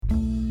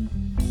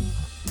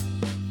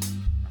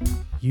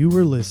You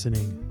were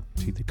listening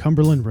to The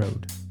Cumberland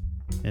Road,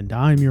 and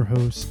I'm your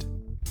host,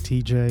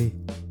 TJ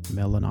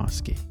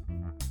Melanowski.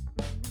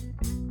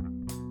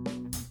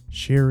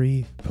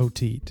 Sherry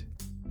Poteet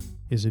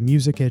is a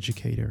music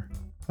educator,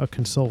 a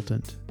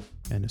consultant,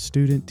 and a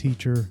student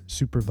teacher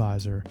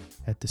supervisor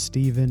at the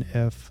Stephen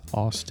F.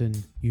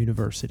 Austin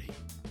University.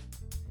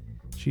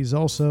 She's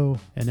also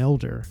an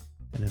elder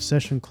and a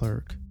session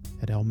clerk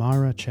at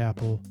Elmira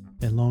Chapel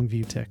in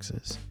Longview,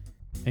 Texas,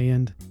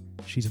 and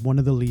she's one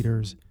of the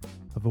leaders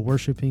of a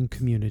worshiping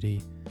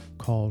community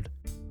called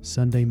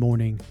Sunday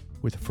Morning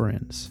with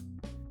Friends.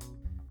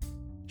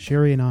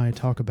 Sherry and I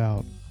talk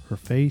about her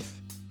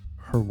faith,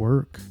 her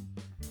work,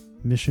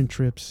 mission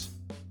trips,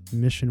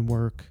 mission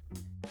work,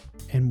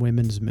 and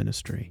women's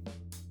ministry.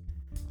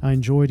 I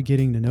enjoyed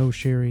getting to know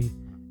Sherry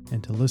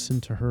and to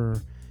listen to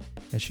her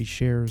as she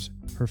shares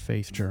her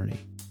faith journey.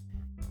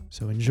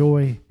 So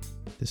enjoy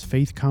this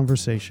faith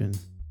conversation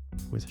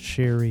with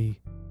Sherry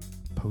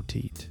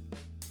Poteet.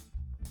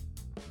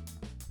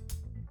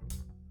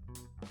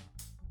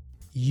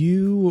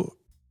 You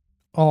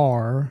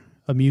are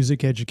a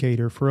music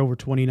educator for over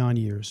 29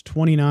 years.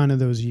 29 of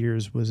those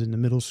years was in the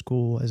middle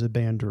school as a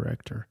band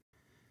director.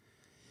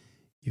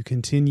 You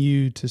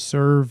continue to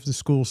serve the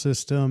school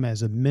system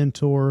as a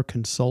mentor,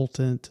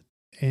 consultant,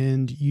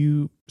 and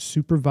you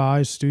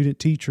supervise student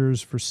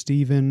teachers for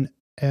Stephen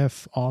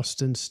F.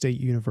 Austin State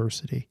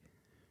University.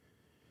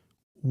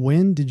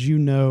 When did you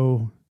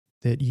know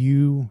that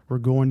you were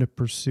going to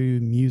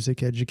pursue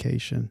music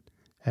education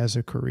as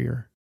a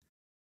career?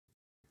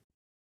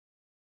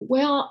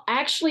 Well,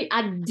 actually,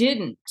 I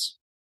didn't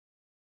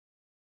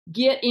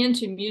get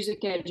into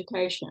music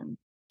education.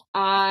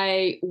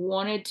 I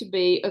wanted to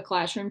be a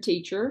classroom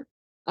teacher.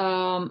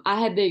 I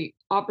had the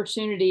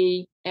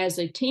opportunity as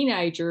a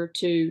teenager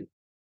to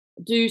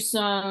do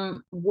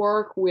some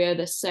work with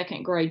a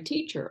second grade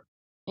teacher.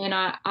 And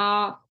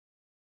I've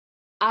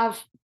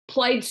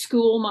played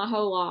school my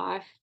whole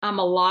life. I'm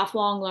a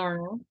lifelong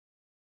learner.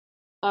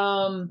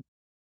 Um,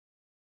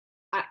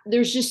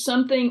 there's just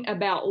something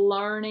about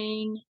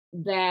learning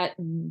that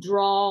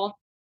drew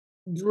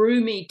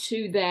me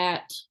to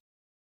that,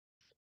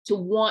 to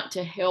want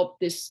to help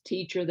this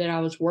teacher that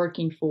I was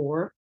working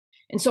for.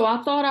 And so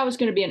I thought I was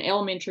going to be an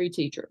elementary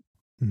teacher.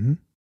 Mm-hmm.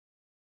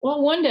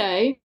 Well, one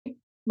day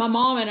my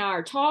mom and I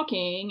are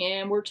talking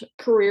and we're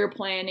career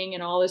planning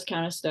and all this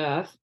kind of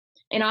stuff.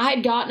 And I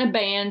had gotten a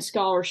band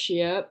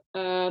scholarship,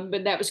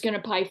 but that was going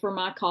to pay for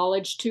my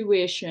college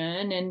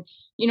tuition. And,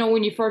 you know,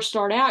 when you first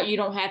start out, you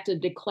don't have to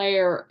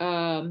declare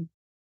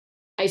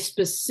a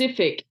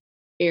specific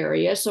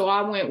area. So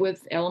I went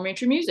with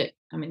elementary music.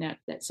 I mean,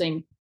 that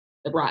seemed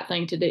the right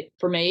thing to do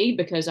for me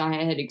because I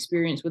had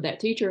experience with that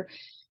teacher.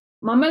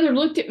 My mother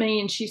looked at me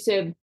and she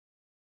said,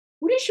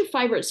 "What is your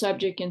favorite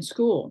subject in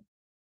school?"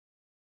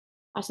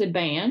 I said,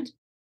 "Band."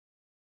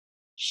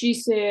 She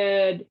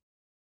said,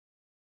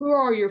 "Who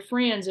are your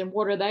friends and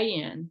what are they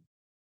in?"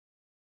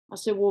 I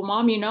said, "Well,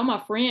 Mom, you know my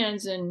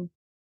friends and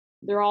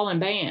they're all in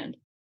band."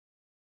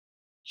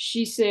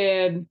 She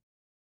said,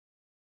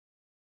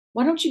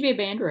 "Why don't you be a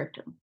band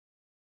director?"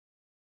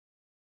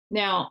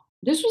 Now,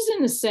 this was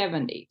in the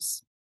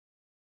 70s.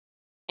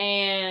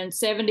 And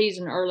 70s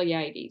and early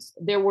 80s.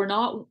 There were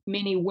not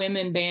many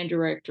women band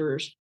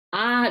directors.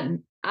 I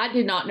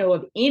did not know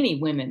of any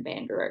women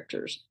band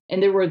directors,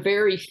 and there were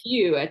very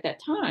few at that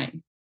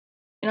time.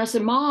 And I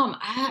said, "Mom,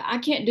 I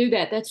can't do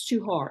that. That's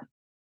too hard."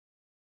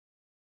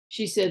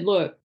 She said,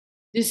 "Look,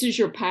 this is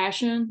your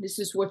passion. This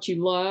is what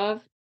you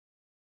love.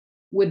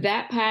 With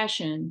that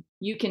passion,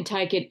 you can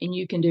take it and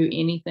you can do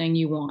anything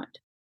you want."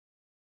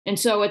 And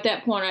so at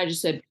that point, I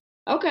just said,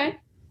 "Okay."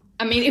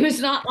 I mean, it was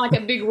not like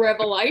a big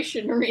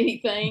revelation or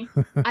anything.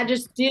 I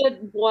just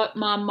did what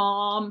my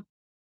mom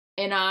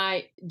and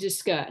I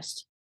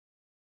discussed.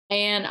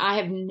 And I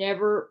have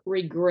never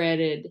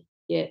regretted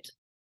it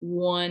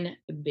one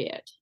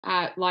bit.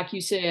 Like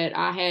you said,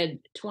 I had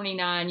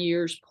 29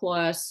 years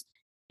plus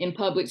in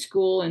public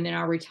school and then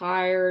I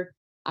retired.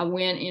 I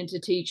went into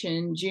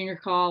teaching junior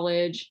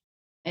college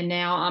and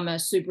now I'm a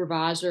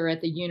supervisor at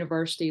the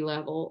university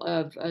level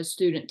of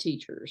student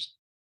teachers.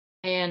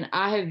 And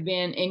I have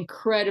been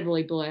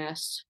incredibly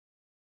blessed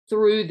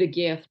through the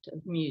gift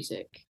of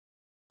music.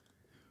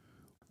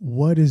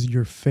 What is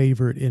your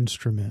favorite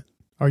instrument?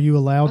 Are you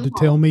allowed to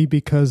tell Oh, me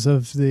because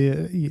of so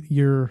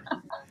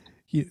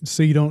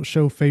you don't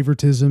show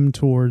favoritism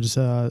towards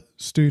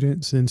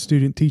students and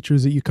student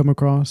teachers that you come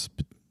across?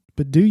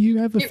 But do you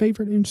have a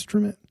favorite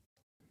instrument?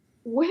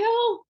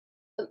 well,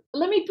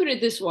 let me put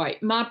it this way.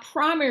 My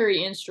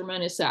primary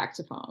instrument is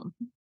saxophone.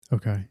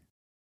 Okay.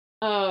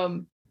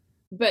 Um,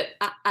 but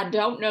I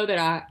don't know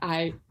that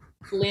I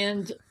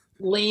lend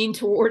lean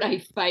toward a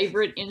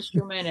favorite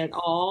instrument at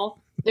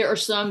all. There are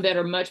some that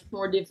are much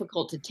more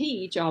difficult to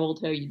teach, I will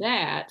tell you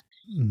that.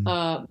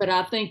 Mm. But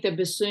I think the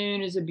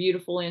bassoon is a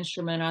beautiful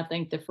instrument. I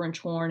think the French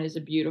horn is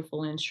a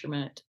beautiful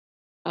instrument,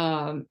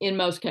 in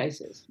most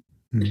cases.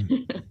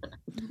 Mm.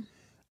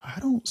 I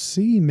don't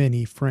see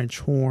many French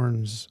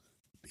horns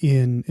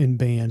in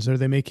bands. Are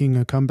they making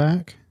a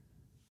comeback?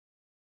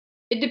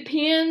 It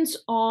depends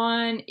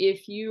on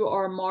if you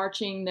are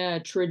marching the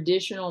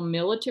traditional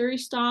military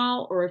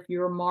style or if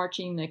you're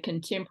marching the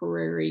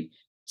contemporary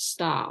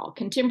style.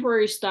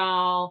 Contemporary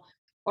style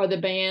are the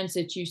bands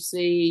that you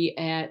see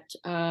at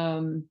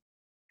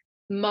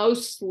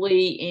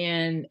mostly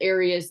in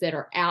areas that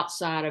are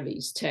outside of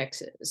East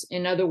Texas.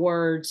 In other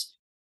words,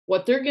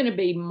 what they're going to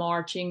be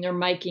marching, they're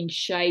making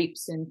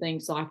shapes and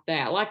things like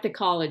that, like the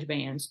college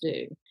bands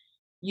do.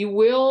 You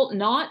will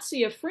not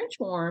see a French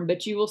horn,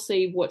 but you will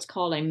see what's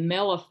called a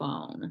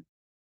mellophone,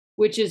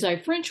 which is a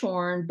French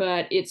horn,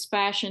 but it's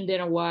fashioned in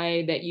a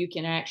way that you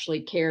can actually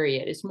carry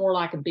it. It's more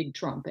like a big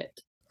trumpet.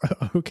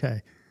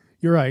 Okay.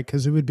 You're right,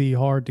 because it would be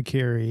hard to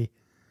carry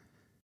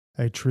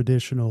a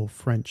traditional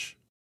French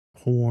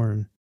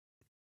horn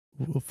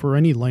for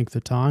any length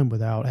of time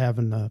without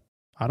having to,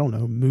 I don't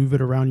know, move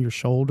it around your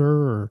shoulder,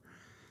 or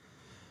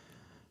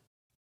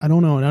I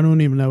don't know. And I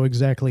don't even know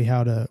exactly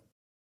how to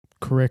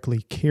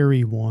correctly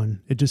carry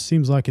one. It just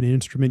seems like an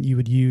instrument you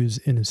would use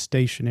in a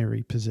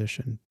stationary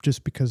position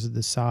just because of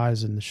the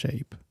size and the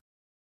shape.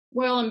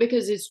 Well, and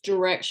because it's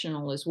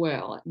directional as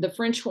well. The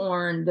French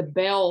horn, the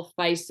bell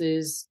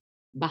faces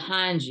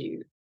behind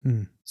you,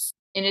 Mm.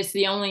 and it's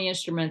the only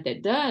instrument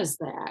that does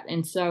that.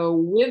 And so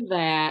with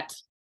that,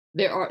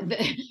 there are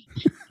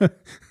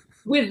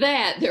with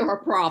that there are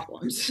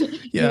problems. You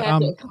Yeah,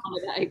 have to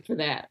accommodate for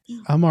that.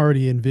 I'm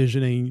already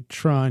envisioning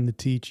trying to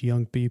teach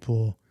young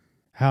people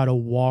how to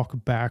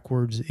walk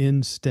backwards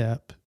in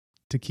step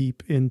to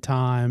keep in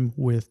time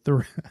with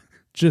the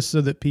just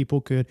so that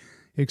people could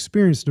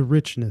experience the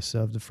richness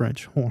of the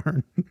French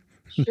horn.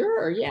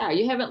 Sure, yeah,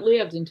 you haven't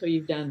lived until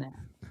you've done that.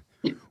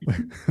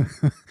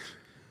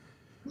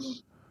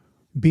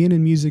 Being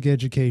in music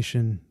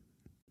education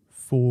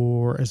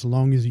for as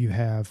long as you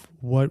have,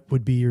 what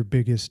would be your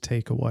biggest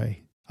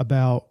takeaway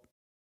about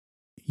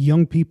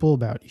young people,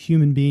 about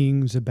human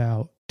beings,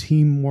 about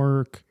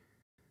teamwork?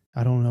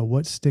 I don't know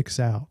what sticks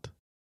out.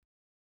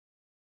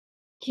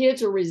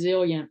 Kids are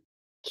resilient.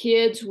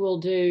 Kids will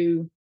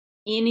do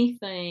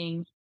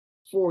anything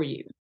for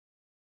you.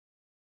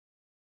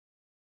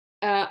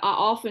 I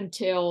often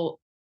tell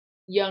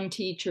young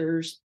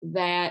teachers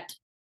that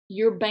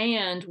your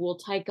band will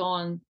take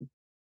on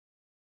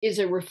is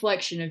a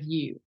reflection of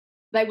you.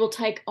 They will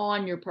take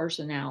on your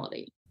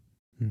personality.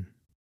 Hmm.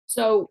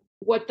 So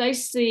what they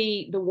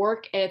see, the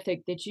work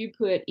ethic that you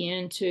put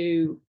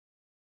into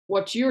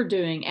what you're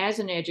doing as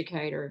an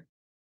educator,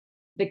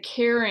 the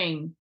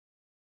caring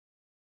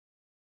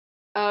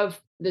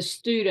of the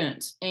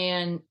students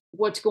and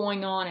what's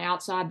going on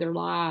outside their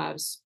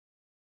lives,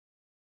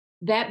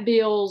 that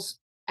builds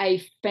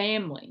a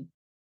family.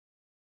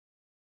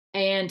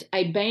 And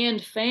a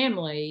band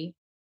family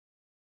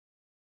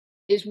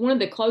is one of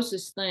the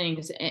closest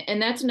things.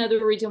 And that's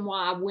another reason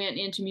why I went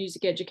into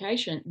music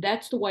education.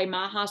 That's the way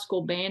my high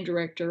school band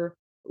director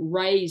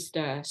raised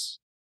us.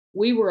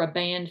 We were a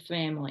band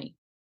family.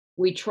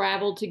 We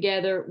traveled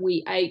together,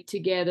 we ate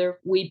together,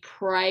 we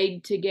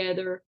prayed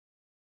together,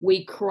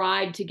 we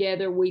cried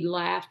together, we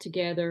laughed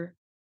together.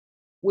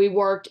 We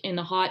worked in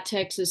the hot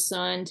Texas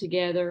sun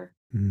together.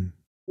 Mm.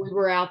 We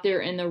were out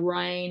there in the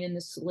rain and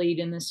the sleet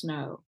and the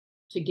snow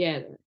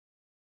together.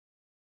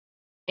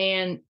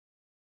 And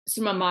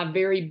some of my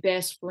very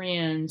best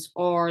friends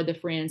are the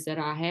friends that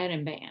I had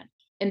in band.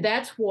 And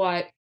that's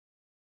what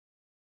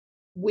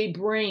we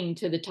bring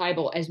to the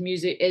table as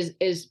music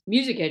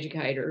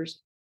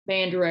educators,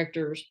 band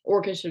directors,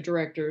 orchestra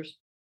directors,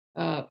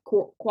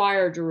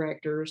 choir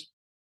directors.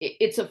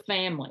 It's a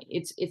family.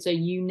 It's a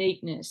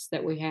uniqueness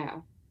that we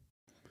have.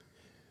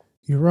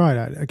 You're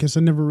right. I guess I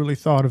never really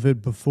thought of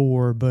it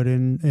before, but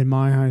in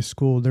my high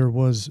school, there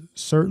was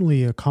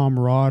certainly a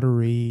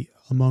camaraderie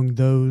among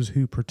those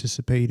who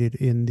participated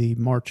in the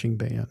marching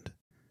band.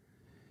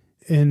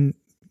 And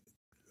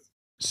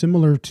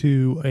similar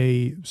to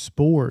a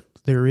sport,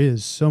 there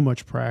is so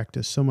much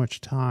practice, so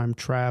much time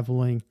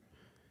traveling,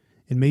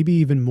 and maybe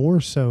even more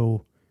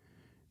so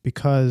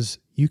because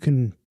you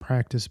can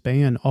practice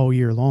band all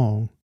year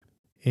long.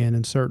 And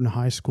in certain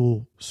high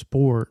school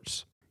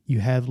sports, you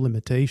have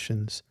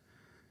limitations.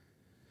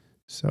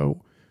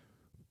 So,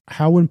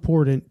 how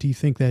important do you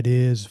think that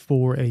is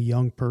for a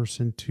young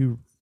person to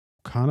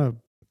kind of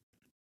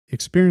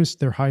experience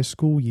their high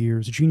school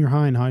years, junior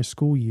high and high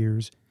school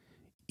years,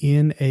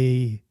 in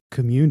a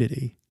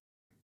community,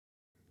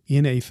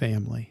 in a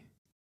family?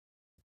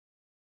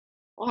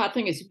 Well, I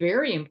think it's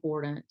very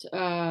important.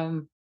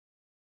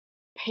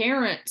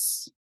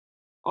 Parents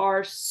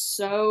are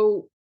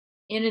so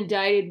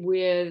inundated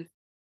with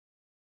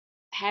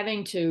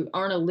having to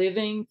earn a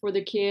living for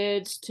the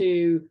kids,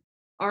 to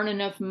earn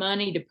enough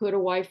money to put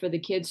away for the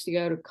kids to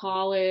go to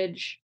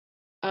college.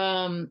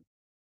 Um,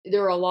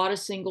 there are a lot of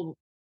single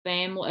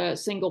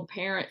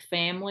parent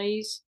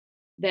families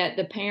that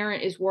the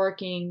parent is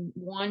working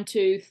one,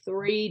 two,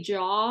 three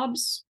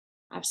jobs.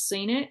 I've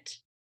seen it.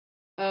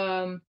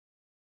 Um,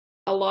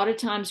 a lot of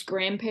times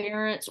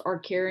grandparents are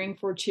caring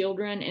for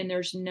children and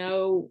there's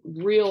no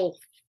real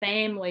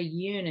family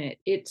unit.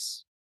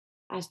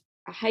 I,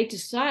 I hate to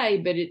say,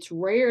 but it's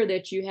rare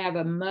that you have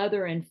a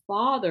mother and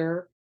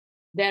father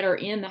that are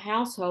in the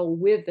household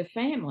with the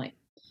family.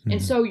 And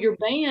Mhm. so your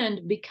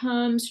band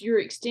becomes your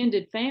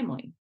extended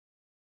family.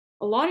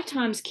 A lot of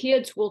times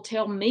kids will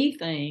tell me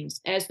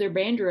things as their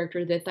band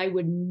director that they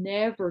would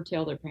never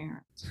tell their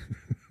parents.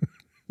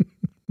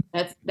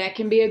 That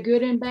can be a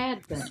good and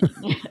bad thing.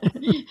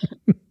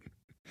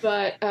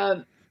 But,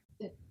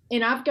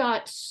 and I've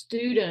got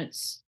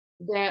students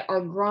that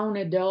are grown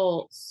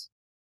adults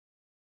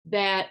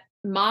that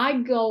my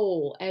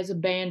goal as a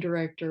band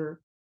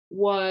director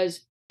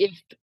was,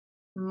 if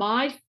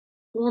my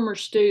former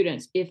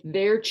students, if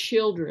their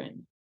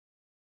children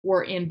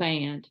were in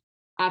band,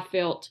 I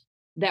felt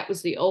that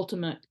was the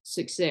ultimate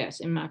success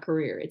in my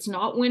career. It's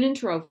not winning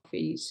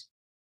trophies.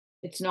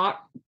 It's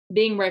not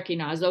being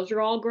recognized. Those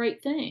are all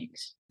great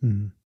things.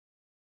 Mhm.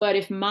 But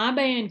if my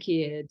band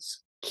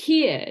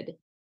kid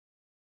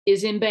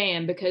is in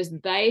band because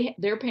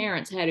their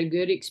parents had a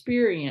good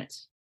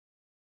experience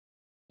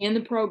in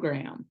the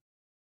program,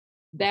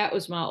 that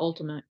was my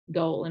ultimate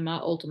goal and my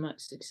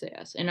ultimate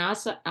success. And I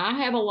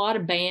have a lot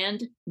of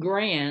band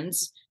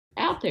grands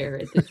out there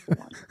at this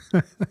point.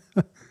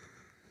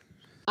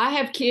 I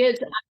have kids,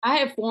 I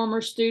have former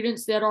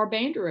students that are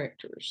band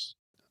directors.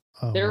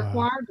 Oh, They're wow.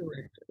 choir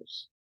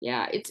directors.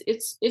 Yeah,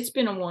 it's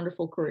been a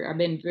wonderful career. I've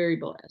been very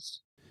blessed.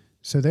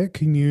 So that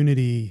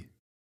community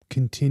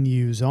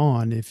continues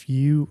on.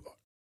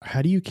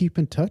 How do you keep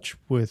in touch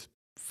with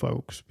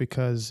folks?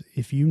 Because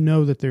if you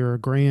know that there are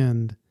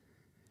grandchildren,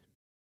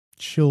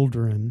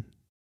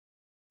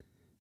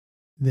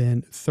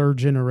 then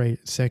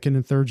second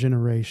and third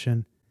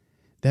generation,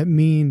 that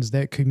means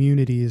that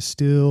community is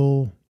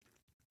still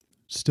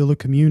a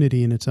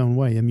community in its own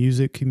way, a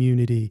music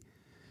community.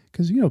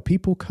 Because,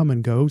 people come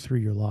and go through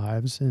your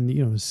lives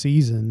and,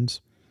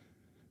 seasons,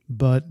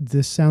 but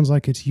this sounds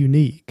like it's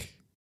unique.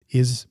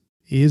 Is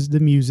the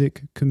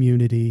music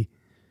community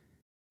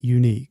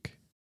unique?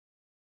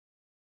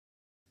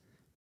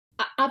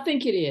 I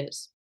think it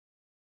is.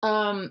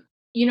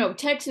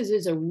 Texas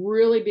is a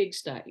really big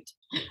state.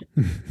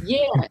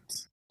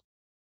 Yet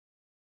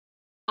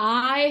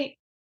I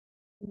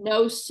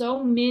know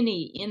so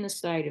many in the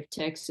state of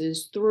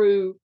Texas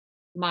through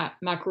my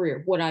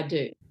career, what I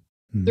do,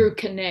 Mm. through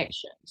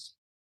connections.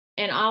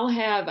 And I'll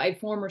have a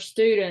former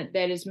student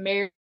that is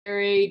married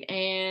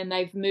and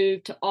they've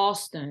moved to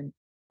Austin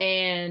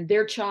and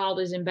their child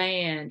is in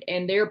band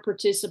and they're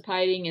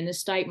participating in the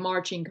state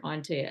marching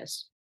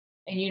contest.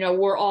 And,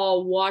 we're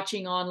all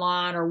watching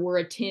online or we're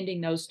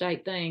attending those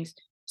state things.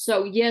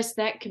 So, yes,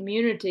 that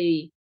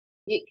community,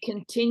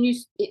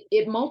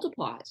 it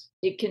multiplies,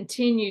 it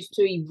continues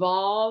to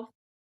evolve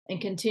and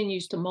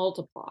continues to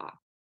multiply.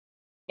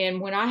 And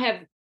when I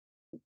have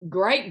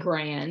great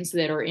grands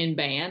that are in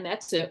band,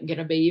 that's going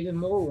to be even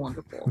more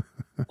wonderful.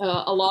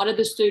 A lot of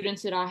the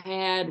students that I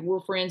had were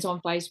friends on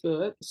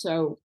Facebook.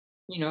 So,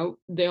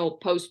 they'll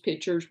post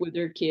pictures with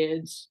their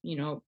kids,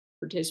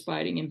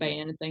 participating in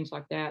band and things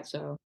like that.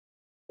 So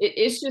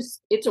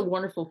it's a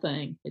wonderful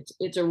thing.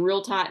 It's a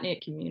real tight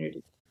knit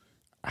community.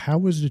 How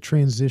was the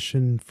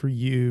transition for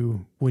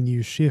you when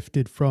you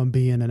shifted from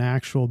being an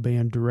actual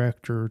band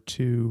director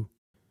to,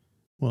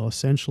 well,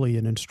 essentially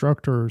an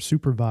instructor or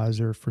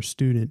supervisor for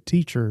student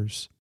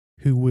teachers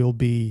who will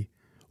be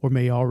or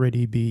may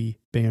already be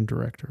band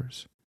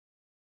directors?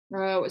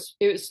 It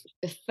was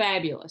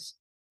fabulous.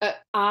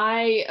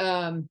 I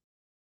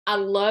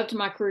loved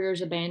my career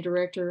as a band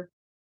director,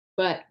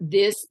 but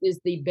this is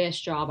the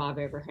best job I've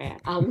ever had.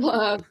 I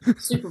love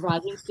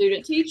supervising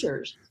student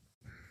teachers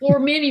for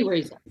many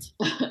reasons.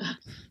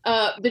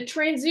 The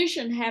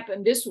transition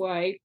happened this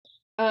way.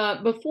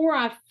 Before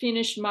I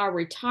finished my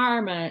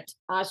retirement,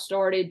 I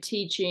started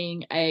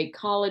teaching a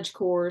college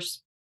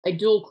course, a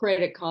dual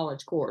credit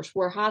college course,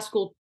 where high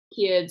school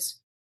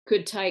kids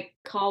could take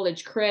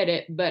college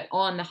credit, but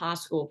on the high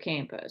school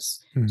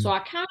campus. So Mm. I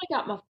kind of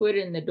got my foot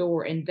in the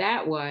door in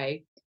that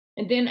way.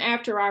 And then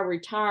after I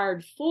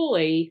retired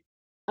fully,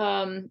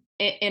 and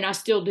I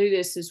still do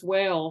this as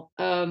well.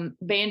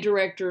 Band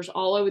directors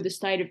all over the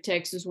state of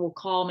Texas will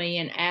call me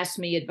and ask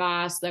me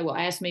advice. They will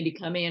ask me to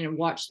come in and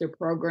watch their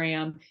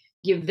program,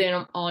 give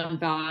them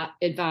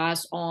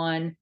advice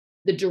on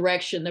the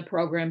direction the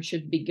program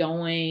should be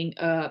going.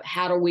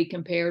 How do we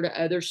compare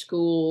to other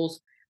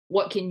schools?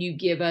 What can you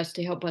give us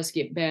to help us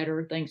get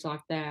better? Things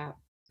like that.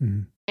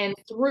 Mm. And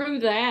through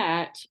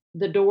that,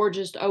 the door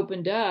just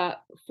opened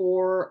up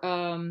for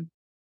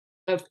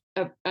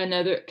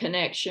another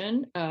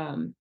connection.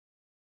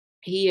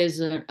 He is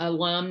an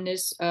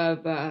alumnus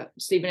of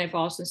Stephen F.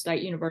 Austin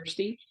State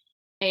University,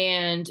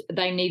 and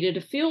they needed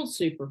a field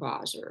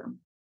supervisor.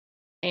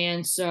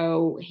 And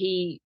so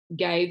he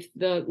gave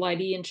the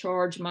lady in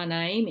charge my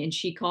name, and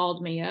she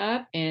called me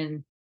up,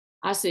 and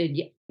I said,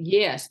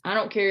 yes, I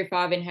don't care if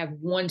I even have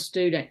one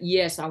student.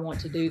 Yes, I want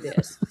to do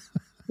this.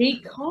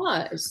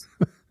 Because,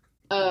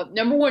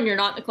 number one, you're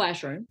not in the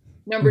classroom.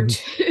 Number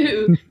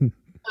Mhm. two,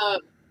 uh,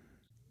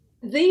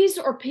 these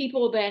are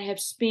people that have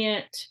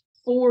spent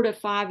 4 to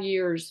 5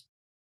 years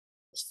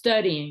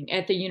studying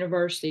at the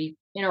university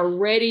and are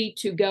ready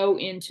to go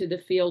into the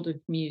field of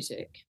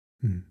music.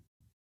 Mm.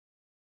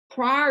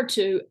 Prior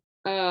to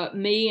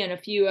me and a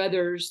few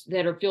others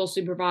that are field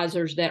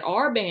supervisors that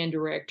are band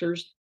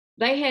directors,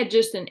 they had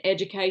just an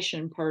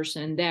education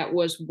person that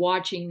was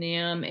watching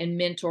them and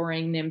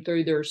mentoring them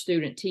through their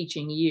student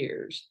teaching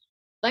years.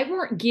 They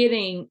weren't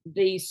getting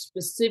the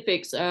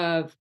specifics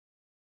of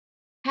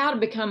how to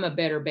become a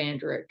better band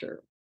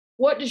director.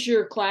 What does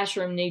your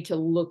classroom need to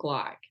look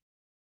like?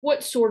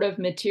 What sort of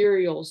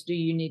materials do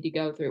you need to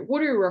go through?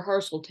 What are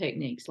rehearsal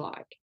techniques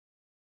like?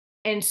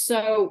 And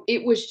so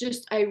it was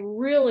just a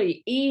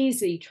really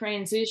easy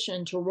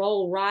transition to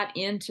roll right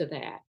into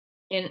that.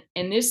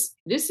 And this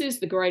is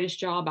the greatest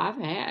job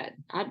I've had.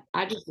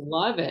 I just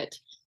love it.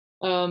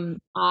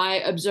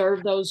 I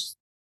observe those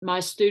my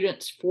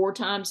students 4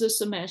 times a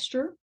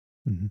semester.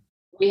 Hmm.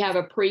 We have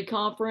a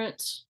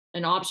pre-conference,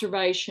 an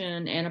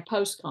observation, and a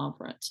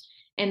post-conference.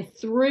 And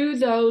through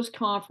those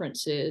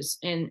conferences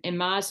and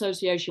my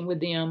association with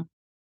them,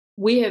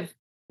 we have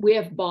we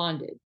have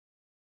bonded.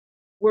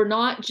 We're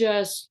not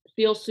just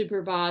field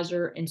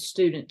supervisor and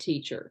student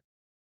teacher,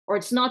 or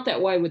it's not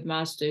that way with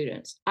my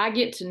students. I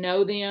get to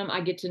know them,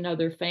 I get to know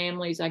their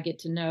families, I get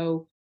to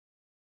know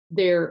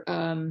their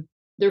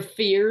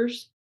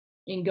fears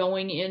in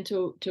going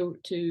into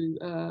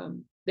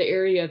the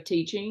area of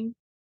teaching.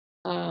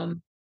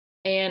 Um,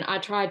 and I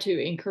try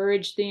to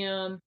encourage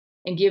them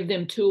and give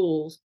them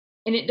tools.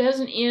 And it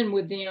doesn't end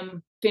with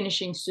them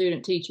finishing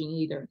student teaching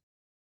either.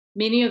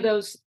 Many of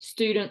those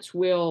students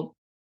will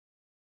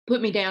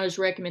put me down as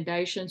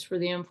recommendations for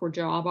them for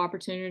job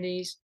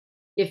opportunities.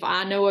 If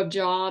I know of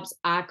jobs,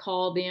 I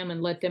call them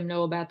and let them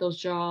know about those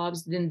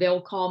jobs. Then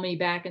they'll call me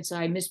back and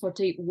say, Miss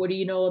Poteet, what do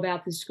you know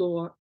about this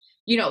school?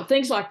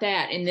 Things like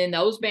that. And then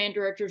those band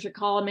directors are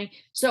calling me.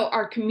 So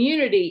our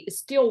community is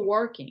still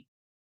working.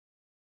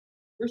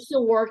 We're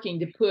still working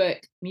to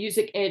put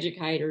music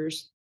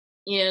educators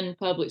in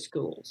public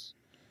schools.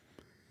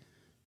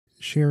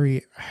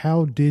 Sherry,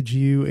 how did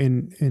you,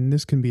 and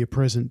this can be a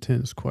present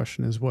tense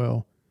question as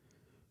well,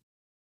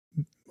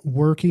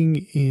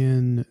 working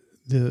in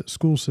the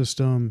school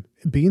system,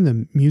 being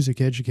the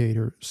music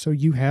educator, so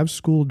you have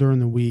school during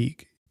the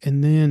week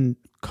and then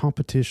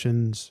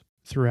competitions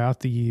throughout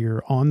the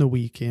year on the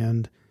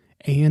weekend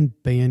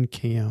and band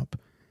camp.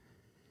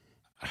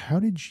 How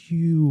did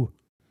you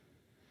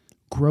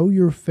grow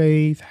your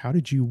faith? How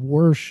did you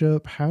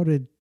worship? How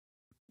did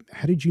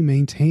you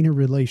maintain a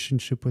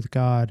relationship with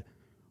God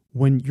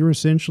when you're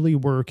essentially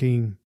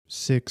working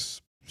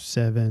 6,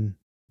 7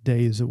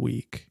 days a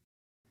week?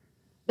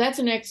 That's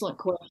an excellent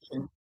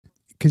question.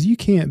 Because you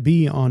can't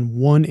be on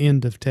one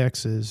end of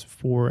Texas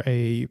for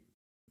a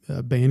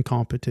band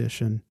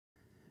competition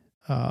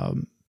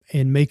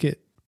and make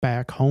it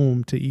back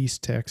home to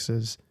East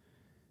Texas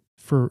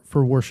for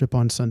worship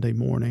on Sunday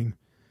morning.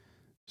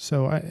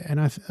 So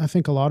I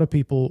think a lot of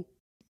people,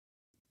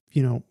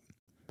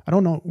 I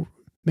don't know,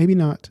 maybe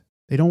not,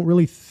 they don't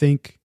really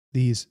think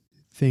these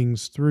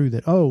things through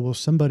that, oh, well,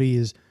 somebody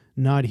is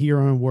not here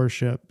on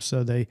worship,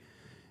 so they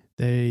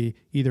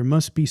either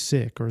must be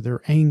sick or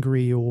they're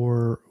angry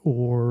or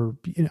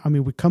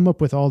we come up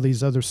with all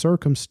these other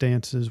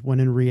circumstances when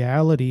in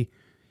reality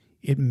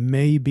it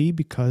may be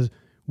because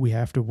we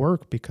have to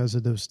work because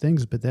of those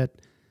things, but that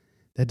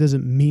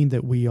doesn't mean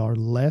that we are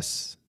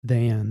less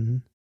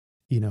than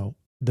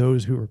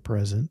those who are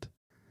present.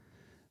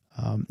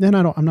 And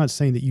I'm not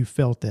saying that you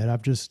felt that.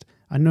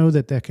 I know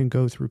that can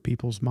go through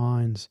people's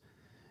minds,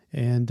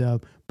 and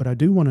but I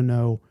do want to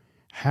know,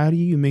 how do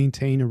you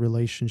maintain a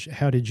relationship?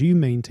 How did you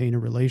maintain a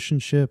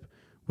relationship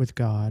with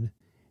God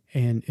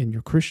and in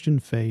your Christian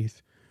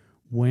faith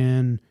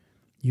when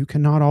you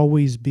cannot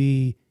always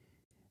be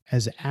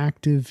as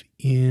active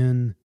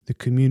in the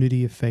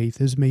community of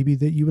faith as maybe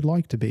that you would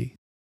like to be?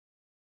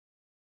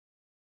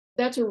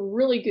 That's a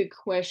really good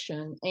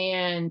question.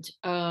 And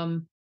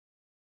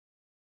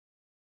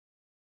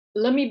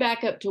let me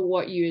back up to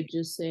what you had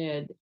just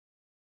said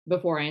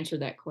before I answer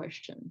that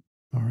question.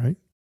 All right.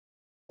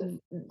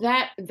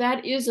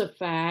 That is a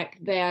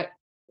fact that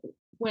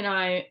when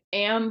I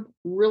am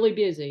really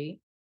busy,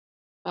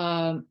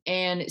 and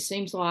it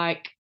seems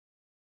like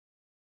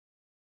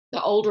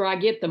the older I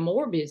get, the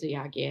more busy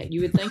I get.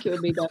 You would think it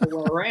would be the other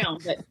way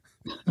around,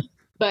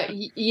 but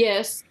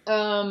yes,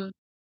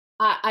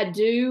 I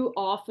do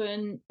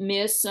often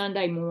miss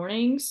Sunday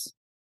mornings.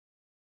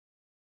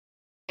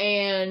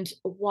 And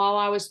while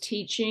I was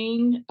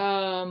teaching,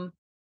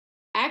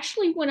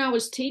 actually, when I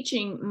was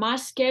teaching, my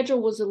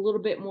schedule was a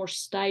little bit more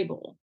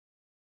stable.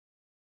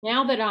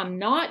 Now that I'm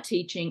not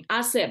teaching,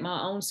 I set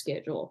my own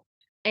schedule.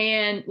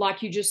 And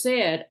like you just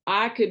said,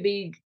 I could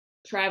be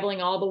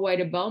traveling all the way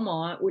to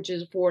Beaumont, which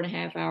is a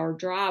 4.5 hour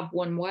drive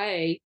one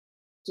way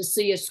to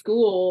see a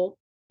school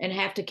and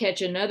have to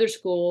catch another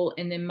school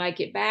and then make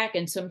it back.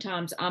 And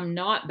sometimes I'm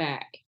not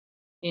back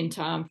in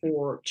time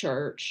for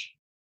church.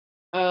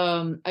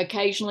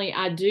 Occasionally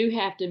I do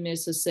have to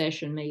miss a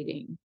session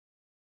meeting.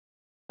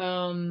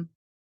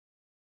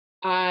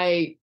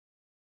 I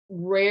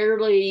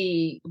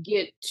rarely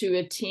get to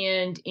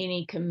attend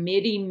any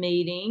committee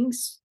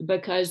meetings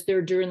because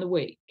they're during the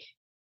week.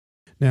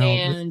 Now,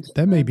 And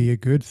that may be a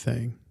good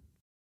thing.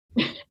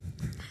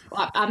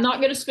 I'm not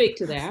going to speak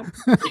to that.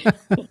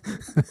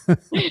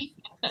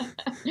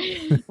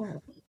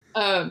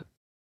 um,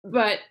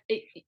 but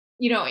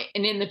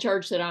and in the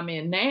church that I'm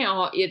in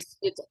now, it's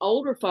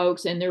older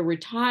folks and they're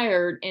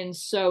retired, and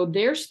so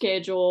their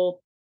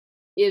schedule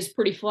is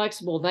pretty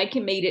flexible. They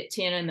can meet at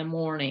 10 in the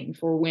morning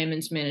for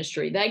women's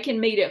ministry. They can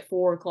meet at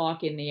 4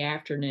 o'clock in the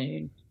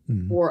afternoon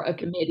for a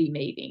committee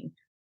meeting.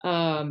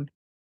 But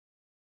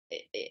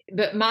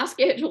my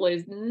schedule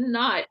is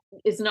not,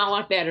 it's not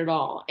like that at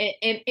all.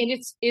 And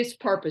it's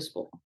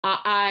purposeful.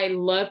 I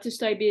love to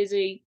stay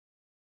busy.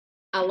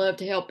 I love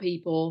to help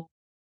people.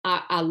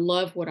 I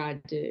love what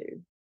I do.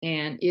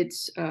 And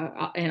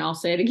and I'll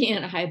say it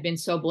again, I have been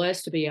so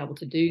blessed to be able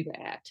to do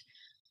that.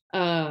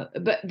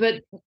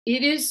 But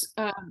it is,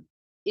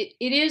 it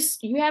is,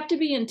 you have to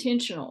be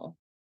intentional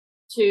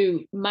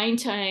to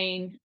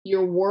maintain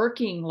your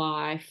working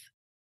life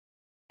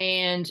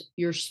and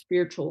your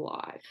spiritual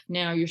life.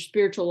 Now, your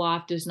spiritual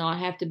life does not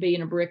have to be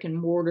in a brick and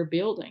mortar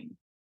building.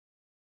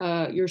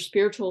 Your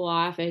spiritual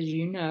life, as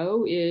you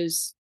know,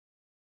 is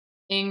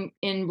in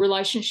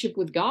relationship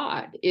with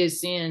God,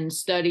 is in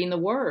studying the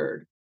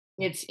word.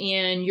 It's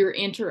in your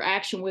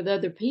interaction with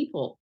other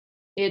people.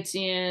 It's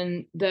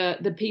in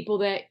the people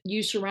that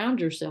you surround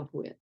yourself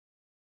with.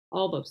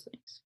 All those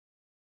things.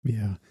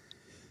 Yeah.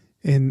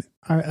 And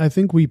I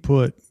think we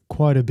put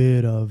quite a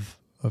bit of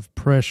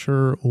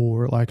pressure,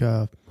 or like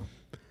a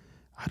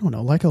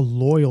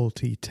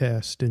loyalty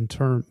test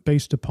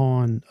based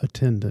upon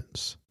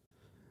attendance,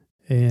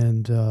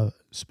 and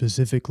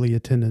specifically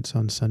attendance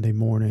on Sunday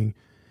morning.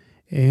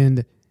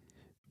 And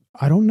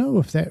I don't know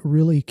if that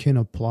really can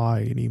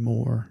apply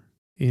anymore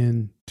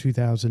in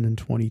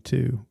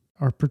 2022.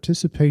 Our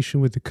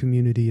participation with the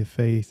community of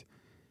faith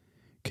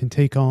can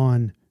take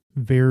on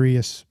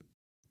various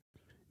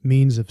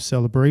means of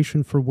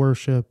celebration for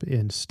worship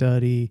and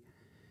study.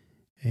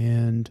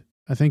 And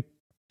I think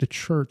the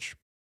church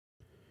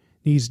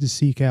needs to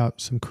seek out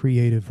some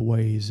creative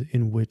ways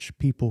in which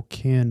people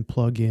can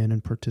plug in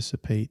and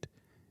participate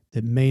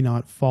that may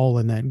not fall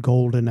in that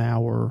golden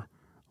hour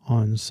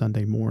on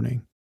Sunday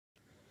morning.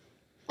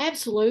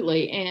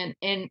 Absolutely.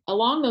 And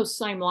along those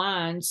same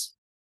lines,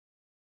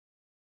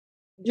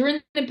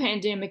 during the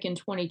pandemic in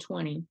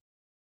 2020,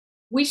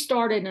 we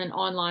started an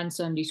online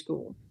Sunday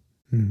school.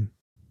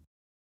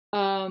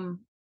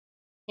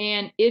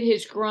 And it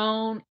has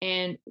grown,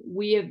 and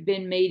we have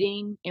been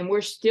meeting, and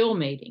we're still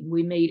meeting.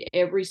 We meet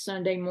every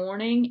Sunday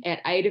morning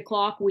at 8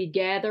 o'clock. We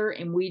gather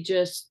and we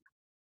just,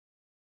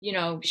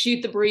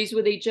 shoot the breeze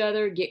with each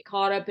other, get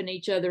caught up in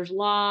each other's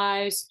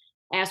lives,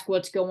 ask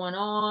what's going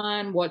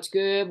on, what's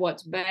good,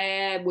 what's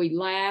bad. We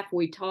laugh,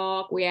 we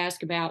talk, we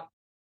ask about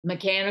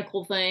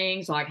mechanical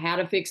things like how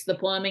to fix the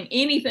plumbing,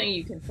 anything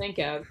you can think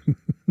of.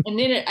 And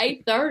then at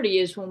 8:30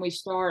 is when we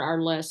start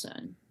our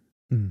lesson.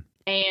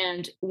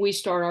 And we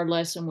start our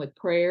lesson with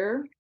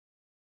prayer.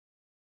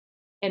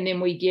 And then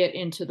we get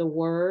into the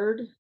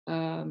word.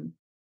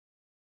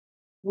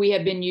 We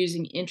have been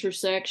using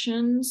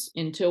intersections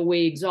until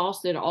we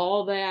exhausted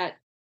all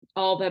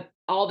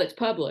that's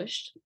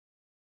published.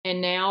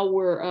 And now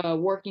we're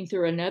working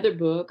through another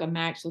book, a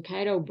Max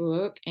Lucado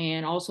book,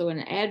 and also an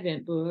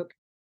Advent book.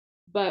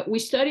 But we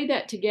study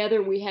that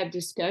together. We have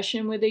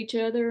discussion with each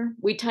other.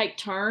 We take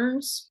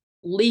turns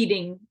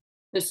leading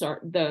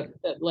the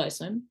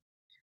lesson.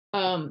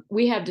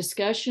 We have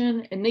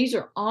discussion, and these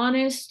are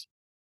honest,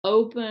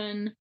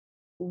 open,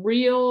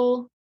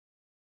 real,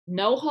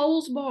 no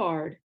holes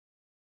barred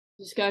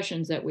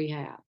discussions that we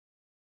have.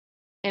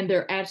 And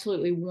they're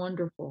absolutely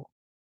wonderful.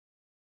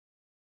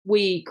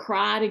 We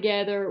cry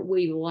together,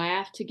 we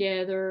laugh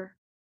together.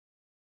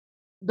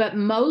 But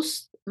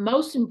most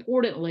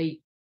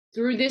importantly,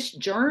 through this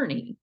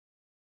journey,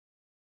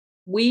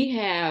 we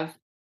have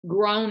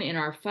grown in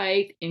our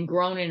faith and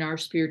grown in our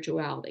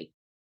spirituality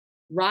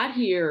right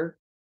here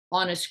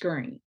on a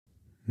screen.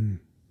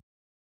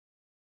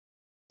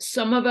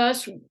 Some of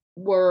us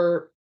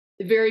were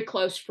very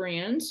close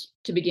friends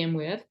to begin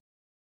with,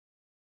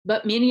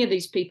 but many of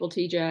these people,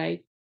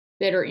 TJ,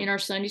 that are in our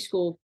Sunday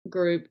school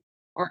group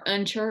are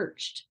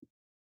unchurched.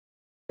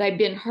 They've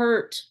been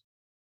hurt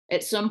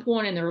at some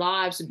point in their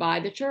lives by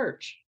the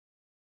church.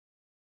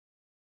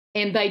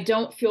 And they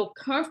don't feel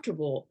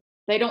comfortable.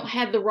 They don't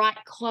have the right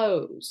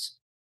clothes.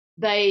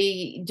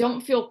 They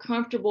don't feel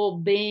comfortable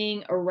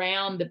being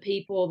around the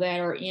people that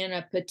are in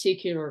a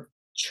particular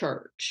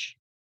church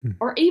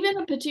or even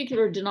a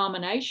particular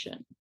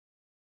denomination.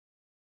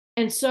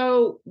 And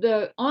so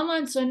the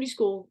online Sunday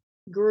school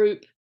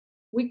group,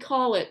 we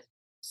call it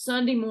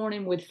Sunday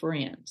Morning with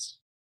Friends.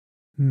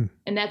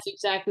 And that's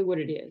exactly what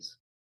it is.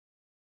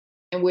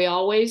 And we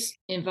always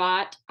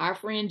invite our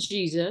friend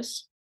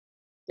Jesus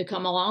to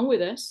come along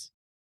with us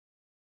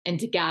and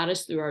to guide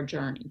us through our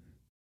journey.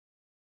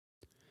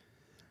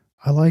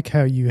 I like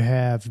how you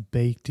have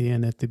baked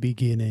in at the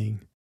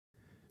beginning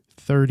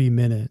 30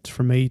 minutes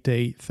from 8 to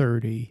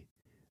 8:30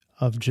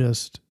 of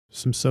just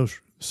some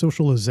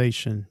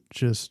socialization,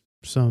 just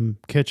some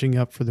catching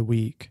up for the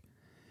week.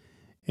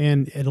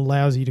 And it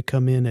allows you to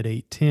come in at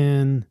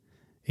 8:10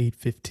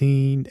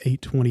 8:15,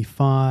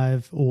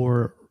 8:25,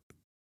 or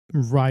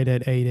right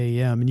at 8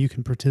 a.m., and you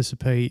can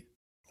participate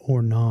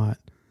or not.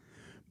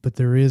 But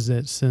there is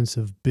that sense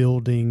of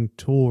building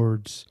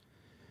towards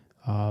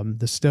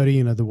the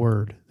studying of the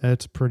word.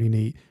 That's pretty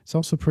neat. It's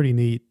also pretty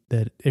neat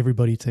that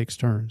everybody takes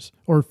turns,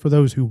 or for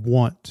those who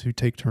want to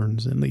take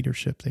turns in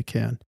leadership, they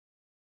can.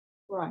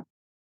 Right.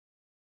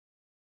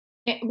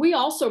 And we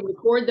also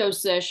record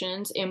those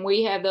sessions, and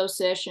we have those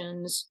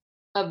sessions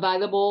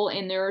available.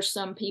 And there are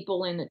some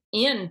people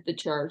in the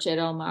church at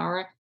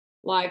Elmira,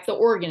 like the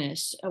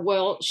organist.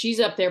 Well, she's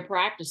up there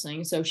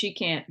practicing, so she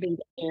can't be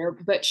there,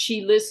 but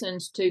she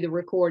listens to the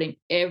recording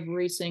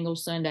every single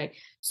Sunday.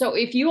 So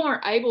if you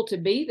aren't able to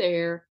be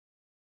there,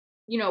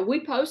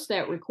 we post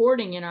that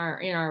recording in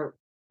our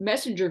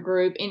messenger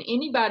group, and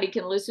anybody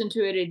can listen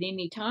to it at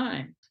any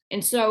time.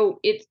 And so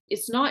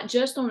it's not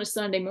just on a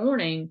Sunday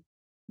morning,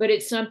 but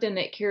it's something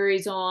that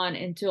carries on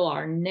until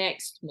our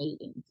next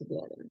meeting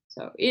together.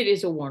 So it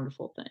is a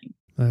wonderful thing.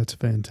 That's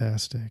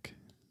fantastic.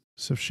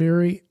 So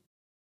Sherry,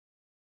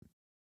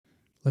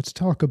 let's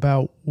talk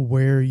about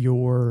where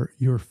your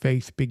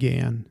faith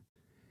began.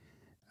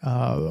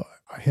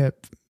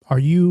 Are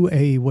you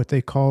a what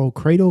they call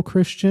cradle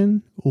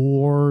Christian,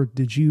 or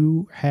did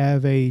you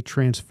have a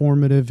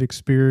transformative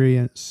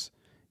experience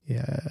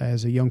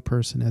as a young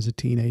person, as a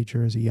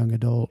teenager, as a young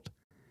adult?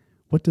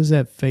 What does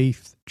that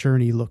faith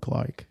journey look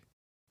like?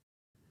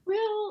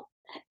 Well,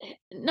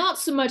 not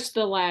so much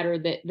the latter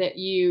that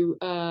you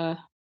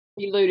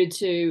alluded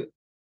to.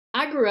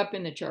 I grew up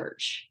in the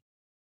church.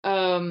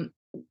 Um,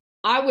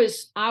 I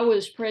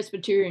was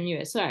Presbyterian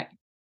USA.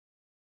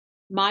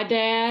 My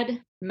dad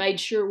made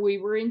sure we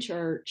were in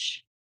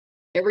church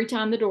every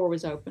time the door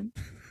was open.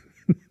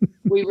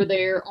 We were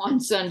there on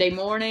Sunday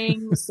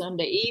morning,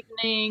 Sunday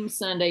evening,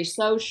 Sunday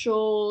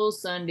social,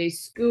 Sunday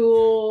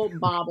school,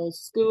 Bible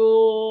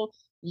school,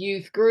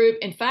 youth group.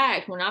 In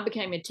fact, when I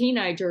became a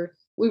teenager,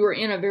 we were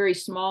in a very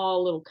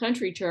small little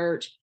country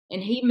church,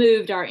 and he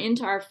moved our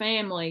entire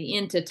family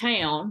into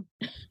town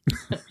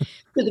to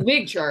the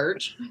big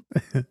church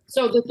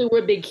so that there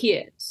were big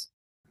kids.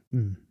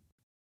 Hmm.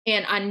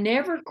 And I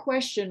never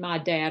questioned my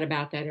dad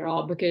about that at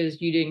all,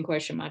 because you didn't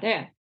question my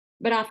dad.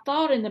 But I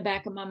thought in the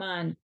back of my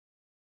mind,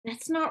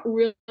 that's not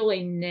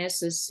really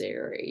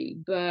necessary,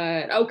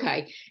 but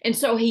okay. And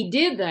so he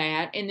did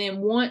that. And then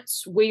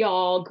once we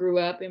all grew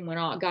up and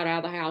got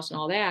out of the house and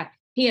all that,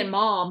 he and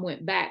mom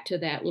went back to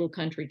that little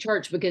country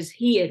church because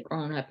he had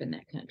grown up in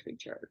that country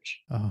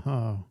church.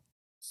 Uh-huh.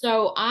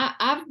 So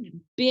I've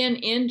been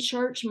in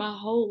church my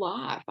whole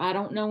life. I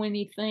don't know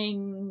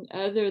anything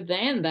other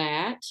than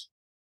that,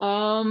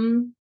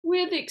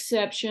 with the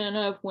exception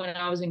of when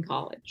I was in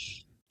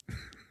college.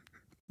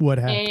 What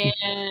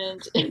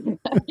happened? And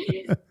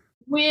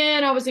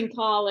when I was in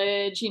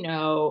college,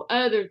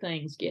 other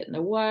things get in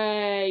the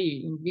way.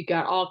 You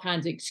got all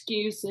kinds of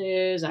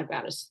excuses. I've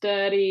got to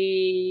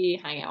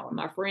study, hang out with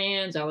my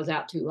friends. I was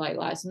out too late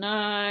last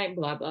night,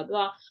 blah, blah,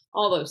 blah,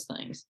 all those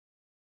things.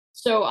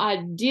 So I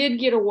did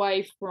get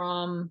away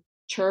from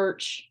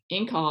church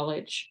in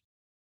college.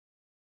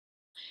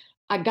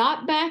 I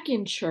got back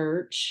in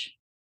church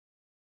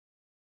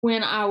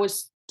when I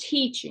was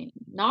teaching,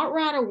 not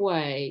right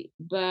away,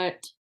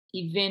 but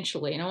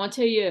eventually. And I want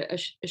to tell you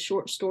a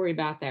short story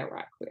about that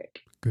right quick.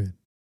 Good.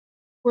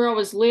 Where I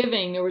was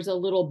living, there was a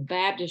little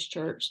Baptist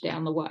church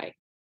down the way.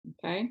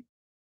 Okay.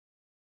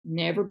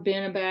 Never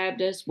been a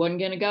Baptist, wasn't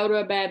going to go to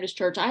a Baptist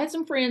church. I had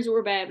some friends who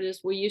were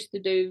Baptists. We used to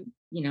do,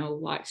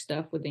 like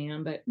stuff with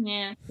them, but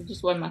it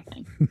just wasn't my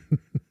thing.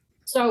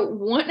 So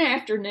one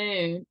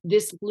afternoon,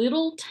 this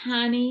little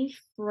tiny,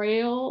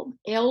 frail,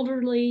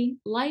 elderly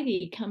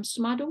lady comes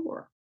to my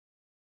door.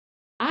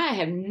 I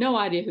have no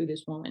idea who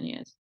this woman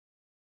is.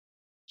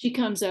 She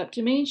comes up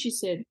to me and she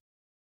said,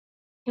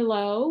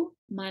 "Hello,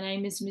 my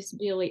name is Miss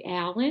Billie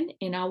Allen,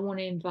 and I want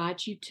to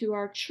invite you to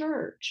our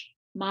church.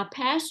 My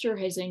pastor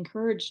has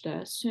encouraged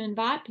us to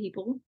invite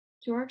people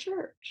to our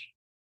church."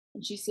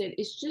 And she said,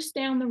 "It's just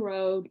down the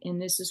road,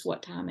 and this is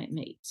what time it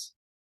meets."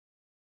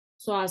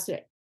 So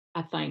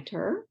I thanked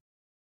her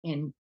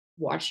and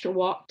watched her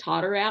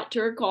taught her out to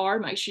her car,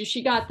 make sure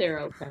she got there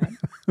okay.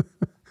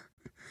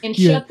 And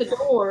shut the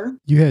door.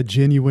 You had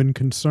genuine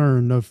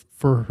concern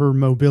for her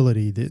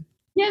mobility.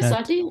 Yes,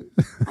 I did.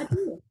 I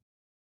did.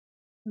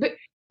 But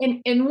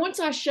and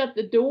once I shut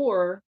the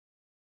door,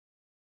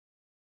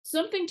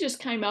 something just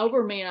came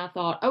over me, and I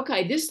thought,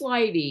 okay, this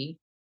lady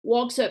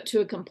walks up to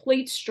a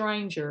complete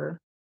stranger,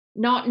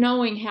 not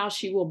knowing how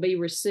she will be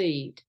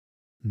received.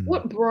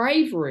 What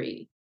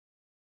bravery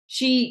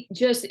she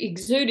just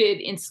exuded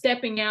in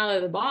stepping out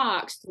of the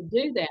box to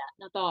do that.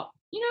 And I thought,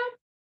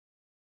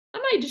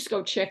 I may just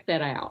go check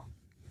that out.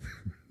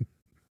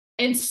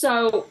 And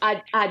so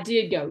I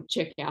did go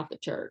check out the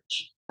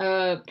church.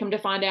 Come to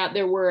find out,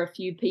 there were a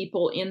few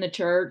people in the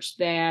church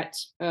that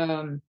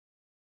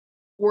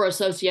were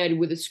associated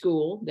with the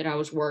school that I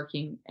was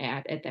working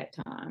at that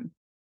time.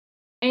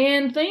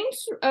 And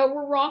things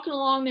were rocking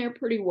along there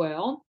pretty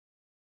well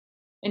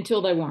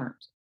until they weren't.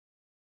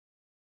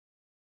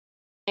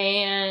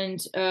 And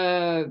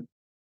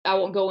I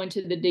won't go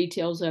into the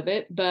details of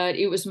it, but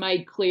it was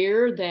made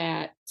clear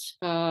that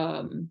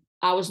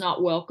I was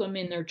not welcome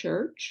in their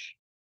church,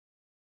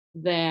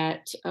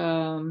 that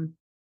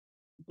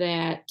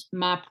that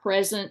my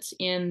presence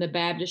in the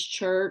Baptist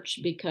church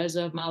because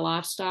of my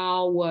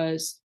lifestyle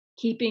was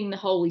keeping the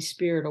Holy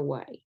Spirit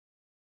away.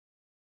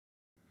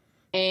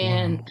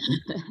 And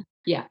Wow.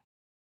 yeah,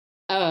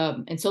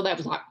 and so that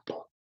was like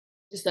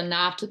just a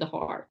knife to the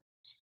heart.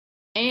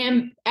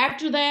 And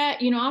after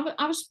that,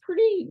 I was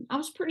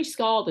pretty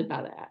scalded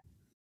by that.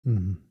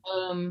 Mhm.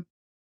 Um,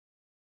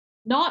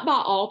 Not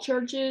by all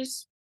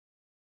churches,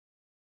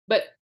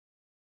 but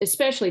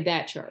especially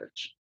that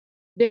church.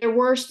 There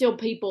were still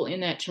people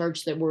in that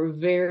church that were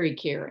very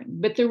caring,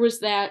 but there was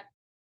that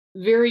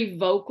very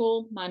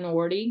vocal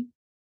minority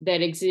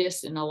that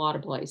exists in a lot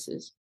of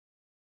places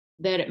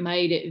that it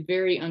made it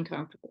very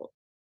uncomfortable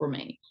for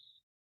me.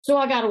 So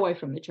I got away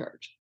from the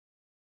church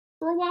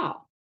for a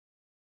while.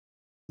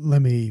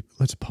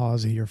 Let's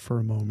pause here for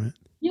a moment.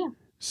 Yeah.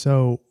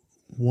 So,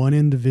 one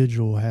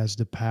individual has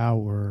the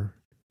power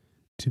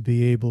to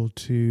be able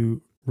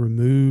to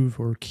remove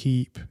or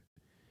keep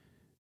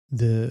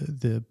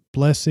the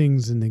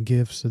blessings and the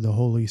gifts of the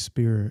Holy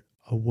Spirit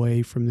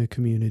away from the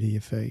community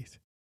of faith.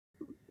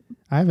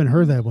 I haven't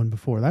heard that one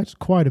before. That's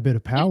quite a bit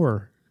of Yeah.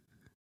 power.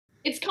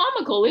 It's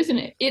comical, isn't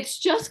it? It's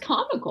just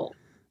comical.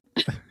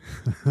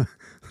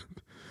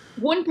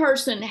 One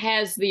person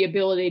has the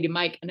ability to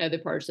make another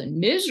person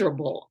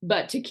miserable,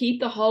 but to keep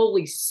the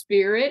Holy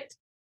Spirit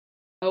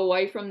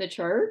away from the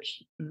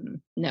church?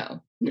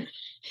 No.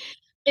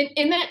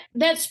 And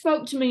that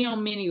spoke to me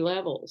on many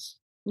levels.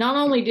 Not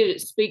only did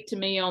it speak to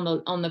me on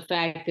the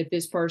fact that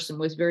this person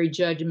was very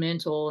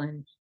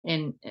judgmental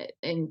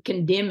and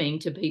condemning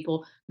to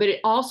people, but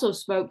it also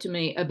spoke to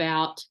me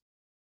about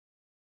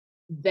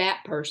that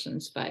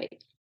person's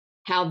faith,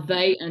 how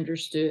they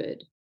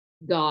understood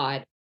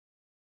God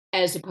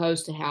as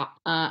opposed to how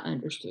I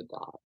understood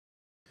God.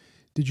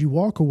 Did you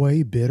walk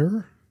away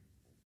bitter,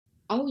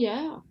 Oh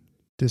yeah.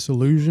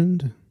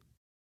 disillusioned?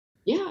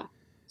 Yeah.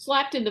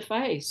 Slapped in the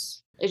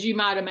face, as you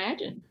might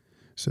imagine.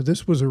 So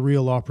this was a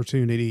real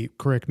opportunity.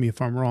 Correct me if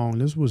I'm wrong.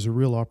 This was a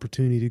real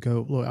opportunity to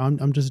go, look,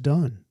 I'm just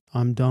done.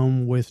 I'm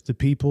done with the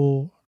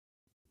people,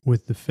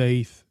 with the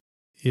faith,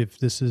 if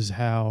this is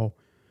how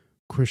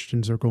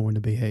Christians are going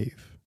to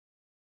behave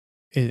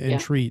and Yeah.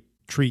 treat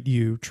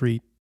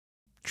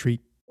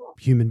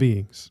human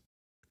beings.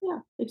 Yeah,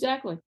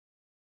 exactly.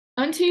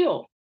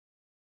 Until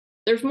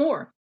there's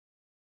more.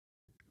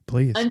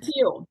 Please.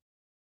 Until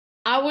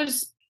I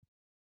was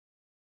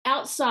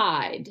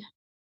outside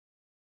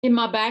in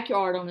my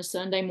backyard on a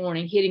Sunday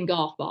morning hitting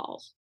golf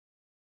balls.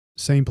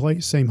 Same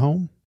place, same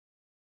home?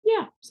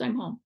 Yeah, same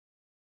home.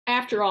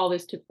 After all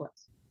this took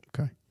place.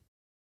 Okay.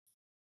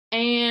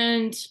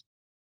 And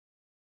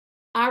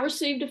I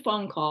received a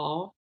phone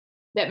call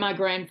that my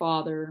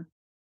grandfather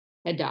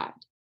had died.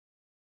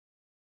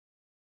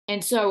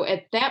 And so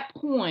at that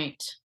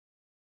point,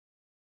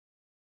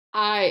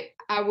 I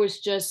was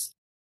just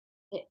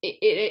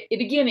it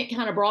again, it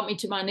kind of brought me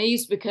to my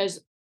knees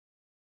because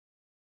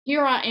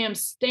here I am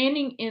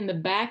standing in the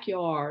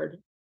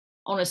backyard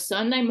on a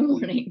Sunday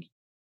morning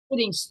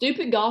hitting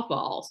stupid golf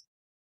balls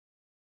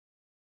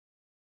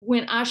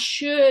when I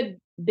should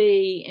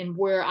be and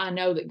where I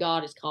know that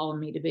God is calling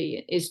me to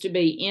be is to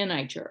be in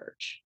a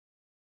church.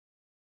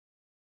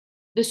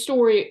 The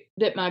story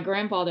that my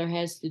grandfather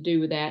has to do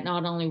with that,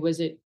 not only was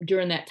it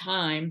during that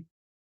time,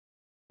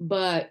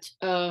 but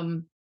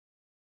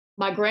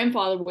my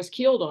grandfather was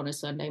killed on a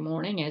Sunday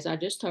morning, as I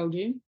just told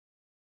you.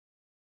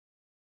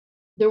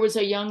 There was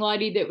a young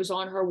lady that was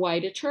on her way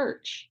to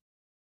church,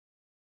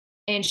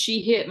 and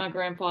she hit my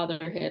grandfather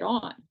head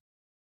on.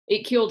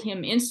 It killed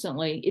him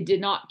instantly. It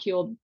did not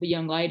kill the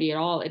young lady at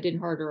all. It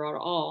didn't hurt her at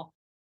all.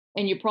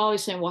 And you're probably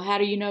saying, well, how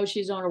do you know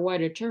she's on her way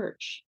to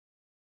church?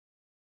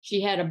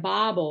 She had a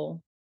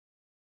Bible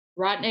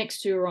right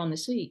next to her on the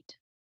seat.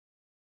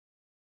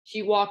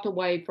 She walked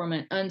away from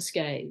it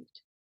unscathed.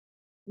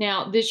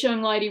 Now, this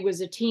young lady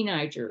was a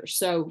teenager,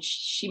 so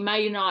she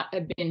may not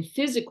have been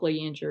physically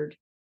injured,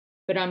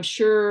 but I'm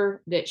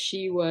sure that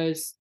she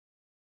was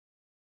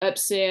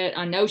upset.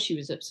 I know she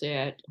was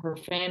upset. Her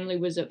family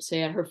was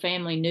upset. Her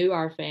family knew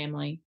our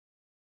family.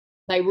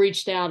 They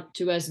reached out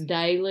to us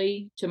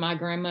daily, to my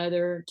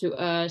grandmother, to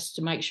us,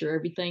 to make sure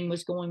everything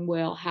was going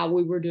well, how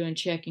we were doing,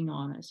 checking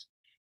on us.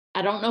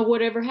 I don't know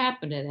whatever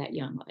happened to that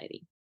young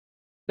lady,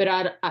 but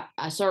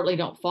I certainly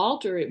don't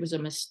fault her. It was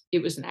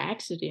an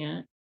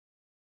accident.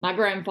 My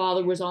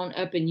grandfather was on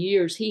up in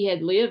years. He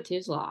had lived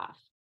his life,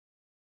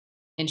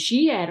 and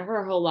she had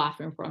her whole life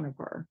in front of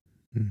her.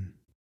 Mm.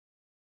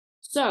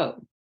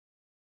 So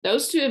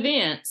those two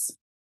events,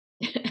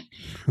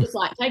 it's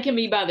like taking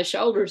me by the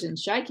shoulders and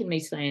shaking me,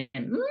 saying,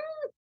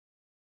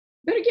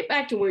 better get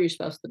back to where you're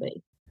supposed to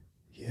be.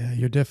 Yeah,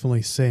 you're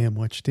definitely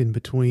sandwiched in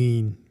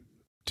between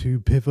two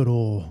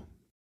pivotal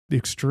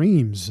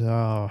extremes. In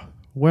a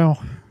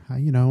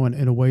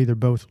way, they're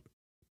both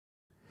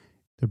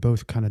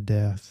kind of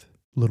death,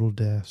 little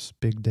deaths,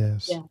 big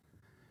deaths. Yeah,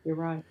 you're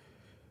right.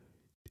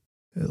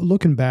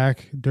 Looking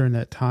back during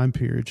that time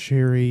period,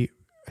 Sherry,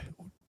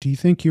 do you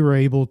think you were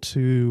able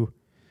to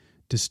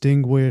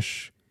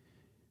distinguish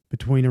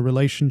between a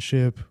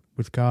relationship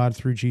with God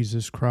through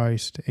Jesus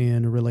Christ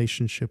and a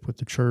relationship with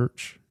the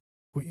church?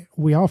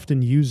 We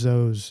often use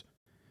those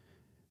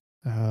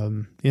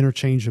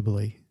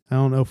interchangeably. I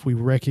don't know if we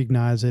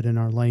recognize it in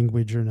our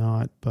language or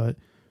not, but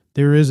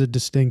there is a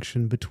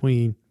distinction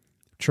between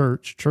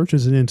church. Church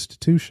is an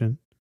institution,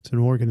 it's an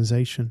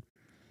organization.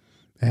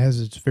 It has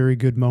its very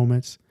good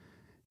moments,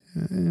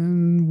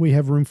 and we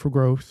have room for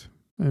growth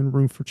and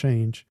room for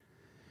change.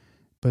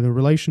 But a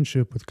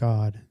relationship with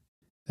God,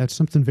 that's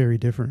something very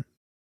different.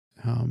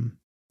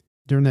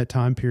 During that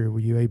time period, were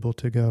you able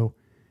to go,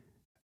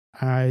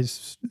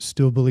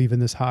 still believe in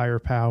this higher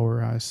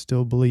power. I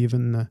still believe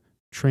in the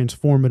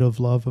transformative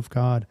love of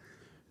God.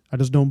 I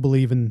just don't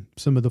believe in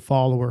some of the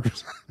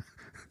followers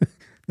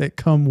that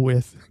come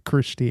with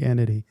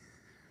Christianity.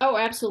 Oh,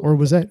 Or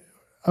was absolutely.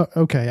 that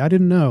okay? I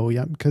didn't know.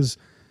 Yeah, because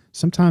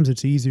sometimes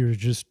it's easier to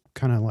just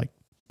kind of like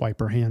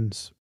wipe our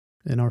hands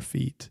and our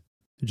feet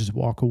and just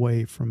walk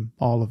away from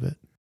all of it.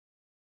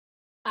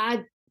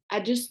 I I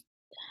just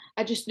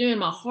I just knew in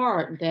my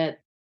heart that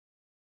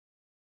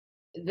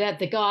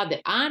the God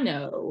that I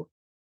know,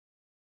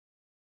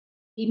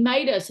 he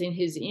made us in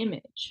his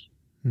image.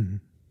 Mm-hmm.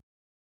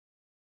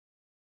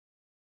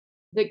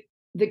 The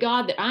the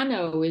God that I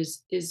know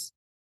is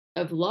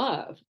of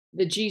love.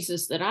 The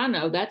Jesus that I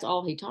know, that's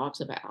all he talks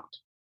about.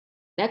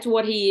 That's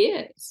what he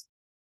is.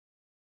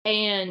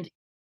 And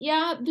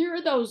yeah, there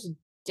are those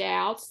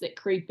doubts that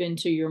creep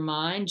into your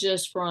mind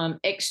just from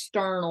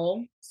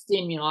external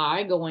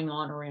stimuli going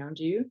on around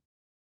you.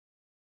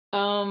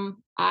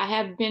 I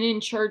have been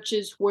in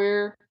churches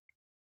where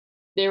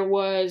there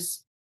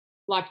was,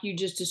 like you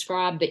just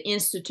described, the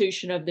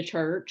institution of the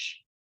church.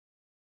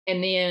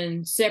 And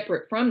then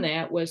separate from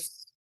that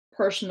was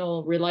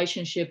personal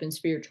relationship and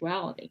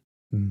spirituality.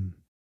 Mm.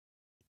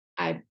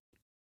 I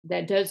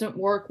That doesn't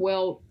work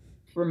well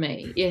for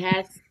me. It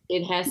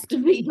has to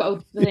be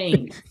both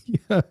things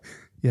Yeah, to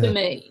yeah,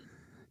 me.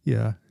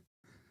 yeah.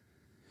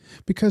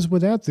 Because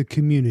without the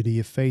community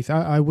of faith,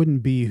 I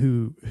wouldn't be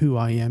who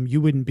I am. You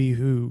wouldn't be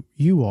who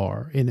you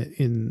are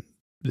in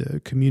the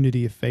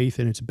community of faith.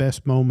 In its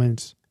best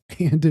moments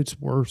and its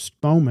worst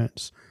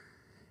moments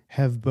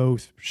have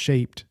both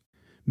shaped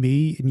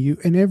me and you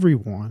and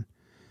everyone.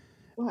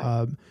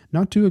 Right.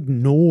 Not to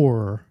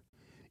ignore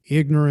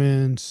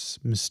ignorance,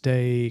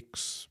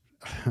 mistakes,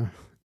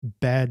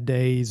 bad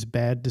days,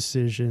 bad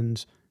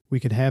decisions. We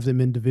could have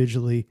them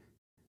individually.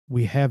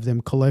 We have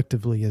them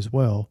collectively as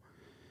well.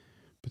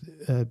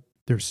 But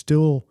there's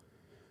still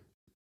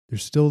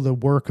the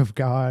work of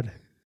God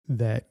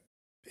that,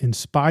 in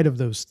spite of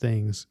those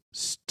things,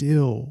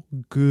 still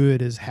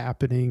good is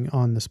happening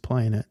on this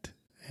planet,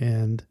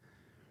 and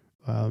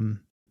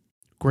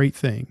great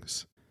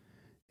things.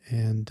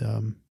 And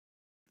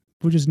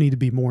we just need to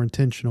be more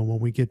intentional when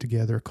we get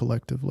together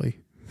collectively.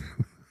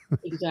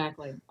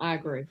 Exactly. I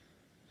agree.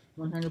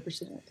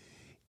 100%.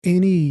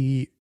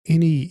 Any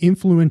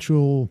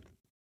influential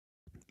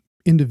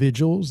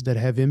individuals that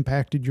have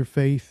impacted your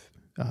faith,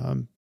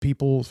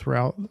 people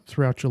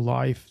throughout your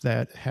life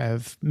that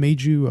have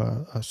made you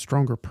a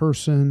stronger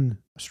person,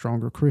 a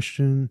stronger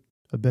Christian,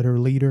 a better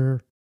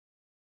leader?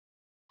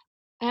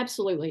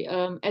 Absolutely.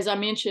 As I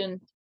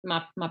mentioned,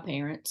 my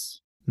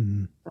parents.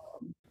 Mm.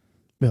 Um,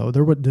 No,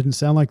 didn't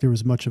sound like there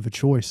was much of a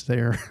choice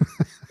there.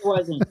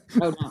 wasn't.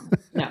 Oh no,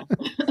 no,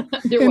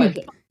 there in a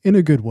wasn't. in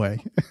a good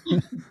way.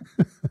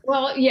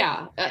 Well,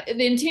 yeah,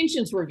 the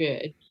intentions were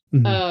good.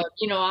 Mm.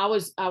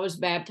 I was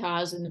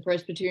baptized in the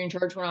Presbyterian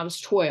church when I was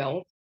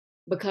 12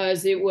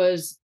 because it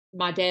was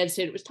my dad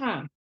said it was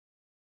time,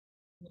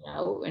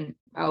 and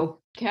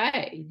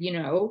okay,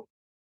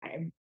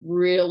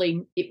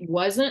 it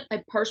wasn't a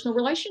personal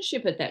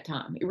relationship at that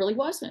time. It really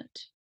wasn't.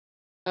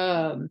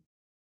 Um,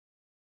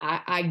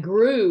 I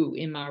grew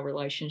in my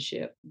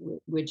relationship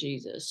with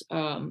Jesus.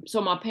 So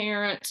my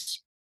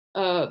parents,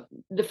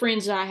 the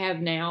friends I have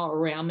now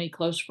around me,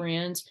 close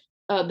friends,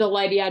 the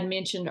lady I'd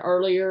mentioned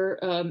earlier,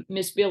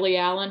 Miss Billie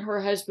Allen,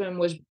 her husband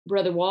was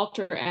Brother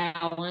Walter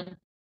Allen.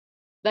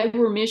 They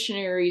were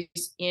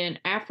missionaries in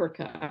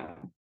Africa,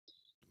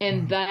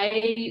 and Wow.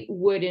 they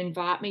would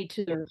invite me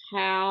to their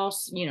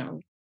house,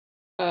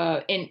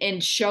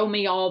 and show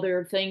me all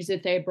their things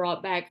that they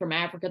brought back from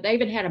Africa. They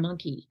even had a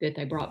monkey that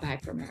they brought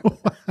back from Africa.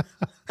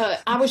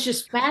 I was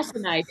just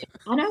fascinated.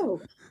 I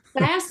know,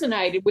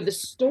 fascinated with the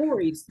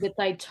stories that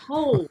they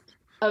told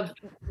of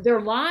their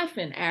life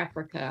in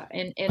Africa,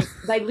 and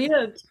they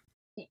lived.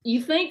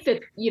 You think that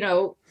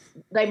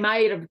they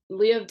might have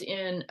lived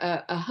in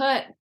a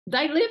hut.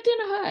 They lived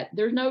in a hut.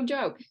 There's no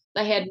joke.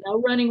 They had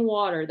no running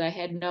water. They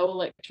had no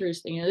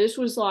electricity. This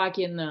was like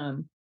in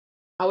the.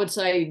 I would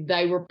say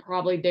they were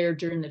probably there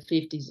during the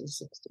 50s and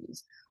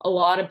 60s. A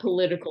lot of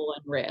political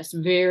unrest,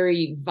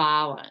 very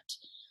violent.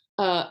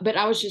 But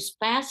I was just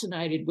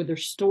fascinated with their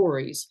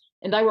stories,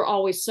 and they were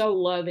always so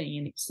loving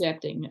and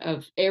accepting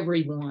of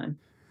everyone.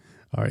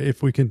 All right,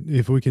 if we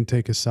can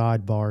take a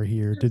sidebar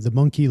here, did the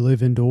monkey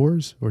live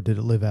indoors or did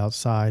it live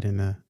outside in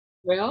a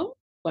Well,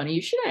 funny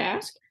you should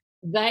ask.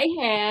 They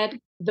had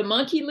the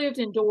monkey lived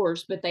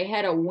indoors, but they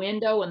had a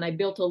window and they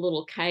built a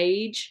little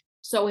cage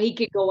so he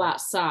could go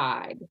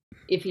outside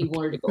if he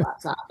wanted to go Okay.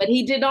 outside. But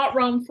he did not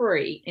roam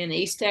free. In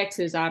East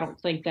Texas, I don't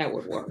think that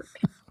would work.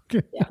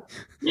 Okay.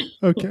 Yeah.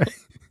 Okay.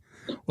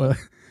 Well,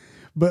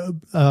 but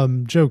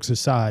jokes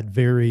aside,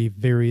 very,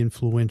 very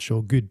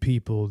influential, good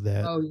people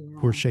that Oh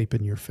were yeah.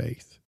 shaping your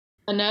faith.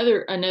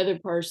 Another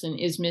person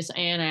is Miss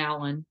Ann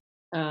Allen,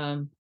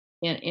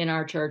 in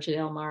our church at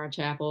Elmira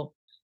Chapel.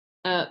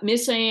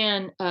 Miss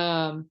Ann,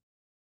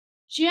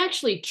 she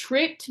actually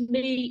tricked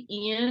me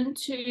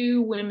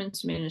into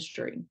women's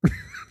ministry.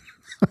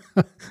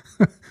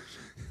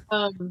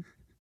 Um,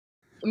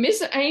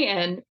 Miss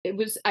Ann, it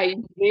was a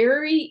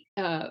very,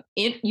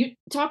 you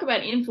talk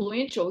about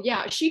influential.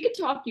 Yeah, she could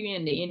talk you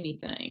into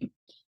anything.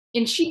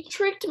 And she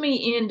tricked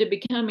me into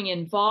becoming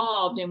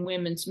involved in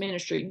women's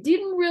ministry.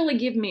 Didn't really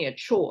give me a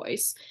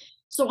choice.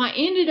 So I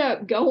ended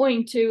up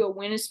going to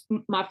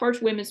my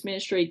first women's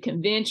ministry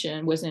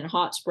convention was in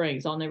Hot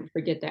Springs. I'll never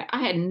forget that.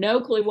 I had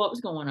no clue what was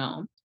going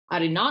on. I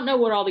did not know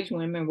what all these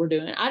women were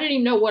doing. I didn't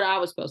even know what I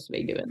was supposed to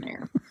be doing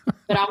there.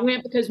 But I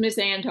went because Miss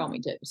Ann told me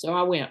to. So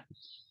I went.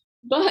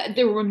 But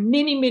there were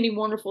many, many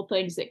wonderful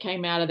things that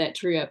came out of that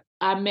trip.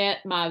 I met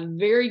my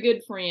very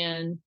good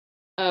friend,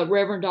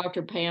 Reverend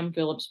Dr. Pam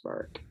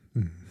Phillipsburg.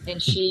 And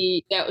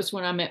that was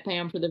when I met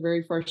Pam for the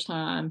very first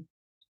time.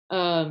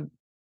 Um,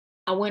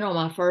 I went on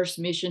my first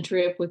mission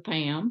trip with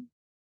Pam.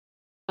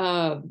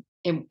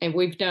 And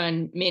we've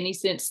done many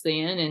since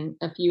then and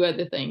a few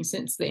other things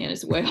since then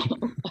as well.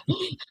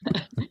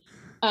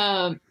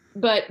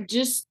 But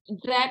just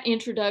that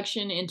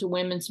introduction into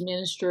women's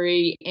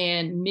ministry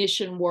and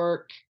mission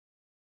work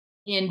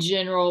in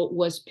general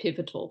was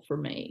pivotal for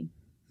me.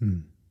 Hmm.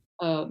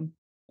 Um,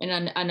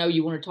 and I know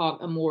you want to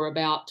talk more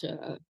about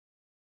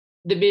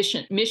the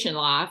mission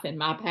life and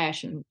my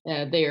passion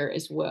there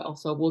as well.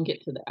 So we'll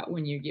get to that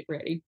when you get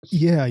ready.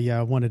 Yeah, yeah.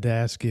 I wanted to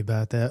ask you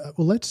about that.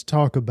 Well, let's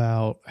talk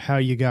about how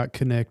you got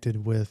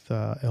connected with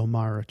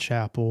Elmira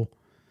Chapel,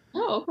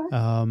 Oh,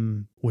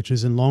 okay. which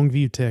is in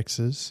Longview,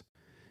 Texas.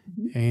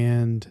 Mhm.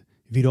 And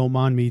if you don't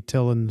mind me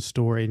telling the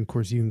story, and of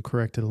course you can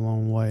correct it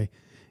along the way,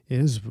 it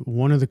is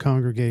one of the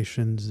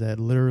congregations that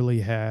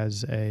literally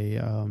has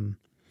an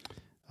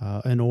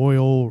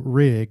oil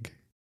rig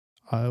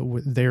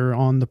there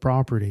on the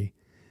property.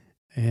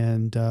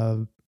 And I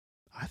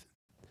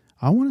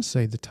I want to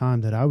say the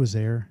time that I was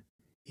there,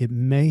 it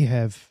may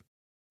have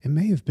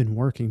been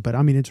working, but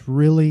I mean it's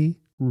really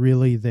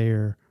really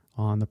there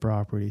on the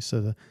property.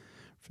 So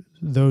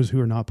those who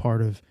are not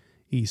part of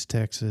East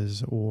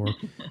Texas or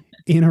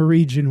in a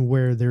region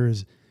where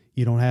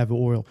you don't have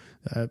oil,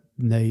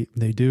 they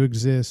do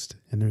exist,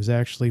 and there's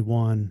actually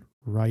one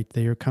right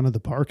there. Kind of the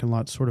parking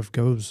lot sort of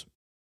goes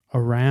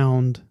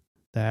around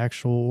the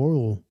actual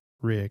oil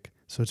rig,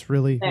 so it's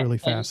really really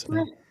That is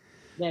fascinating. correct.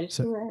 That is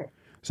So correct.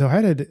 so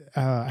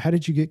how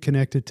did you get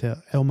connected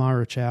to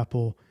Elmira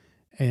Chapel?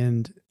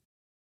 And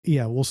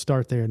yeah, we'll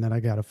start there, and then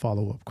I got a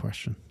follow up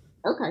question.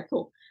 Okay,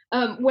 cool.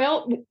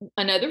 Well,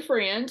 another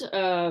friend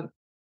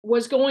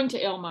was going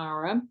to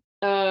Elmira.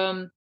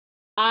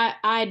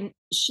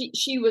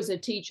 She was a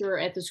teacher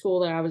at the school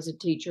that I was a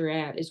teacher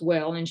at as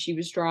well, and she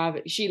was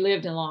driving. She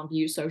lived in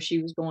Longview, so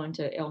she was going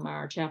to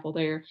Elmira Chapel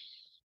there.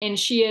 And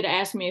she had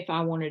asked me if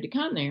I wanted to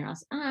come there. I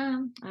said,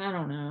 I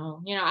don't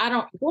know. I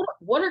don't.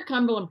 What are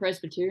Cumberland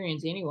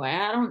Presbyterians anyway?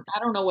 I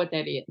don't know what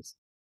that is.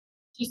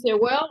 She said,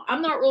 "Well,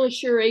 I'm not really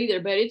sure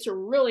either, but it's a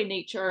really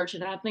neat church,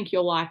 and I think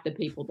you'll like the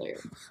people there.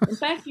 In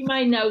fact, you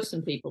may know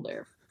some people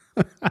there."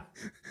 That's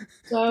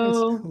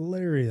So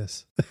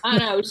hilarious. I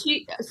know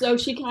she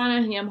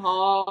kind of hem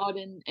hawed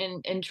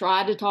and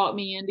tried to talk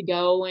me into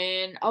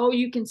going. Oh,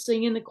 you can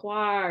sing in the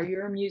choir.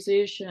 You're a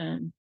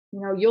musician.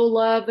 You'll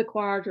love the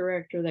choir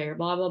director there.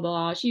 Blah blah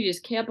blah. She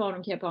just kept on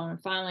and kept on,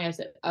 and finally I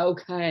said,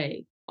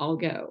 "Okay, I'll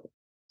go."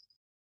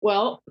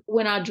 Well,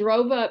 when I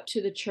drove up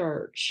to the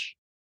church,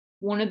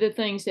 one of the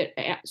things that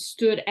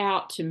stood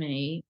out to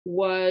me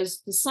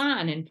was the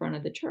sign in front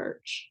of the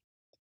church,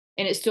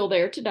 and it's still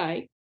there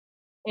today.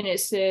 And it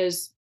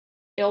says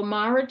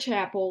Elmira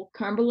Chapel,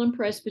 Cumberland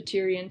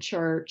Presbyterian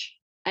Church,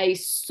 a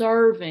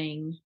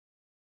serving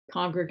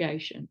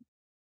congregation.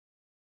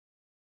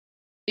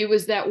 It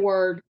was that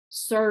word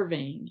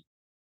serving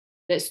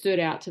that stood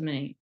out to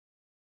me.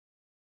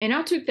 And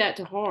I took that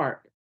to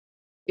heart.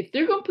 If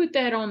they're going to put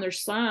that on their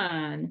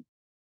sign,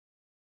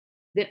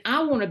 then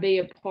I want to be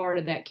a part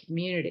of that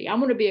community. I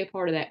want to be a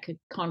part of that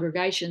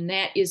congregation.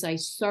 That is a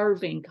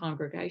serving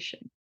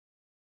congregation.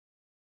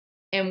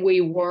 And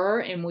we were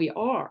and we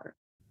are.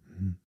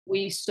 Mhm.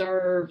 We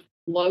serve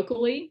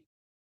locally,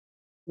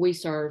 we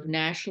serve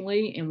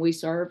nationally, and we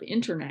serve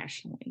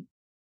internationally.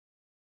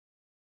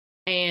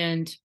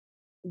 And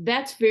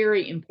that's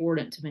very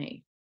important to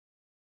me.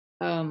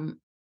 Um,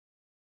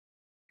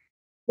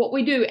 what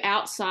we do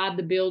outside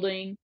the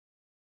building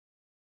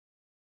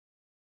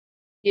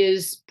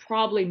is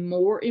probably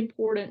more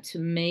important to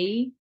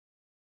me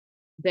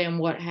than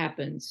what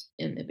happens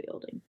in the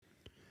building.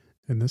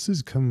 And this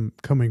is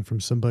coming from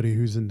somebody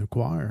who's in the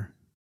choir.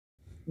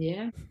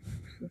 Yeah.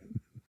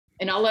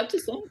 And I love to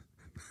sing.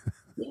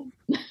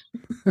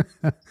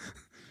 Yeah.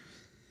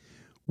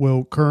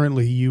 Well,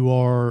 currently you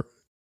are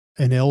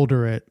an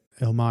elder at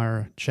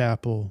Elmira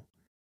Chapel,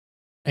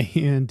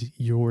 and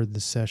you're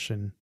the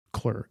session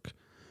clerk,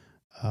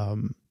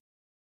 um,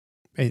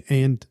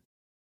 and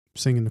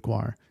sing in the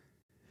choir.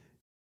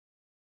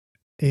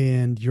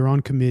 And you're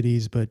on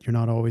committees, but you're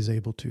not always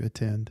able to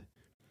attend.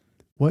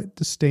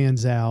 What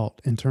stands out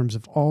in terms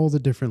of all the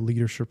different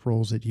leadership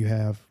roles that you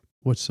have?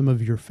 What's some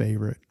of your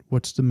favorite?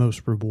 What's the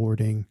most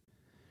rewarding?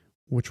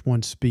 Which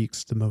one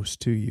speaks the most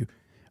to you?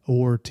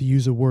 Or to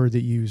use a word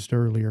that you used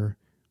earlier,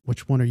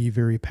 which one are you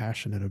very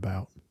passionate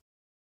about?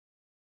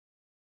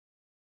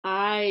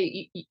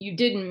 You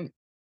didn't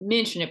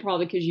mention it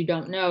probably because you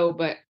don't know,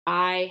 but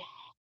I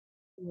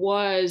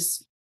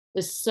was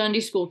the Sunday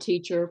school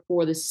teacher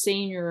for the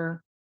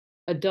senior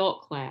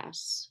adult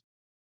class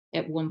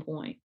at one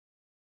point.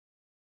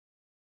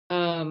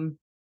 Um,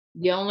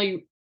 the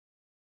only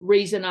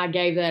reason I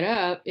gave that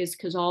up is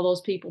because all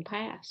those people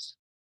passed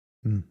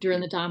Mm. during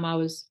the time I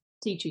was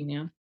teaching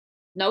them.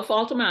 No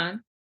fault of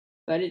mine,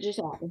 but it just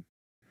happened.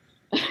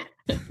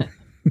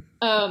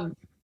 um,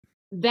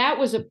 that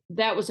was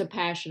a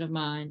passion of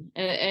mine,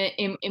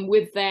 and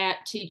with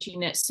that teaching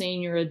that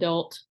senior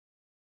adult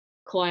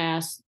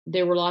class,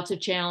 there were lots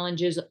of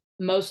challenges.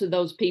 Most of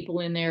those people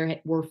in there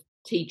were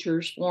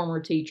teachers, former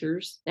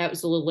teachers. That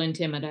was a little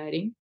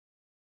intimidating.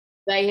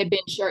 They had been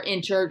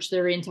in church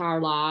their entire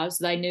lives.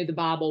 They knew the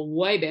Bible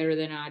way better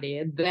than I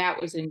did. That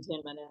was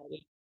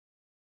intimidating,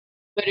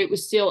 but it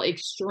was still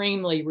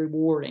extremely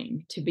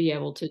rewarding to be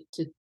able to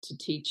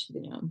teach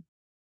them.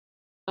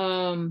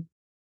 Um,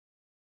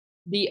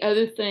 the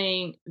other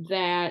thing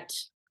that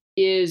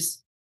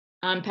is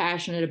I'm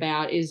passionate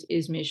about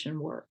is mission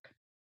work.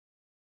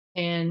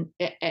 And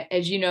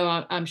as you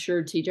know, I'm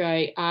sure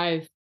TJ,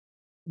 I've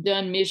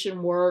done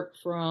mission work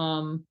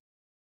from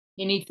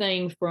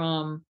anything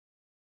from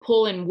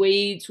pulling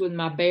weeds with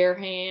my bare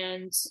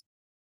hands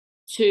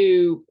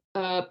to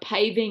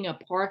paving a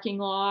parking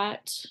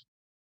lot,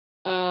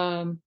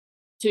 um,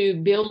 to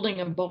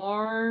building a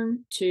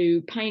barn,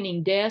 to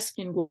painting desks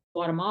in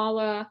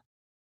Guatemala,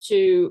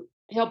 to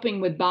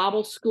helping with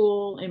Bible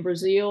school in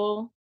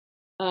Brazil,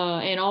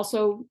 and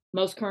also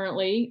most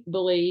currently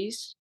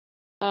Belize.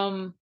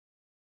 Um,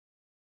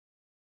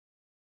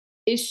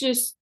 it's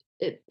just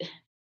it,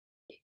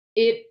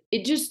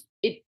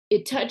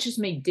 it touches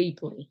me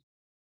deeply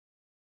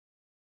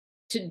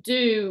to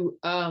do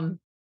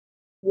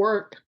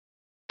work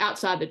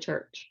outside the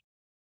church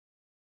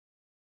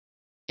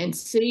and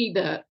see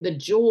the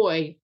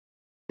joy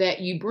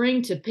that you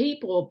bring to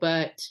people,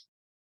 but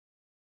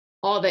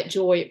all that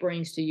joy it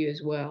brings to you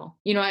as well.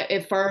 You know,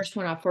 at first,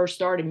 when I first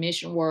started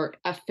mission work,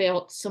 I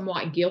felt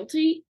somewhat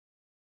guilty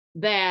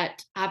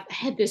that I've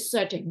had this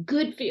such a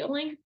good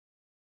feeling,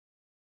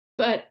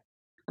 but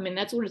I mean,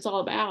 that's what it's all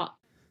about.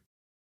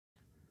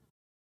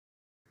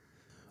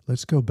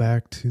 Let's go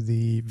back to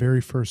the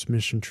very first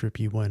mission trip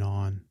you went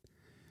on.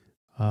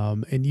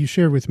 And you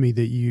shared with me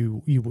that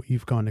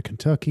you've gone to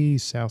Kentucky,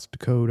 South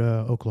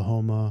Dakota,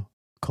 Oklahoma,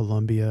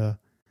 Colombia,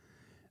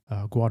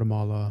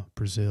 Guatemala,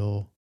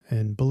 Brazil,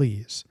 and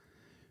Belize.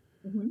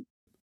 Mhm.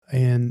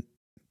 And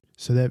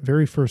so that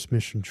very first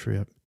mission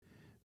trip,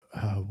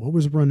 what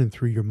was running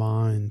through your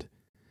mind?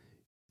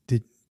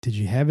 Did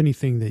you have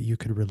anything that you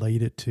could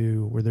relate it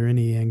to? Were there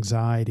any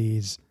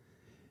anxieties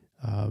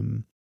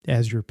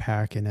as you're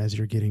packing, as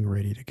you're getting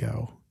ready to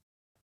go?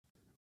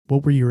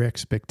 What were your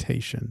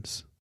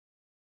expectations?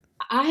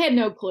 I had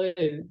no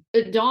clue.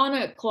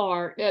 Donna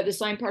Clark, the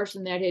same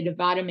person that had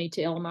invited me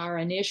to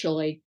Elmira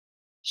initially,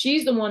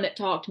 she's the one that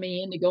talked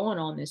me into going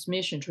on this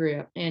mission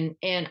trip, and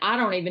I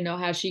don't even know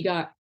how she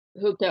got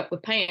hooked up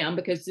with Pam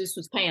because this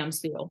was Pam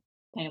still,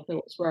 Pam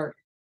Phillips Burke.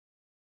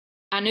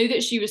 I knew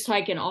that she was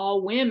taking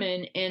all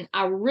women, and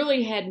I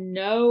really had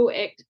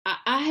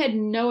I had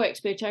no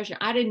expectation.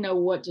 I didn't know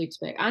what to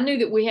expect. I knew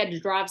that we had to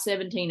drive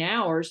 17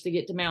 hours to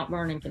get to Mount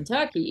Vernon,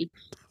 Kentucky,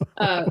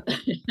 to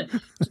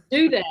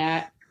do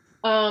that.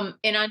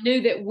 And I knew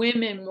that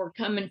women were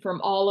coming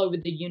from all over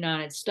the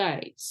United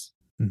States.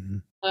 Mm-hmm.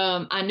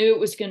 I knew it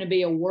was going to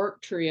be a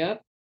work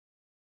trip.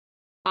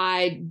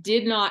 I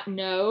did not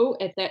know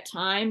at that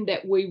time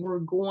that we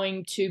were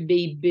going to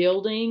be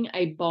building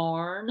a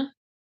barn.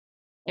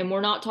 And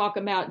we're not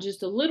talking about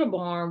just a little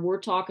barn,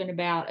 we're talking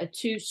about a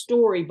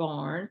 2-story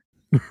barn.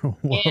 Whoa.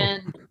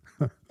 And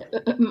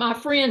my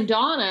friend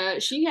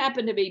Donna, she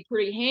happened to be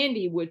pretty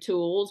handy with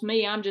tools.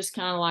 Me, I'm just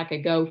kind of like a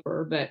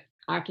gopher, but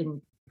I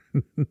can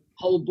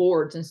hold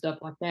boards and stuff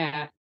like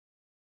that.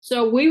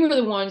 So we were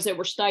the ones that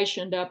were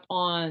stationed up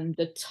on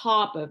the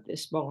top of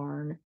this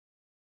barn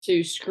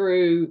to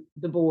screw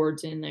the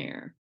boards in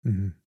there.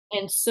 Mm-hmm.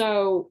 And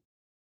so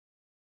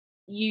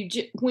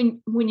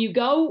when you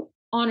go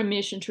on a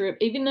mission trip,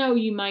 even though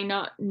you may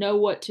not know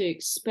what to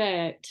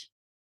expect,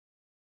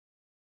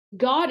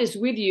 God is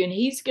with you and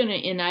he's going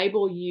to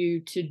enable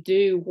you to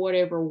do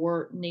whatever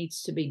work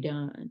needs to be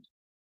done.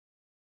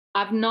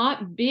 I've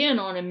not been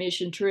on a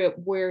mission trip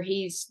where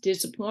he's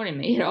disappointed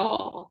me at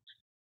all.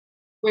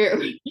 where,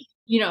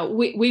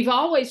 we've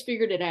always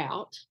figured it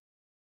out.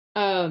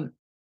 Um,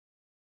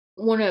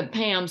 One of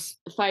Pam's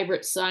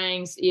favorite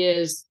sayings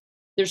is,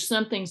 "There's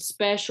something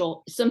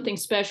special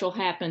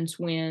happens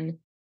when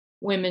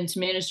women's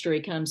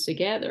ministry comes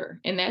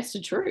together," and that's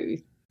the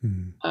truth.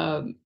 Mhm.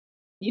 Um,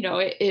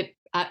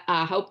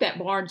 I hope that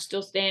barn's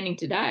still standing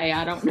today.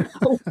 I don't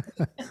know.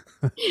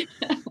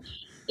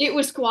 It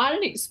was quite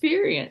an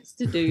experience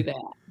to do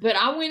that, but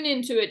I went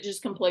into it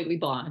just completely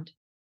blind.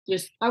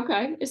 Just,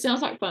 "Okay, it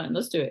sounds like fun.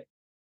 Let's do it."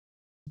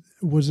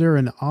 Was there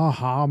an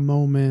aha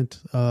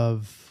moment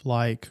of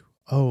like,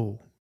 oh,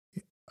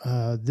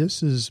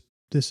 this is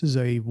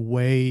a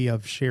way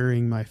of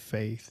sharing my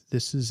faith.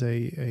 This is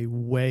a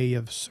way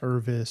of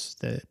service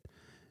that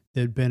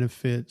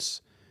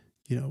benefits,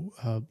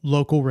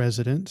 local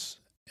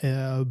residents,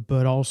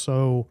 but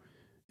also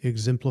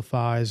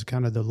exemplifies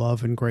kind of the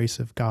love and grace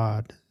of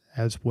God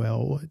as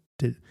well.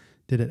 Did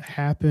it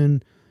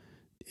happen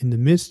in the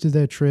midst of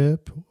that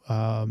trip,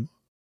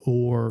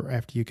 or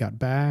after you got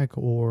back,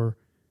 or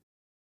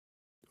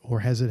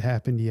has it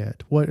happened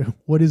yet?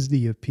 What is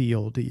the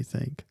appeal, do you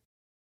think?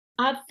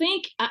 I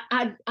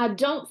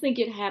don't think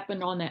it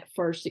happened on that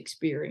first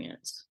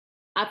experience.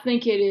 I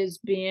think it has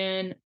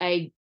been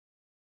a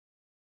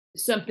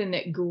something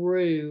that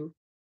grew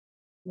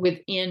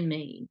within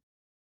me,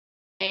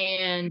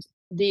 and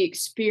the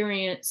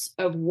experience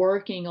of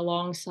working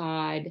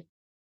alongside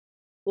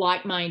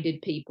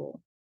like-minded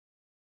people,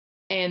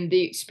 and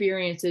the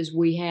experiences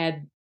we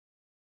had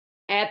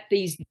at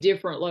these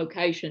different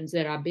locations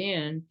that I've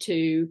been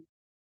to,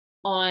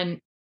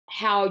 on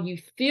how you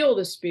feel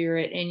the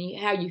spirit and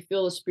how you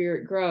feel the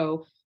spirit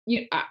grow.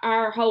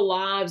 Our whole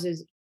lives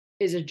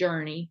is a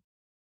journey,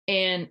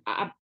 and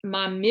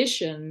my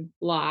mission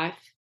life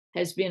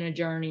has been a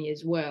journey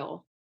as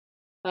well.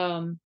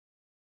 Um,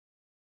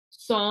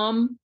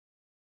 some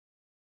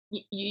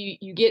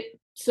you get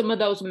some of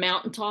those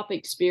mountaintop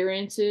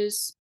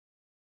experiences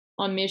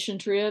on mission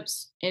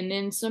trips, and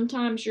then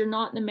sometimes you're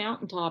not in the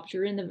mountaintops,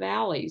 you're in the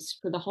valleys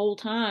for the whole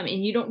time,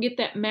 and you don't get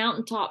that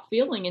mountaintop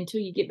feeling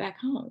until you get back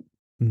home.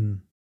 Mm.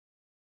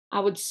 I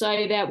would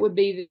say that would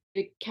be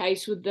the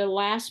case with the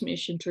last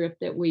mission trip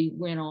that we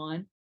went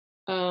on.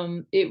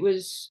 It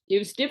was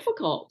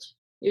difficult.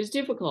 It was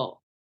difficult.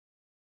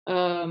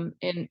 And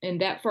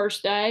that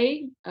first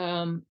day,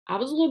 I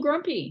was a little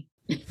grumpy.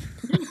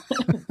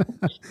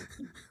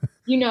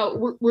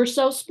 We're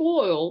so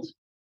spoiled,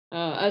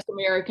 us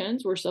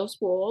Americans, we're so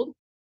spoiled.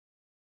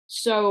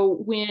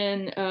 So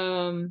when,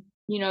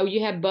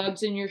 you have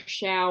bugs in your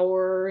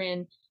shower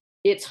and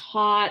it's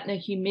hot and the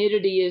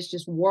humidity is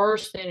just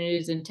worse than it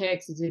is in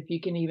Texas, if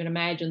you can even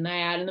imagine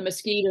that. And the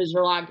mosquitoes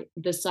are like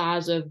the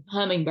size of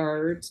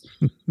hummingbirds.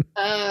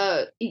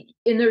 And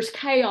there's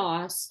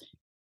chaos.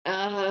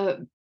 Uh,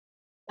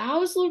 I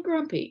was a little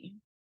grumpy,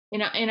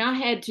 and I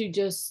had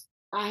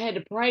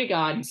to pray to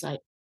God and say,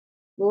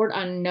 "Lord,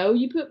 I know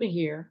you put me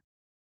here.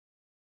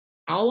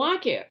 I don't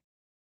like it,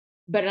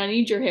 but I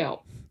need your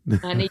help.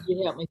 I need you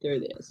to help me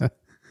through this."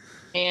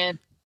 And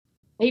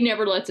He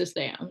never lets us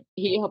down.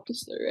 He helped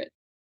us through it.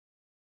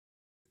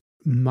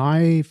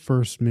 My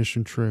first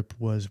mission trip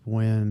was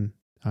when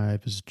I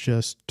was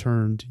just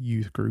turned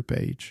youth group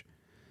age.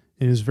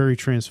 It was very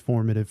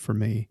transformative for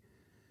me.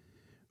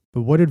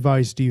 But what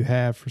advice do you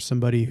have for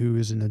somebody who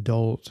is an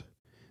adult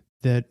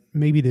that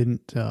maybe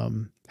didn't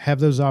have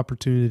those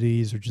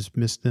opportunities or just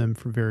missed them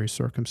for various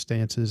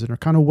circumstances and are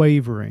kind of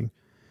wavering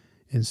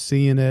and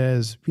seeing it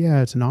as,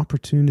 yeah, it's an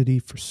opportunity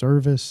for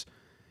service,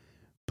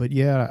 but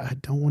yeah, I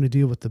don't want to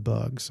deal with the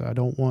bugs. I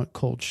don't want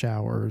cold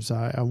showers.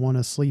 I want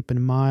to sleep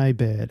in my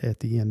bed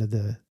at the end of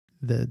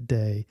the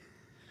day.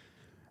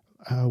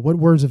 What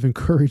words of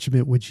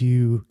encouragement would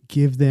you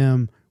give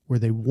them where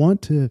they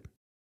want to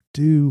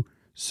do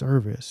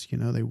service?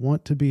 They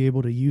want to be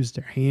able to use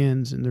their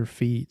hands and their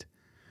feet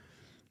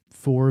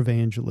for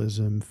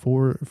evangelism,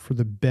 for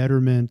the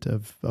betterment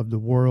of the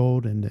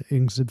world and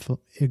to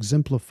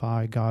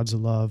exemplify God's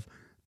love,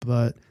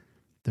 but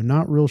they're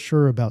not real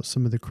sure about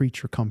some of the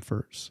creature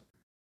comforts.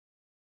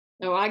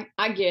 No,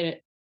 I get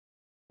it.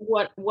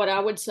 What I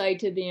would say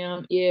to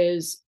them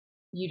is,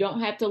 you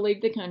don't have to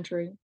leave the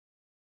country.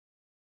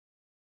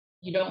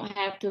 You don't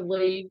have to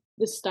leave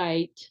the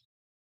state.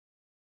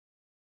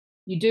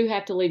 You do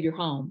have to leave your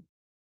home,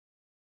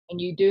 and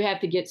you do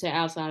have to get to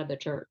outside of the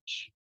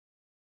church.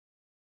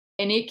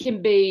 And it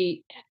can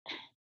be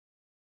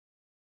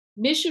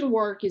mission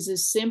work is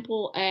as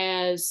simple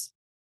as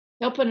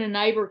helping a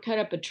neighbor cut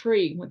up a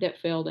tree that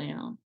fell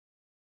down,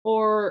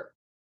 or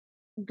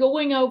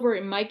going over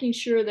and making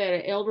sure that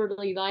an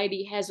elderly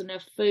lady has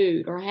enough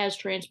food or has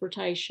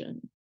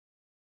transportation,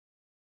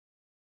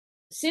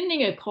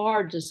 sending a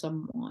card to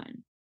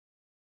someone,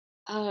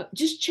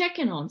 just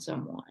checking on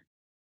someone.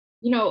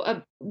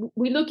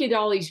 We look at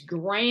all these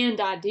grand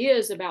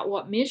ideas about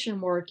what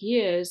mission work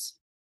is,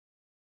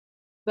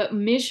 but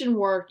mission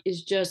work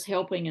is just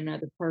helping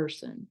another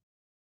person.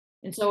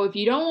 And so if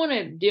you don't want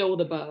to deal with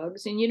the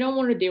bugs and you don't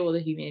want to deal with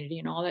the humidity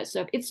and all that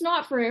stuff, it's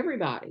not for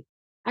everybody.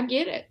 I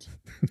get it.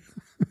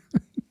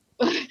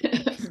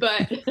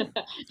 but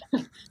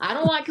I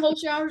don't like cold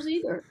showers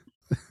either.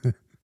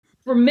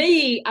 For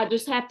me, I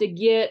just have to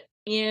get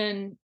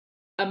in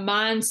a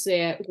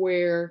mindset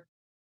where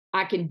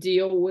I can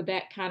deal with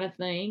that kind of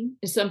thing.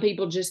 And some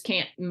people just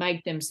can't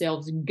make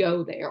themselves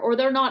go there, or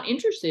they're not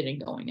interested in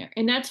going there.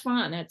 And that's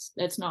fine.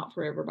 That's not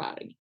for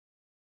everybody.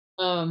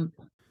 Um,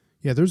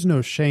 Yeah, there's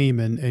no shame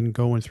in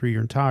going through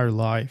your entire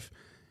life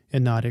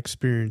and not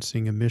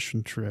experiencing a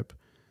mission trip,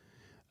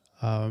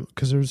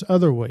 because there's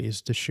other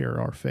ways to share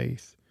our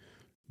faith.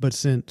 But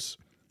since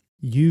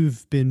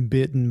you've been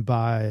bitten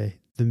by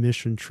the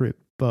mission trip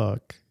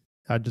bug,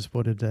 I just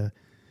wanted to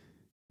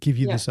give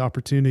you yeah. this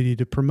opportunity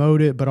to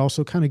promote it, but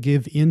also kind of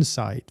give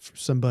insight for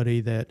somebody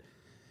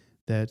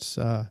that's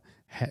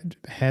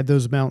had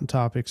those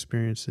mountaintop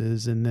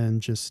experiences and then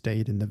just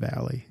stayed in the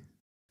valley.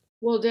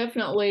 Well,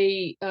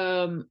 definitely,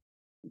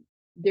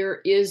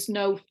 there is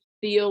no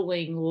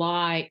feeling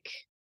like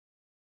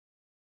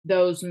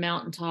those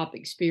mountaintop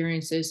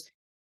experiences.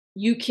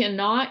 You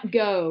cannot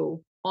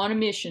go on a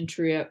mission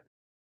trip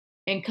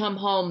and come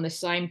home the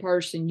same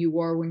person you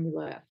were when you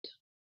left.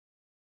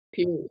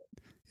 Period.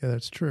 Yeah,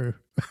 that's true.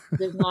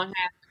 Does not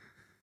happen.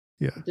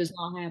 Yeah. It does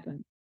not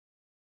happen.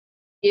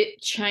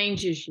 It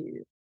changes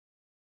you.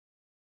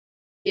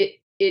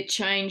 It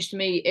changed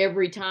me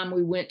every time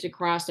we went to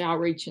Christ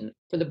Outreach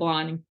for the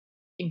Blind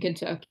in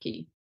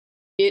Kentucky.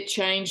 It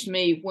changed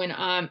me when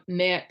I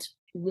met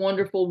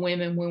wonderful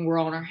women when we're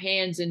on our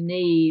hands and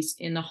knees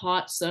in the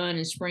hot sun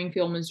in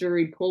Springfield,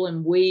 Missouri,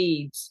 pulling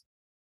weeds.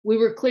 We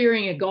were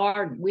clearing a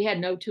garden. We had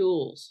no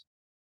tools.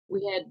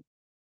 We had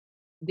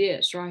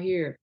this right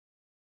here.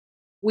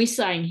 We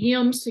sang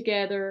hymns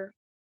together.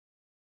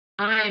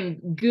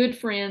 I'm good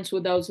friends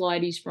with those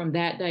ladies from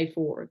that day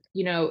forth.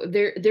 You know,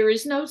 there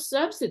is no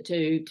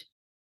substitute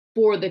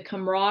for the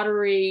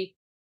camaraderie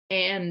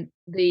and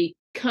the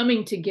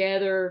coming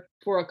together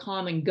for a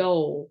common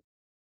goal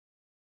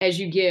as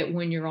you get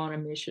when you're on a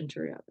mission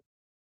trip.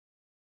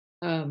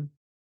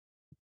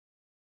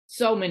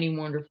 So many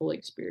wonderful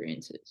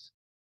experiences.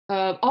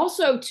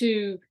 Also,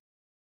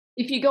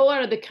 if you go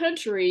out of the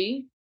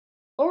country,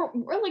 or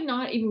really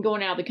not even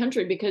going out of the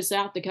country, because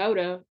South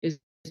Dakota is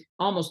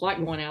almost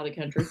like going out of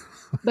the country.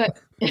 But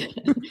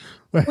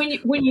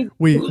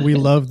we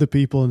love the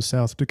people in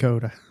South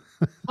Dakota.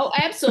 Oh,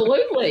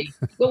 absolutely.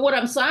 But what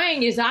I'm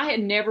saying is I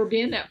had never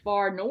been that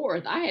far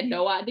north. I had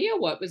no idea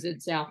what was in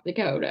South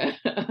Dakota.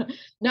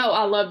 No,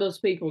 I love those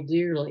people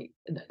dearly.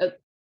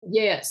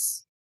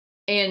 Yes.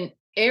 And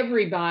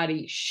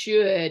everybody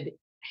should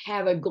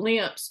have a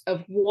glimpse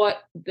of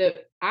what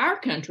our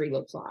country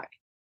looks like.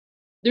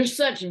 There's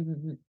such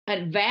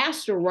a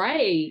vast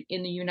array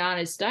in the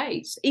United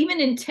States,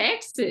 even in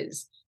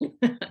Texas.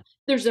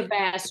 There's a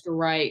vast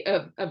array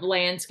of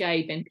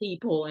landscape and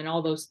people and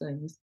all those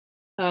things.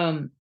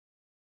 And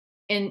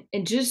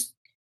just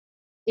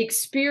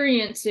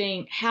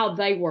experiencing how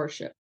they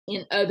worship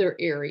in other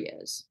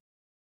areas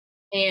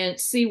and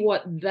see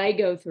what they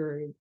go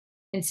through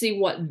and see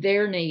what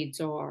their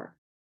needs are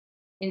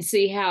and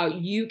see how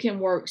you can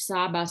work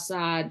side by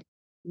side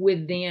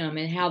with them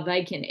and how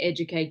they can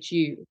educate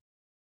you.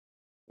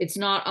 It's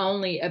not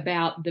only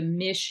about the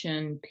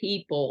mission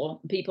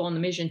people on the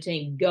mission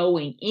team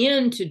going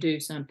in to do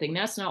something.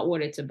 That's not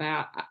what it's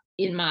about,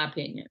 in my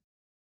opinion.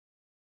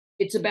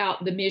 It's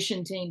about the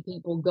mission team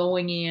people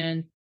going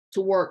in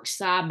to work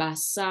side by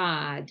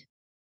side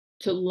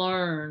to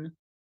learn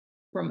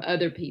from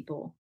other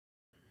people.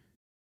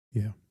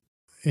 Yeah.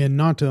 And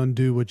not to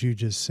undo what you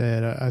just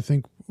said, I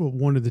think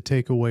one of the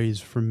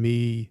takeaways for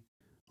me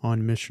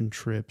on mission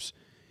trips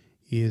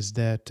is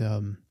that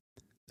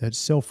that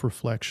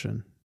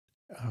self-reflection.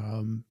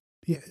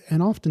 Yeah,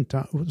 and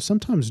oftentimes,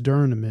 sometimes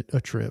during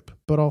a trip,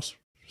 but also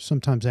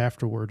sometimes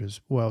afterward as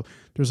well.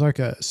 There's like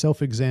a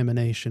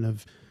self-examination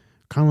of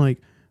kind of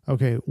like,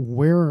 okay,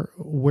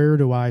 where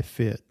do I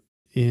fit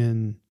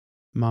in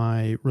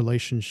my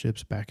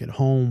relationships back at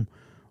home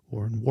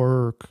or in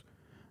work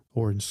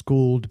or in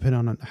school,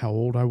 depending on how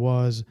old I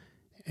was,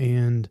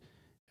 and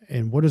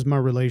what does my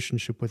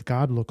relationship with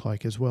God look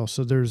like as well.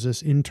 So there's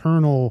this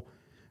internal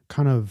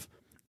kind of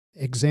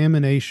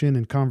examination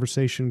and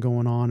conversation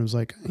going on. It was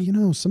like,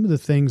 some of the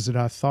things that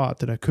I thought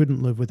that I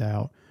couldn't live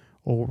without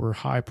or were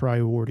high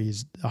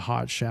priorities, a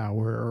hot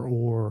shower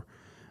or,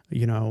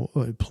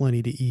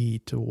 plenty to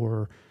eat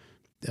or,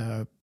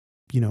 a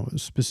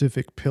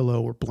specific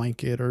pillow or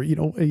blanket or,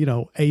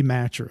 a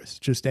mattress,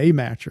 just a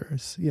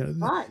mattress,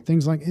 Right.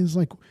 things like, it's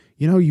like,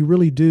 you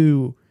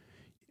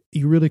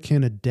really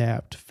can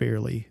adapt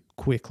fairly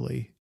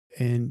quickly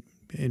and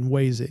in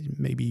ways that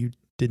maybe you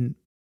didn't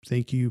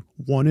think you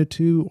wanted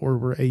to or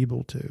were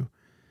able to.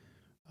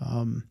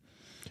 And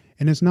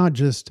it's not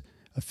just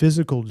a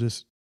physical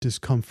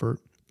discomfort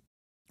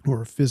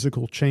or a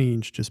physical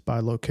change just by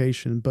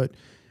location, but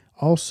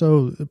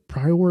also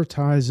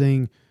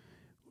prioritizing,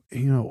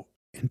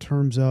 in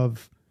terms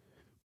of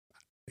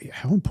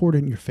how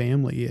important your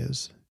family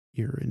is.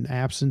 You're in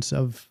absence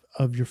of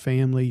your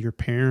family, your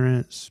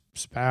parents,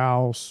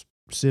 spouse,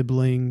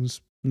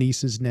 siblings,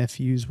 nieces,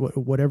 nephews,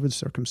 whatever the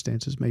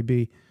circumstances may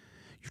be.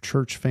 your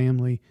church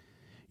family,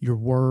 your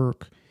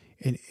work,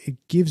 and it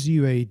gives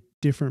you a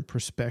different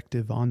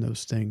perspective on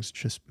those things.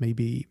 Just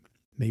maybe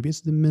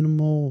it's the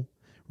minimal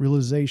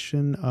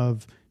realization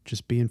of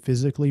just being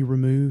physically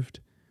removed,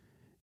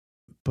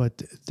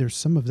 but there's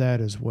some of that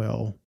as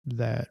well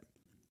that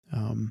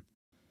um,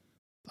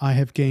 I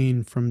have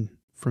gained from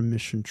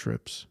mission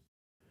trips,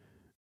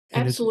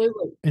 and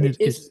Absolutely.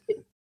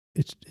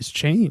 it's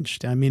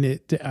changed. I mean,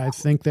 I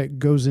think that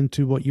goes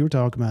into what you were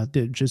talking about.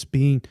 Just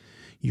being,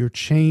 you're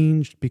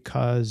changed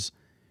because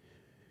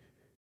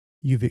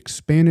you've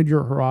expanded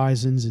your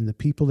horizons in the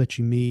people that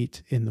you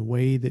meet, in the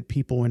way that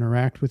people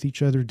interact with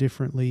each other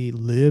differently,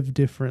 live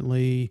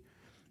differently,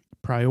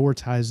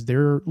 prioritize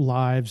their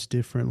lives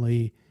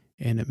differently,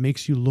 and it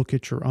makes you look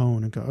at your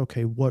own and go,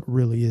 okay, what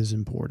really is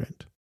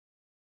important?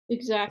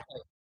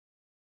 Exactly.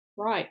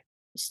 Right.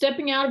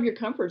 Stepping out of your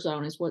comfort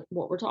zone is what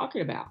we're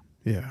talking about.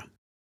 Yeah.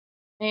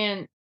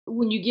 And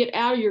when you get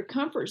out of your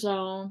comfort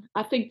zone,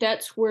 I think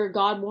that's where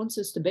God wants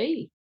us to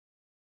be.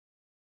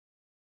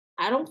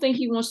 I don't think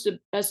he wants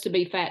us to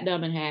be fat,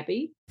 dumb, and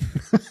happy.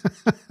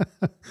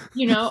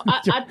 You know,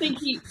 I think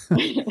he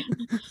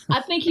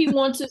I think he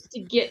wants us to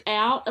get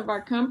out of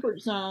our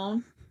comfort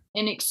zone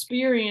and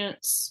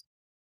experience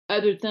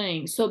other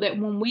things so that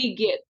when we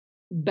get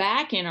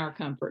back in our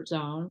comfort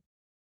zone,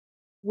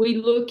 we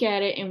look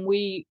at it and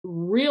we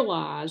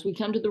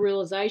come to the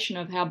realization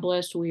of how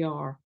blessed we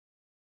are,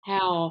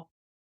 how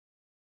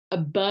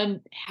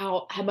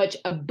how much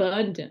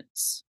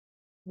abundance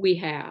we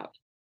have.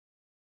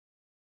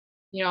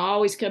 You know, I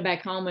always come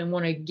back home and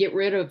want to get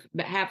rid of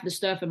half the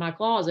stuff in my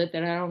closet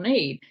that I don't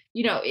need.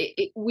 You know,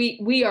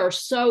 we are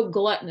so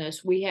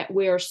gluttonous. We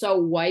are so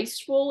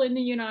wasteful in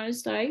the United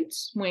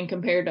States when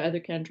compared to other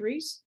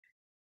countries.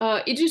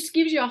 It just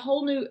gives you a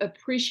whole new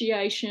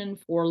appreciation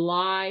for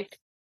life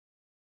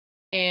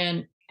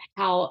and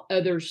how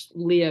others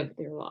live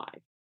their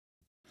life.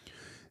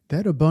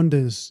 That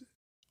abundance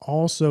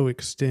also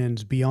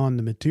extends beyond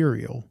the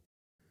material,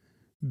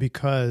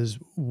 because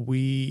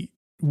we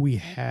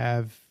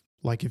have,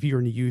 like, if you're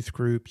in a youth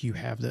group, you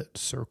have that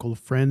circle of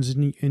friends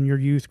in your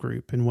youth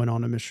group and went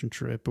on a mission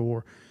trip,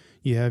 or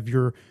you have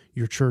your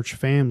church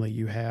family,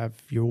 you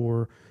have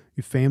your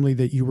family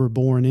that you were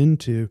born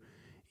into,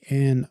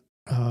 and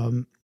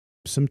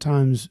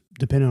sometimes,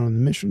 depending on the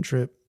mission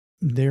trip,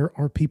 there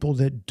are people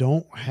that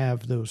don't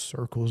have those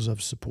circles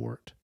of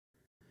support,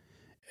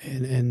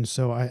 and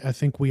so I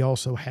think we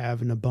also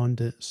have an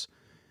abundance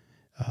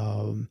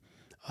of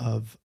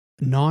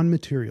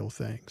non-material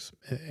things,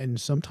 and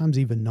sometimes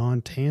even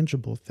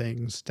non-tangible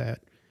things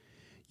that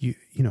you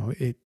know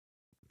it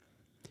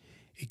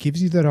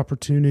gives you that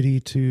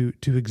opportunity to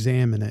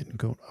examine it and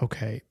go,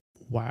 okay,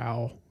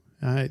 wow,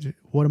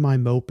 what am I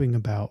moping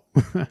about?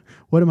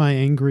 What am I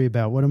angry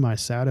about? What am I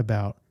sad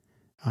about?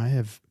 I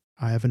have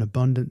an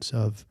abundance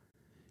of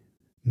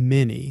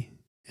many,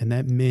 and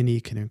that many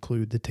can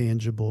include the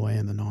tangible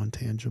and the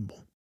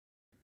non-tangible.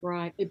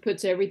 Right. It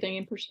puts everything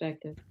in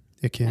perspective.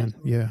 It can,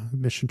 Absolutely. yeah.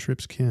 Mission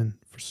trips can,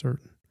 for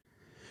certain.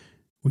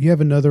 Well, you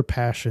have another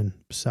passion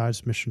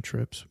besides mission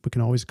trips. We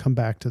can always come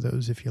back to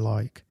those if you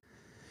like.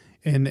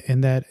 And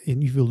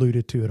you've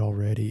alluded to it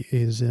already,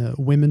 is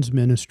women's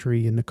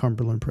ministry in the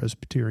Cumberland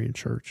Presbyterian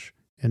Church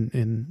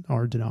in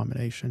our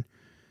denomination.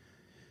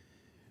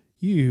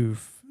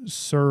 You've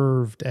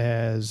served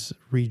as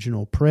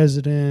regional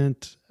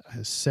president,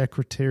 as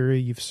secretary.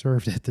 You've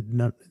served at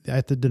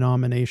the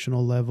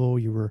denominational level.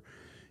 You were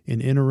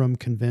an interim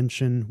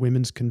convention,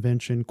 women's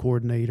convention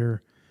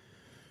coordinator.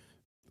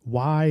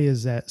 Why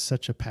is that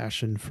such a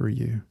passion for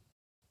you?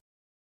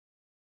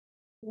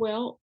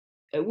 Well,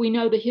 we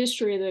know the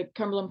history of the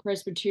Cumberland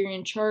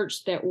Presbyterian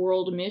Church that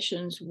world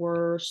missions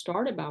were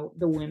started by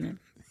the women.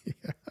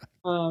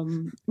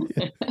 Um,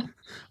 Yeah.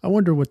 I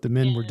wonder what the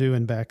men were and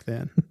doing back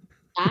then.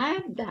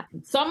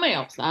 something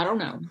else, I don't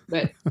know,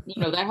 but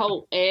you know that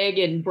whole egg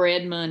and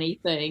bread money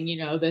thing, you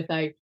know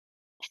that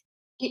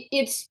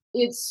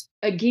it's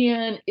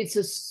again, it's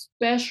a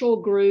special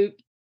group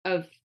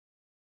of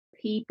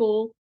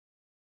people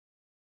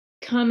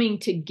coming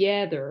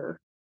together.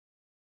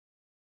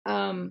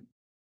 Um,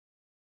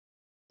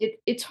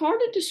 it's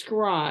hard to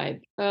describe.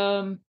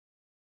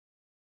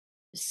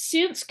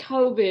 Since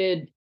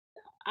COVID,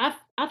 I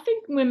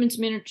think women's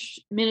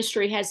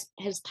ministry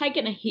has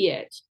taken a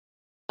hit.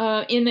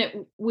 In that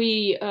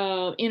we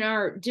in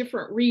our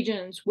different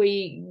regions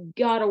we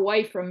got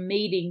away from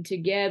meeting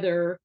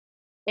together,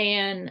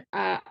 and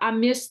I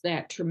miss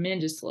that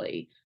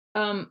tremendously.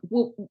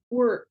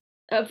 We're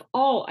of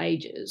all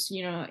ages,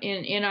 you know.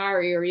 In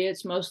our area,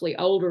 it's mostly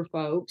older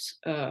folks.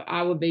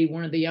 I would be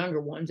one of the younger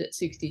ones at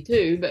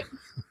 62, but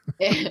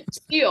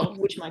still,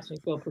 which makes me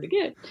feel pretty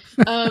good.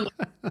 Um,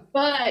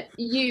 but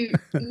you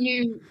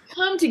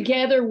come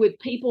together with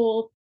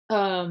people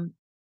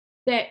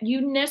that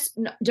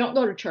don't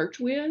go to church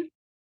with.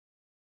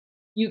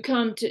 You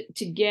come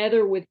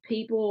together with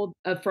people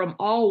from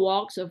all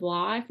walks of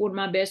life. One of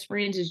my best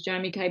friends is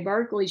Jamie K.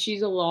 Berkeley.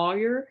 She's a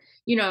lawyer.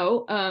 You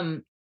know,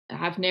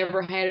 I've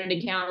never had an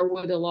encounter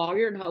with a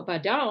lawyer and hope I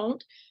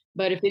don't.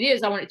 But if it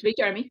is, I want it to be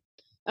Jamie.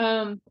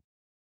 Um,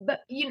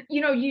 but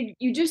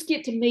you just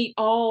get to meet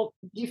all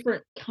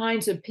different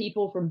kinds of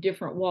people from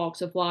different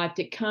walks of life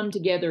that come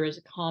together as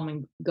a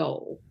common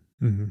goal.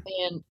 Hmm.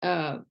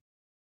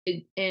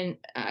 And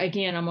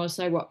again, I'm going to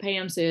say what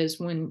Pam says: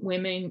 when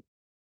women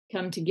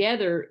come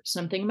together,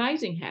 something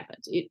amazing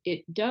happens.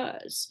 It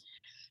does.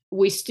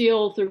 We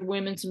still, through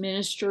women's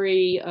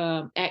ministry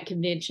at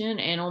convention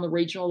and on the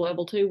regional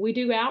level too, we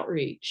do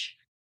outreach.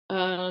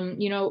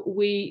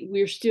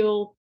 We're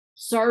still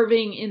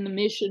serving in the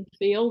mission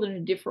field in a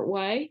different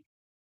way,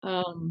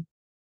 um,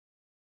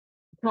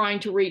 trying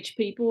to reach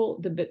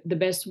people the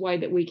best way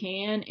that we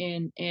can,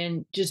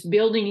 and just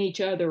building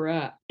each other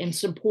up and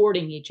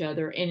supporting each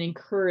other and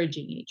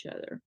encouraging each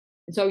other.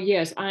 And so,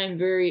 yes, I am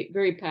very,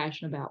 very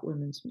passionate about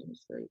women's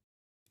ministry.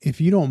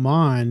 If you don't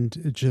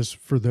mind, just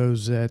for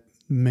those that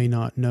may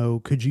not know,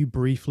 could you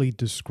briefly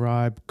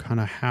describe kind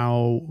of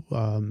how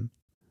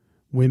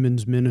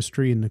women's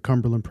ministry in the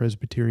Cumberland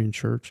Presbyterian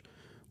Church,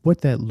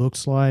 what that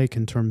looks like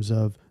in terms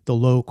of the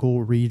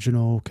local,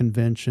 regional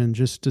convention?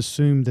 Just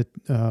assume that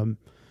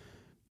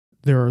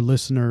there are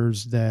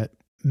listeners that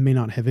may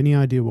not have any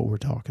idea what we're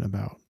talking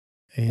about.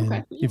 Okay.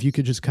 And if you Yes.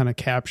 could just kind of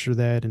capture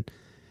that, and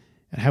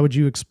how would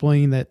you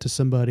explain that to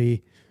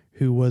somebody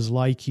who was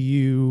like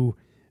you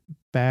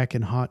back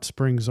in Hot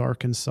Springs,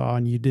 Arkansas,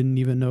 and you didn't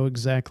even know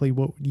exactly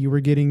what you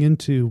were getting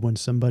into when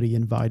somebody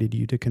invited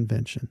you to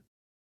convention?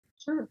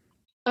 Sure.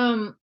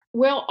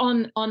 Well,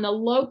 on the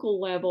local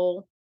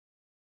level,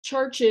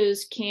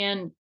 churches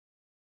can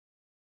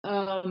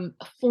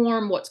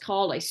form what's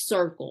called a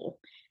circle,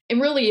 and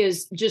really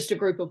is just a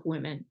group of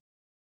women.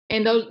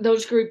 And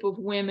those group of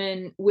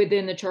women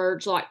within the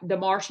church, like the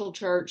Marshall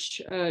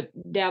Church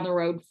down the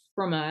road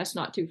from us,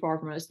 not too far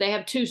from us, they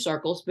have two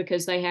circles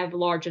because they have a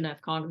large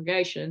enough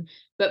congregation.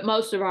 But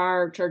most of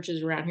our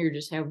churches around here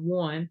just have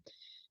one.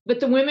 But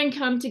the women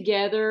come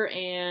together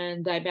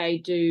and they may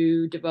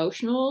do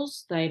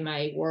devotionals. They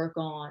may work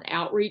on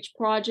outreach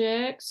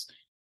projects.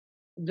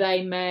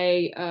 They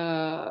may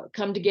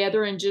come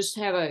together and just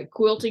have a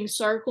quilting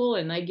circle,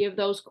 and they give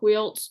those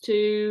quilts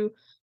to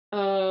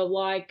a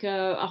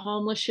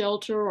homeless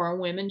shelter or a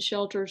women's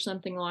shelter or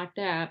something like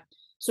that.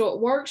 So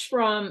it works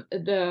from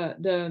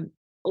the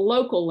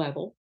local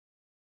level,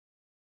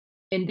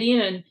 and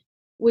then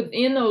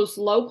within those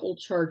local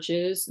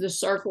churches, the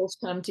circles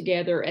come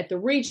together at the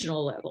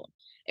regional level.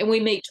 And we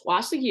meet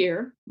twice a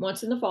year,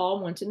 once in the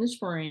fall, once in the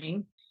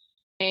spring.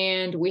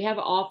 And we have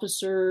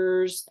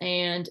officers.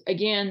 And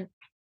again,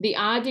 the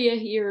idea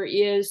here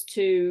is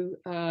to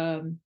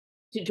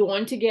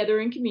join together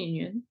in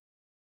communion,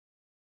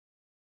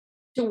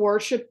 to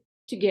worship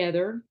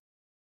together,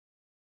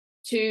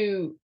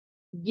 to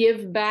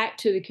give back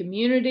to the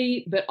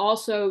community, but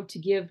also to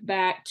give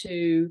back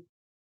to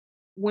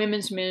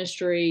women's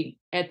ministry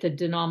at the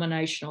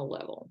denominational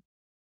level.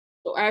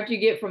 So after you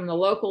get from the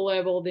local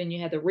level, then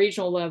you have the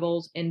regional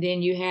levels, and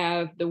then you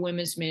have the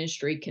women's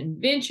ministry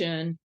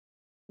convention,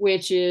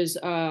 which is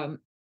uh,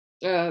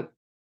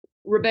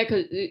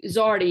 Rebecca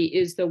Zardi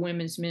is the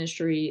women's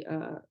ministry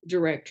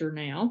director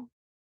now.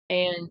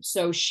 And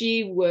so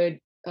she would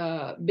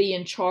be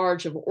in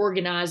charge of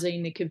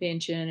organizing the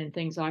convention and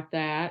things like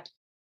that.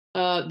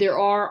 There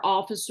are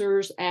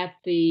officers at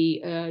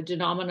the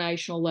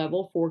denominational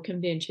level for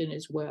convention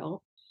as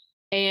well.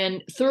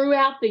 And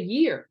throughout the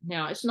year,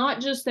 now it's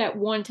not just that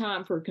one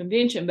time for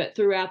convention, but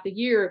throughout the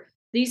year,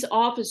 these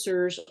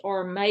officers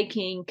are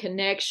making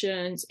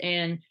connections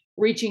and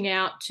reaching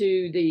out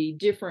to the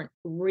different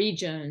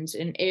regions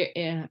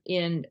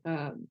in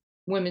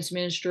women's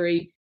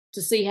ministry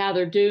to see how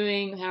they're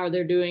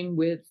doing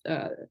with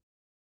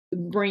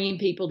bringing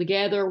people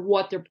together,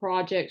 what their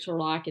projects are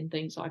like, and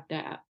things like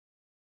that.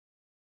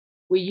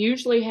 We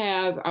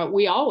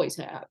always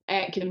have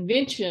at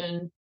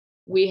convention,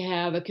 we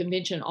have a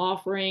convention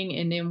offering,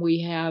 and then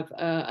we have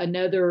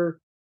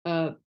another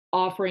uh,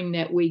 offering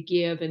that we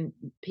give, and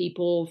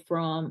people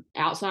from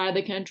outside of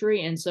the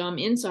country and some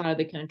inside of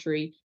the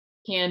country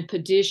can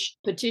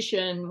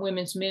petition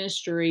women's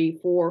ministry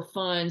for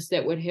funds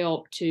that would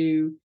help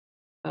to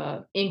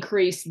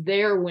increase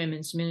their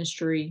women's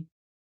ministry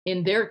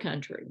in their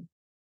country.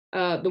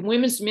 The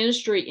women's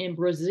ministry in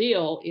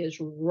Brazil is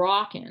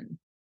rocking.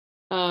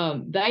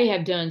 They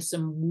have done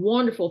some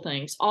wonderful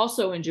things.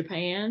 Also in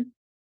Japan,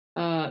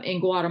 in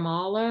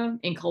Guatemala,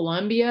 in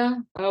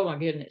Colombia. Oh my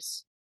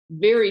goodness.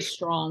 Very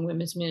strong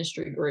women's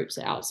ministry groups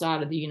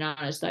outside of the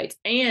United States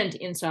and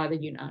inside the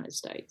United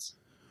States.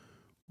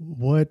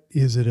 What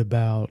is it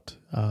about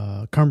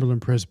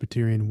Cumberland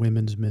Presbyterian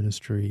Women's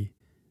Ministry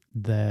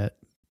that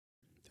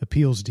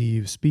appeals to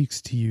you,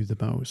 speaks to you the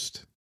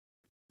most?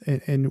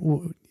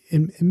 And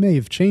it may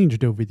have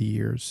changed over the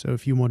years. So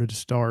if you wanted to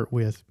start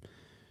with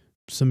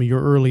some of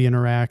your early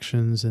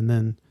interactions and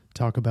then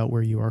talk about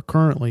where you are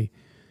currently,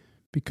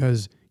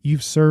 because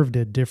you've served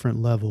at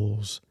different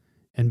levels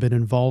and been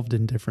involved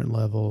in different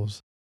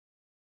levels.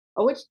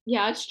 Oh,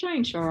 it's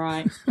changed, all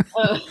right.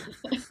 Uh,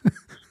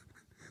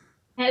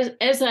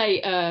 as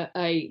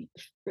a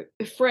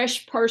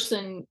fresh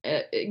person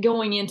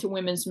going into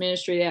women's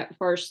ministry that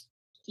first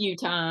few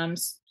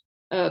times,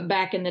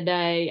 back in the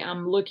day,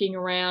 I'm looking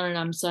around and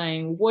I'm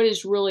saying, what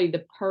is really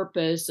the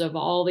purpose of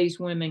all these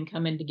women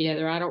coming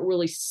together? I don't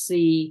really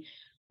see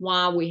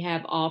why we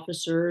have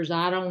officers.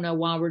 I don't know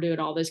why we're doing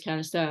all this kind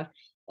of stuff.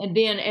 And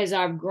then as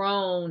I've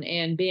grown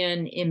and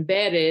been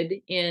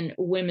embedded in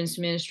women's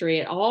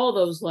ministry at all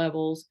those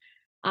levels,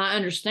 I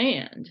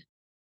understand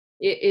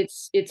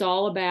it's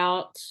all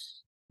about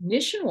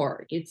mission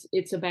work.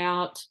 It's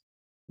about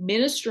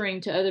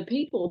ministering to other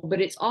people, but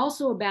it's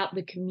also about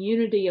the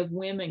community of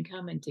women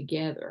coming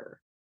together.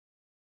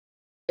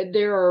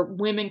 There are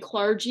women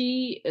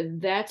clergy,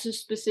 that's a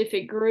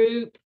specific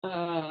group.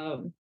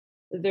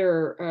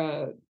 There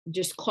are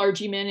just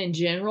clergymen in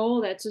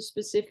general, that's a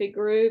specific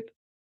group.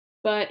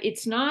 But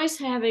it's nice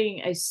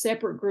having a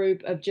separate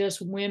group of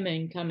just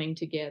women coming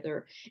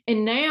together.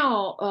 And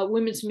now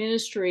women's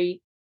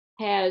ministry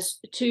has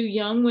two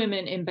young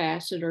women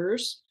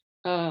ambassadors.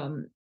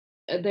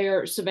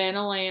 They're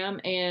Savannah Lamb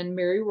and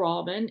Mary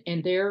Robin,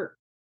 and they're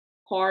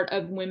part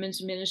of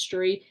women's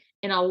ministry.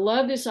 And I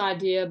love this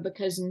idea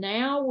because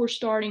now we're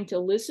starting to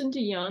listen to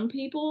young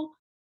people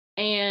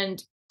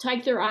and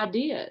take their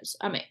ideas.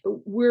 I mean,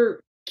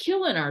 we're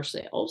killing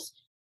ourselves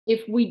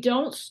if we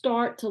don't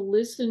start to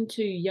listen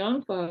to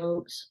young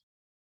folks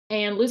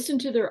and listen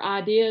to their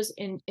ideas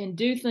and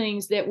do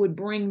things that would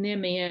bring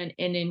them in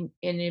and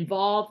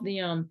involve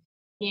them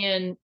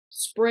in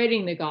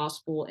spreading the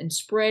gospel and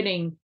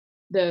spreading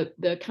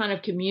the kind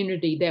of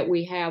community that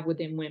we have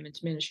within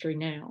women's ministry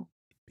now.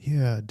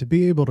 Yeah, to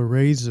be able to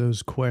raise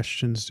those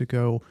questions to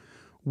go,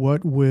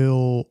 what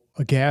will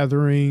a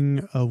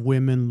gathering of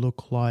women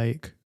look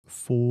like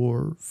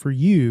for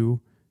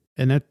you?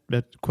 And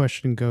that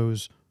question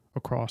goes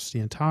across the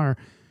entire,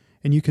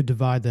 and you could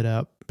divide that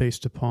up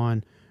based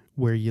upon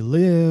where you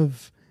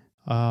live,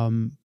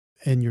 and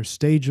your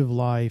stage of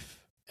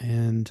life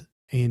and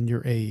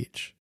your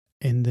age.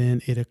 And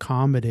then it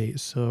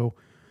accommodates so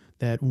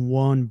that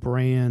one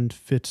brand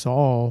fits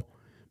all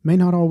may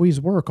not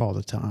always work all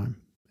the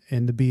time.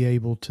 And to be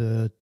able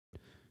to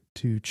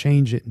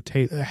change it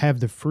and have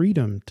the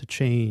freedom to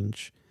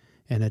change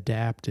and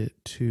adapt it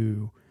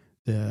to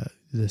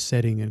the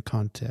setting and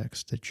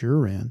context that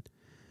you're in,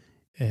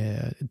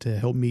 to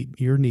help meet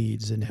your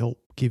needs and help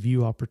give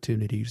you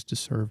opportunities to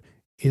serve,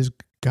 is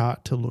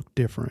got to look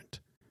different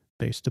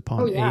based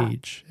upon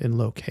age and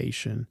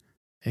location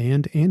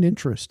and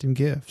interest and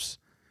gifts.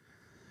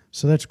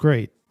 So that's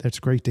great. That's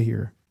great to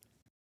hear.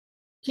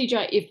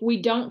 TJ, if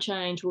we don't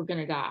change, we're going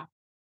to die.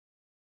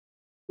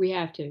 We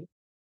have to.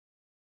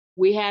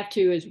 We have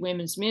to as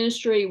women's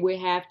ministry. We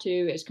have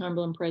to as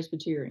Cumberland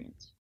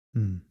Presbyterians.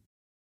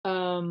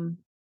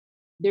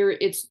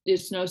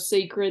 It's no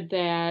secret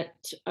that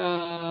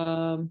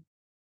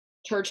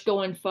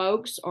church-going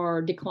folks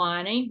are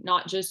declining,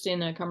 not just in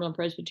the Cumberland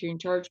Presbyterian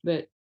Church,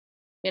 but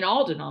in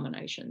all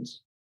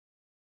denominations.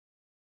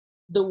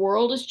 The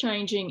world is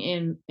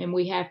changing, and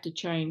we have to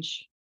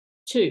change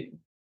too.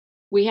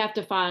 We have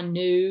to find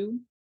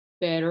new,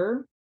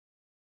 better,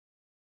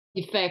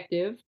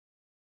 effective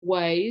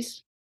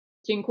ways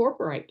to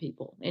incorporate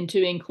people and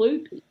to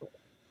include people.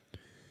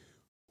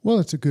 Well,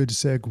 it's a good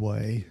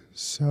segue.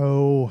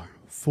 So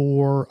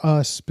for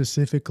us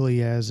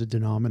specifically as a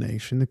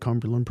denomination, the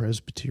Cumberland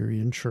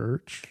Presbyterian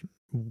Church,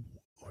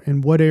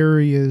 in what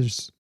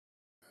areas,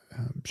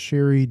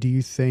 Sherry, do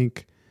you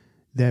think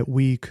that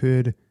we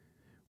could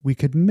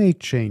make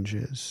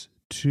changes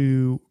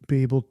to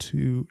be able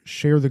to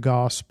share the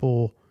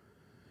gospel,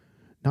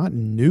 not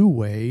in new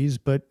ways,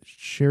 but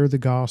share the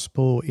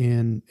gospel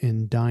in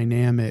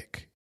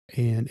dynamic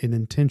and in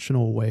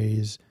intentional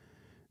ways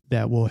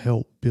that will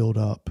help build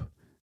up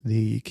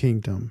the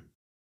kingdom?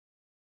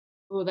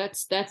 Well,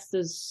 that's the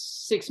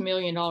 $6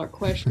 million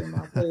question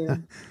right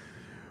there.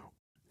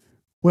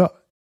 Well,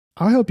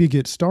 I hope you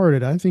get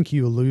started. I think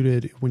you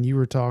alluded when you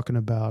were talking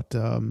about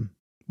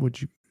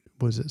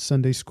was it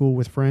Sunday school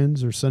with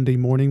friends or Sunday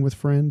morning with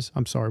friends?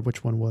 I'm sorry,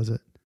 which one was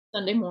it?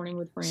 Sunday morning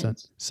with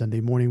friends.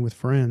 Sunday morning with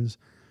friends.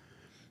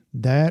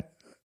 That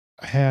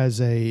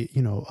has a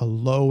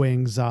low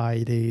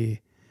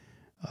anxiety,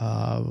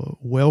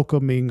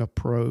 welcoming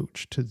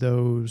approach to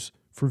those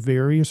for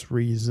various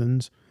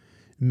reasons,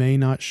 may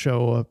not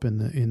show up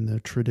in the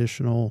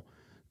traditional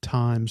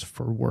times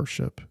for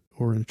worship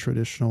or in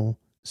traditional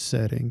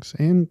settings.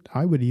 And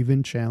I would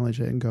even challenge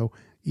it and go,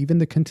 even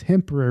the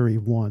contemporary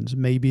ones,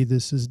 maybe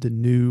this is the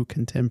new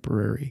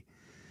contemporary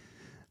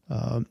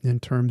in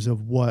terms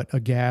of what a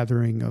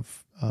gathering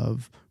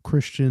of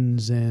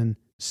Christians and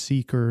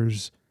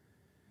seekers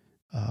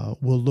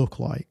will look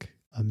like,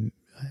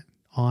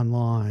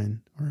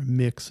 online or a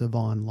mix of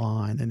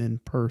online and in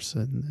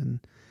person and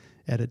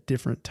at a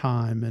different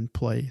time and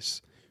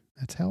place.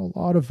 That's how a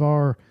lot of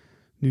our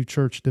new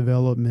church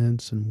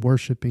developments and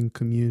worshiping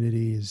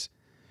communities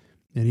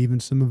and even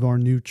some of our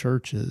new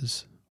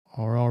churches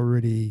are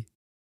already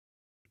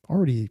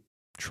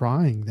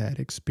trying that,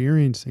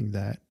 experiencing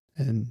that,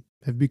 and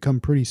have become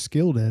pretty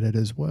skilled at it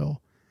as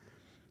well.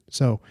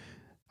 So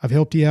I've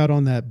helped you out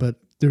on that, but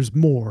there's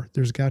more.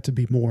 There's got to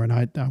be more, and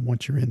I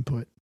want your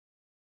input.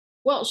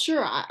 Well,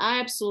 sure, I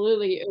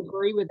absolutely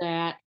agree with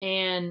that,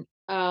 and,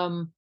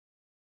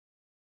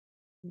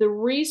 the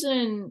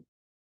reason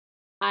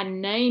I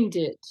named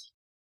it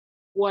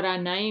what I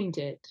named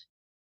it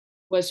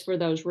was for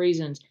those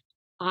reasons.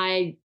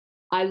 I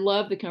I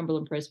love the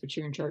Cumberland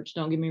Presbyterian Church,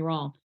 don't get me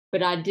wrong,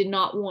 but I did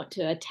not want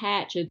to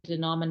attach a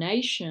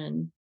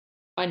denomination,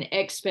 an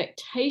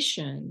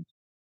expectation,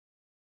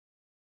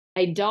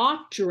 a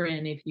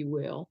doctrine, if you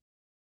will,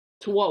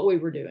 to what we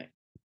were doing.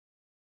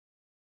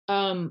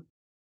 Um,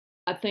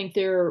 I think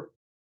there's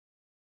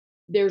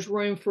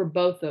room for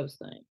both those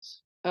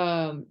things.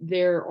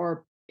 There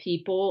are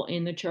people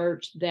in the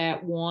church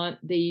that want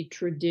the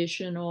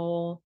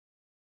traditional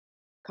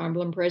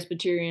Cumberland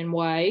Presbyterian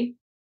way.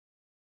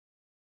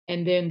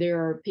 And then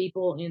there are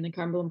people in the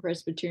Cumberland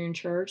Presbyterian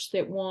Church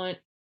that want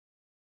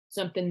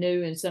something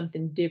new and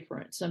something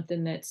different,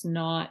 something that's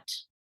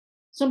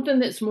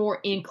more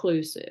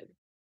inclusive,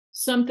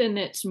 something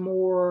that's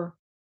more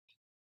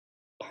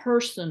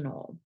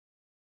personal.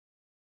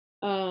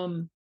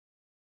 Um,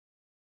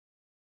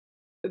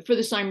 for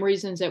the same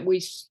reasons that we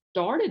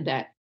started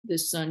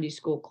this Sunday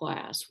school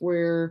class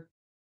where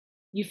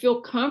you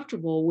feel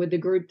comfortable with the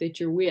group that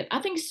you're with.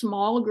 I think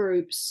small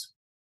groups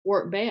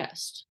work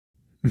best.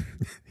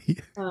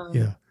 Um,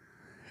 Yeah.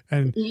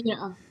 And you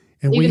know,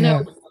 and even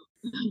though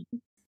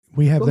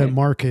we have go that ahead.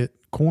 market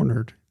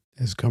cornered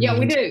as Yeah,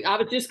 we Cumberland. do. I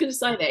was just gonna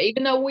say that.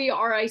 Even though we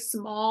are a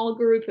small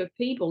group of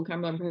people,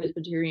 Cumberland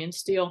Presbyterian,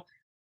 still,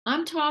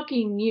 I'm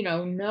talking,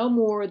 no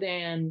more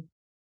than,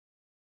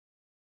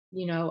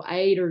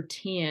 8 or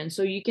 10,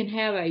 so you can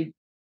have a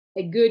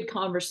good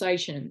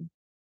conversation.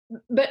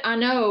 But I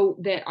know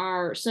that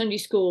our Sunday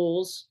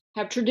schools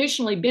have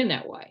traditionally been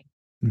that way,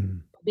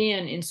 Mhm.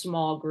 been in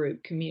small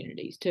group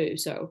communities too.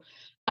 So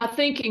I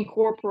think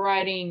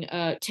incorporating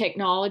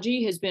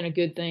technology has been a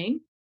good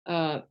thing.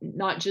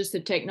 Not just the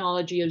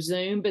technology of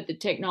Zoom, but the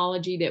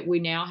technology that we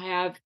now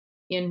have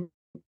in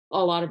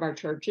a lot of our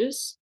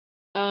churches.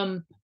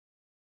 Um,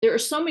 there are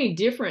so many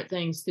different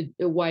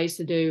ways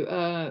to do,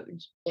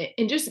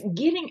 and just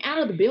getting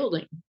out of the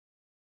building.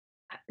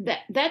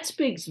 That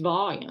speaks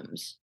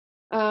volumes.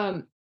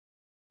 Um,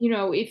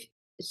 if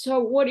so,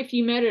 what if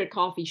you met at a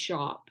coffee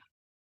shop?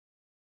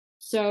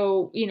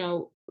 So,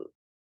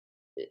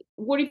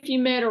 what if you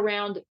met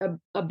around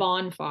a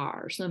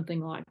bonfire or something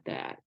like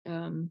that?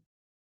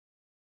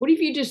 What if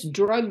you just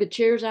drug the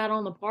chairs out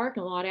on the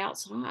parking lot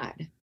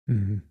outside?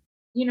 Mhm.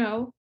 You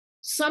know,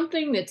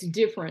 something that's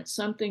different,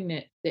 something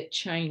that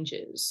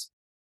changes,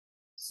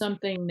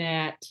 something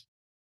that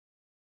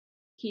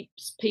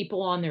keeps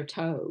people on their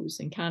toes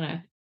and kind of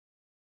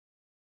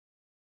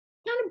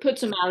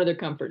puts them out of their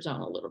comfort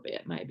zone a little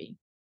bit, maybe.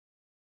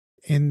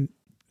 And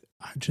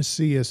I just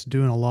see us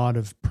doing a lot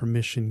of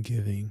permission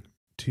giving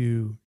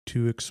to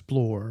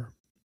explore,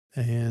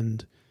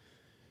 and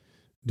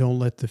don't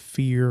let the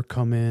fear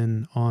come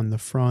in on the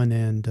front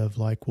end of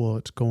like, well,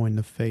 it's going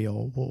to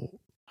fail. Well,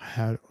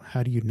 how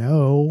do you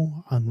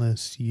know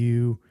unless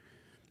you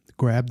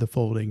grab the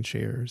folding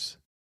chairs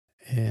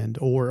and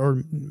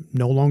or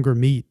no longer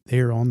meet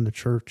there on the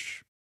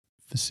church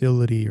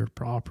facility or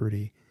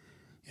property,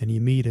 and you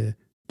meet a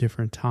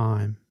different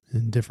time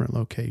in different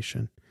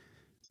location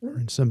or Sure.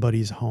 in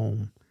somebody's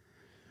home.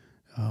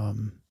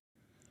 Um,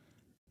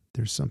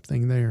 there's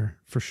something there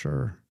for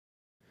sure.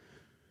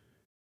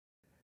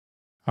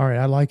 All right,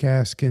 I like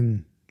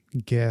asking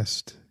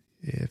guests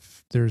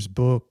if there's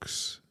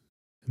books,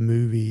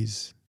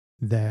 movies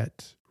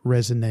that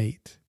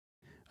resonate.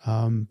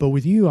 But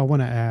with you, I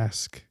want to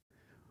ask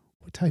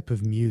what type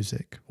of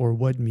music or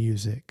what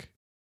music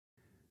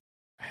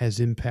has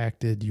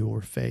impacted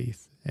your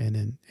faith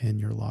and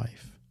your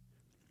life.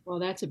 Well,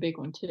 that's a big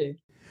one too.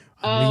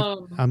 I'm leave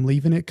Um, I'm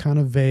leaving it kind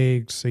of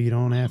vague so you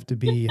don't have to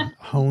be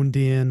honed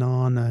in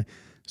on a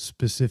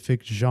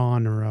specific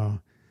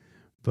genre,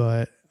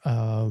 but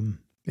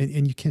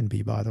and you can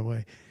be, by the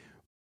way.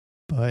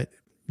 But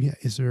yeah,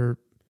 is there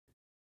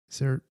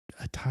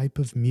a type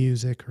of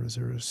music, or is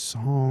there a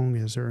song?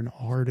 Is there an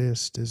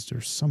artist? Is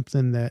there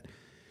something that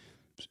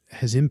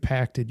has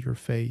impacted your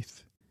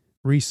faith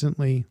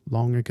recently,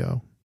 long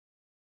ago?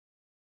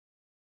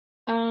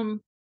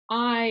 um,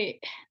 I,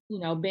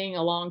 being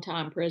a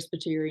longtime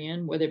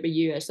Presbyterian, whether it be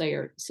USA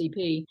or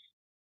CP,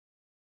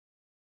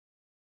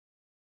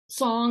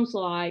 songs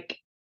like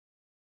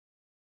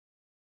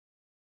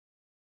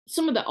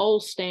some of the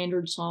old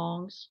standard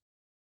songs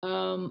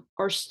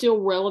are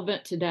still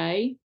relevant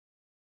today.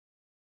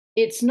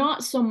 It's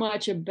not so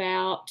much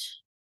about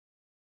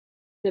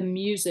the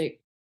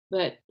music,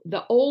 but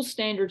the old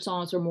standard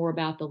songs are more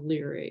about the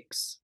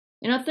lyrics.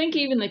 And I think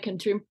even the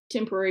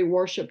contemporary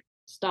worship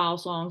style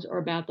songs are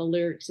about the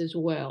lyrics as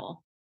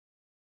well.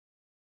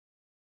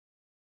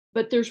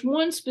 But there's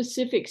one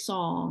specific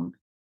song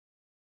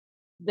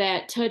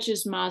that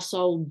touches my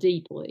soul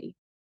deeply.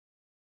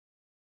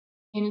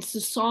 And it's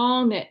a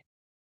song that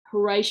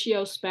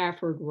Horatio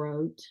Spafford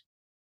wrote.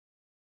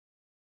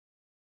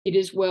 It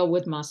is well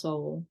with my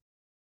soul.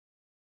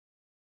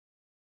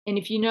 And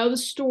if you know the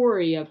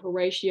story of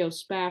Horatio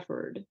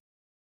Spafford,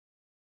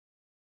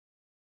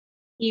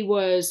 he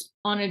was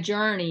on a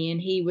journey and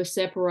he was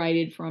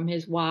separated from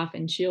his wife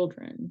and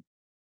children.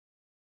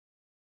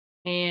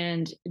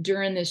 And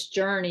during this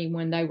journey,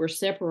 when they were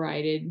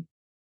separated,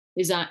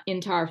 his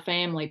entire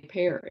family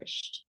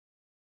perished.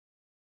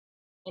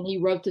 And he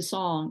wrote the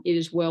song, It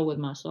Is Well With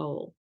My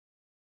Soul.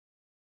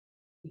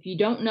 If you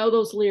don't know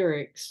those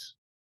lyrics,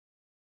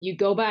 you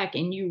go back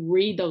and you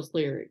read those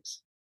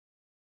lyrics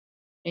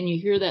and you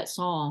hear that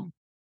song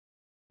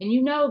and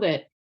you know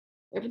that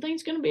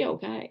everything's going to be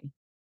okay.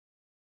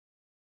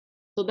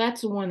 So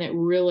that's the one that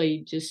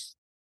really just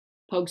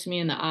pokes me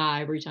in the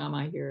eye every time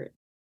I hear it.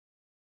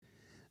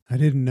 I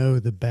didn't know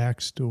the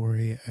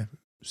backstory. I'm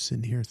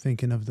sitting here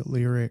thinking of the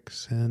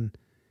lyrics, and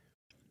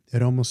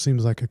it almost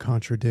seems like a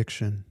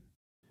contradiction.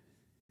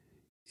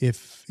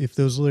 If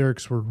those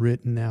lyrics were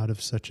written out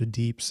of such a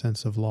deep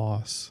sense of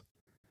loss,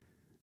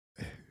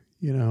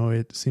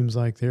 it seems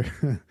like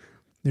there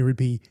there would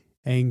be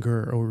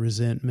anger or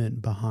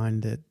resentment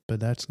behind it,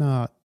 but that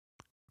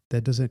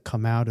doesn't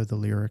come out of the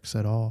lyrics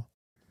at all.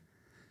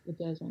 It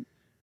doesn't.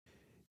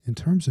 In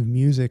terms of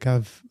music,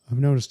 I've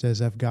noticed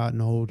as I've gotten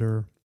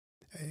older,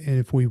 and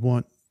if we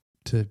want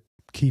to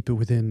keep it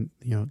within,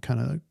 kind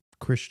of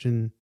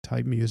Christian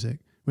type music,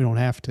 we don't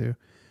have to,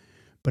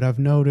 but I've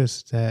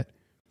noticed that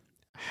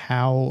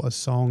how a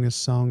song is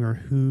sung or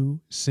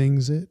who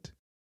sings it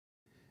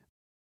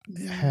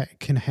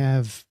can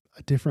have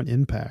a different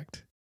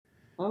impact.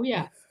 Oh,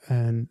 yeah.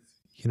 And,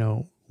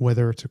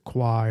 whether it's a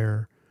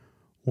choir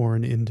or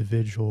an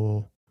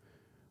individual.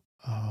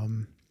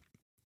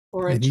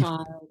 Or a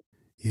child.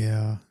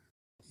 Yeah.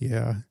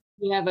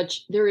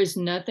 There is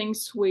nothing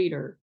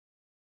sweeter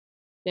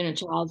than a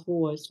child's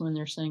voice when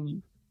they're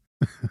singing.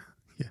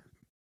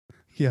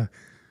 Yeah.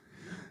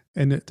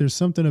 And there's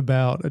something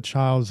about a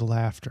child's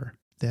laughter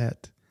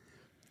that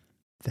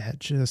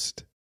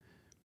just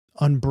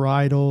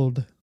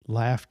unbridled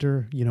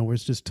laughter, where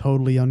it's just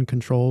totally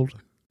uncontrolled.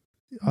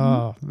 Mm-hmm.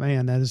 Oh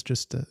man, that is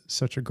just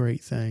such a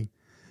great thing.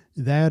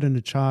 That and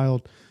a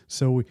child.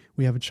 So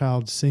we have a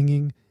child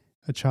singing,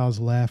 a child's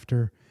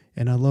laughter,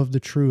 and I love the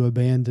true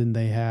abandon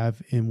they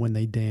have in when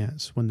they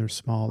dance, when they're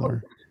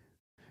smaller.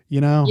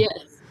 Yes.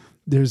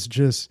 There's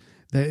just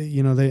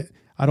that,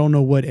 I don't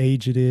know what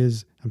age it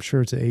is. I'm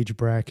sure it's an age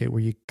bracket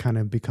where you kind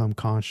of become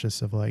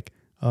conscious of like,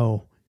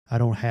 oh, I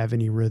don't have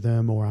any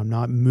rhythm, or I'm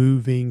not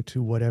moving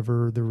to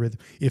whatever the rhythm,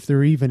 if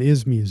there even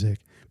is music,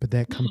 but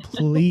that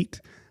complete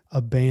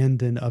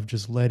abandon of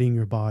just letting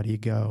your body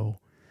go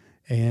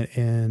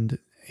and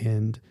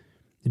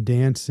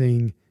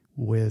dancing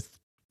with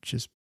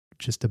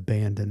just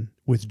abandon,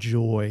 with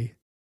joy.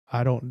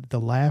 The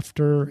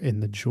laughter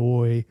and the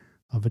joy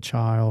of a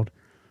child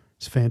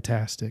is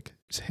fantastic.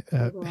 It's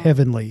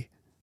heavenly.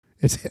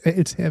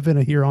 It's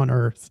heaven here on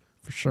earth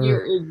for sure.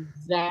 You're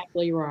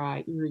exactly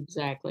right.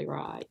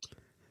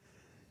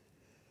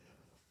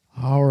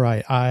 All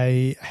right.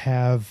 I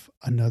have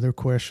another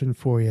question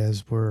for you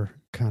as we're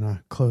kind of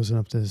closing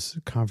up this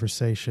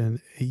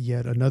conversation.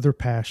 Yet another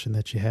passion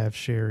that you have,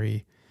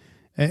 Sherry.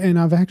 And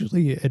I've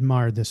actually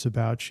admired this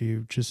about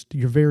you. Just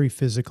you're very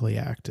physically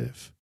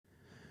active.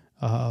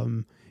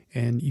 And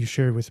you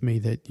shared with me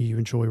that you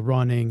enjoy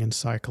running and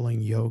cycling,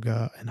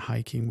 yoga, and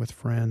hiking with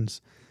friends.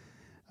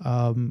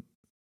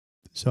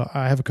 So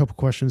I have a couple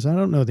questions. I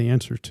don't know the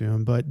answer to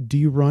them, but do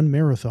you run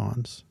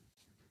marathons?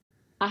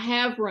 I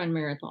have run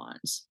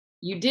marathons.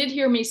 You did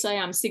hear me say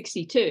I'm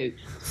 62.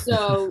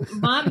 So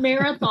my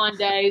marathon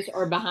days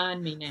are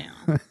behind me now.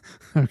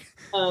 Okay.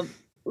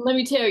 Let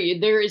me tell you,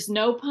 there is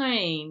no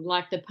pain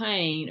like the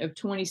pain of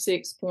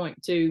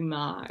 26.2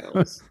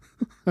 miles.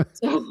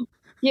 So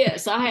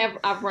yes,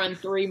 I've run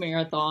 3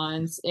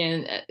 marathons,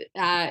 and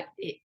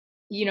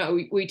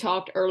we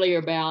talked earlier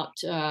about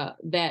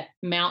that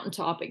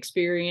mountaintop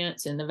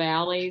experience in the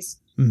valleys.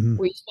 Mm-hmm.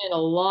 We spent a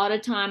lot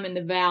of time in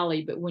the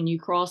valley, but when you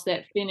cross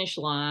that finish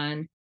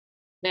line,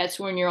 that's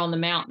when you're on the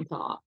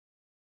mountaintop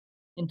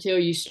until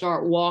you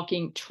start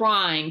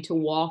trying to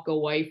walk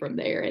away from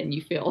there, and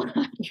you feel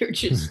like you're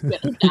just going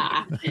to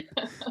die.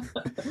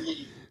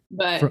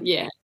 But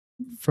yeah.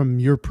 From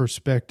your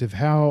perspective,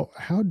 how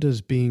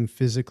does being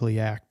physically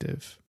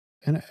active,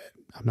 and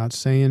I'm not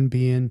saying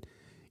being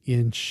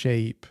in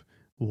shape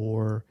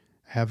or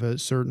have a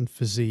certain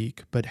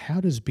physique, but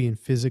how does being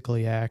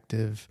physically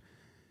active,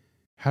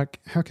 how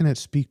can that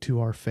speak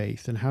to our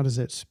faith, and how does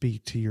that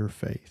speak to your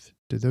faith?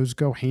 Do those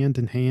go hand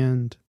in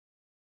hand?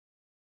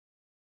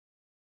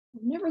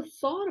 I've never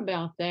thought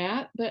about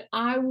that, but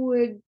I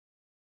would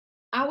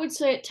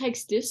say it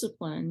takes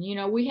discipline.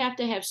 We have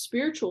to have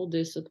spiritual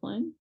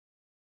discipline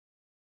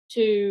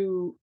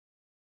and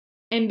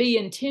be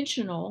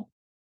intentional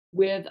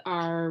with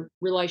our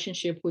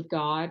relationship with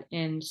God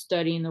and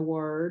studying the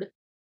Word.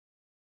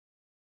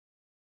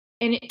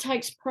 And it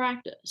takes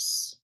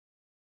practice.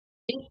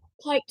 It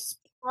takes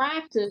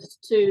practice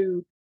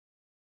to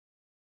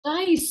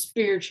stay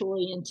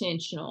spiritually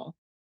intentional.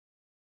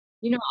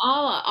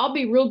 I'll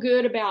be real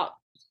good about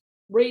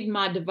reading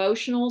my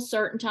devotional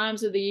certain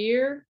times of the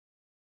year,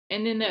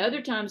 and then the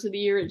other times of the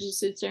year it just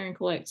sits there and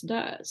collects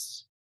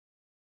dust.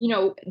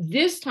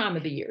 this time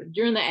of the year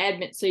during the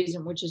Advent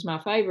season, which is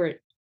my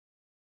favorite,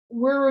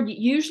 we're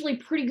usually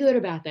pretty good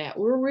about that.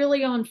 We're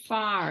really on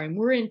fire and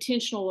we're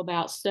intentional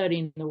about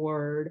studying the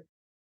word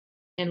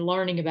and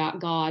learning about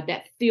God,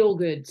 that feel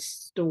good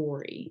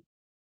story.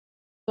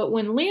 But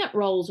when Lent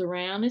rolls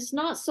around, it's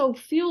not so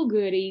feel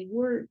goody.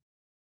 We're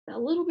a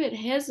little bit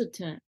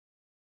hesitant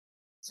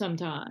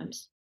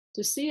sometimes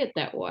to see it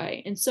that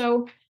way. And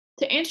so,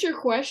 to answer your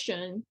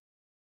question,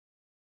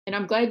 and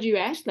I'm glad you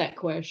asked that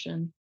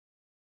question,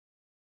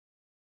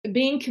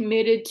 being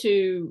committed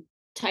to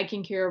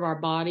taking care of our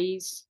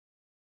bodies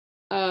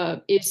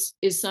is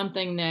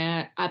something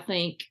that I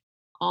think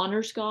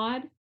honors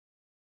God.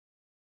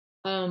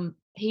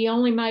 He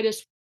only made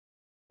us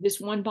this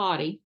one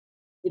body.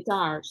 It's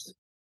ours.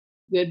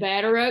 Good,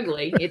 bad, or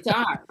ugly. It's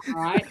ours, all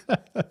right?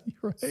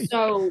 Right.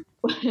 So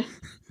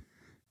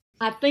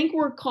I think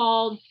we're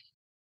called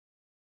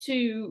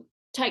to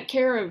take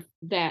care of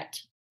that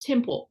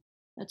temple.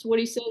 That's what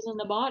he says in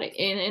the body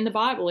in the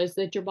Bible, is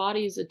that your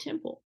body is a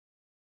temple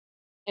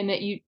and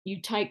that you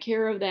take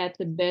care of that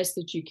the best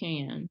that you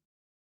can.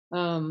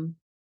 Um,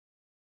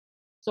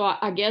 so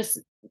I guess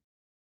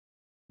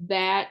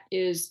that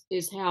is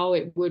how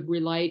it would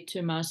relate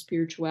to my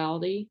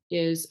spirituality,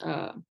 is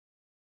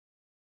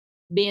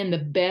being the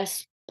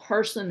best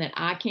person that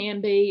I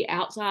can be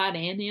outside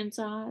and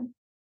inside.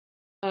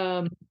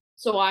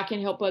 So I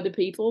can help other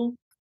people.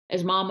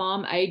 As my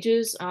mom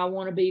ages, I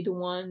want to be the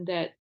one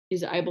that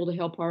is able to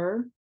help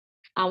her.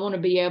 I want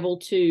to be able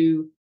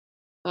to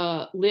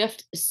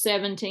lift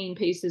 17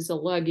 pieces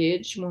of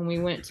luggage when we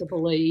went to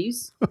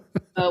Belize,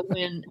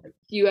 when a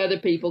few other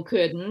people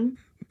couldn't.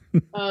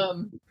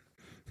 I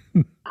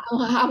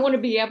want to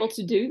be able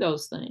to do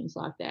those things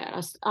like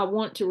that. I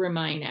want to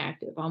remain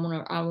active. I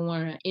want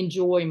to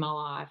enjoy my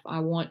life. I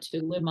want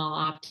to live my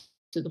life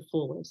to the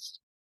fullest.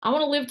 I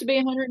want to live to be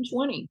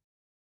 120,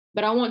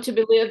 but I want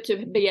to live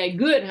to be a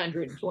good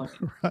 120.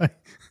 Right.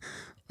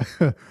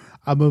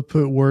 I'm gonna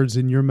put words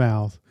in your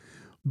mouth,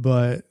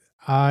 but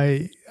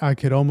I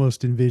could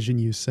almost envision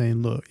you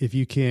saying, "Look, if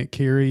you can't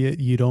carry it,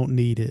 you don't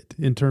need it."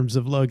 In terms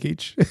of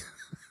luggage.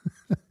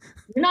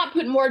 You're not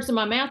putting words in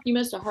my mouth. You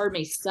must have heard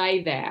me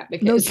say that, No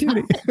because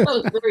kidding.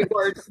 those very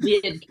words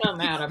did come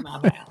out of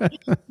my mouth.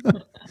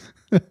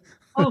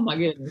 Oh my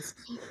goodness.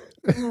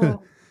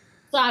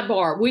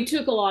 Sidebar: we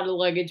took a lot of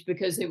luggage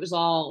because it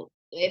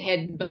had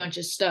a bunch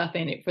of stuff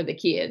in it for the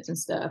kids and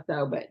stuff,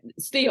 though. But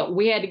still,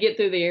 we had to get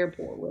through the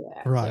airport with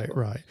that. Right, So.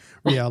 right.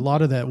 Yeah, a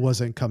lot of that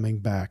wasn't coming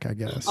back, I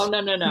guess. Oh no.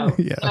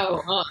 Yeah.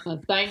 No,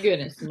 thank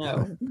goodness,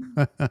 no.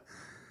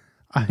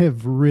 I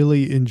have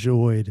really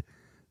enjoyed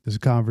this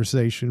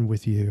conversation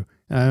with you.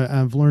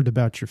 I've learned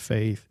about your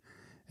faith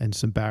and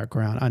some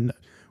background.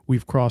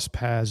 We've crossed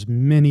paths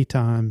many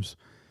times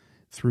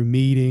through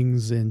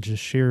meetings and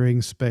just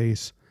sharing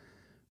space,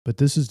 but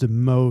this is the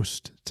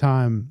most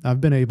time I've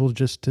been able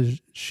just to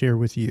share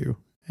with you,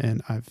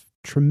 and I've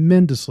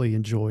tremendously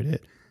enjoyed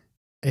it.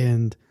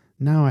 And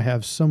now I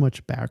have so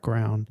much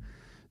background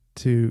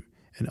to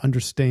and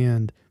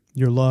understand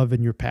your love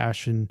and your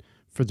passion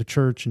for the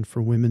church and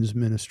for women's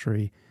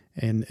ministry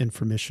and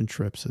for mission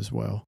trips as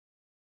well.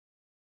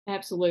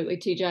 Absolutely,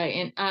 TJ.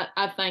 And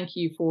I thank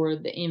you for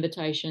the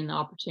invitation, the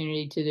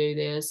opportunity to do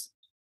this.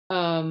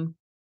 Um,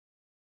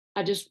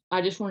 I just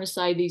want to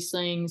say these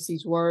things,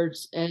 these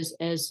words, as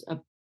a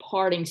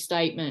parting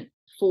statement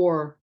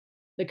for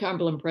the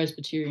Cumberland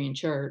Presbyterian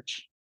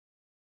Church,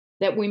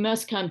 that we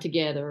must come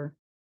together.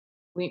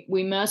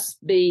 We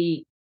must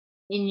be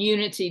in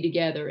unity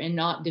together and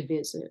not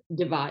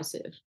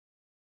divisive.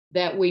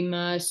 That we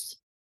must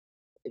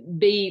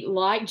be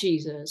like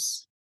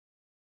Jesus,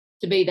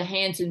 to be the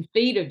hands and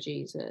feet of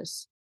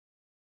Jesus,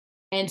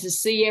 and to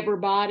see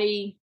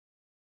everybody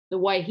the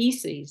way he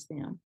sees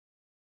them,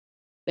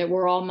 that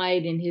we're all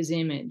made in his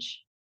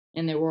image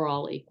and that we're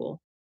all equal.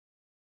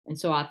 And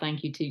so I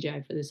thank you,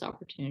 TJ, for this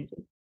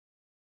opportunity.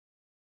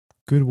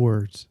 Good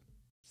words.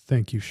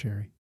 Thank you,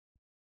 Sherry.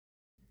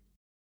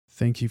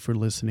 Thank you for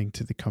listening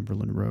to the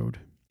Cumberland Road.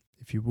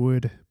 If you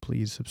would,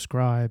 please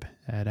subscribe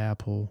at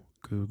Apple,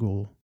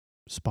 Google,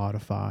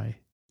 Spotify,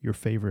 your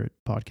favorite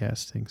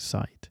podcasting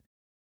site.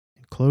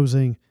 In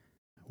closing,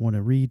 I want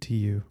to read to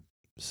you,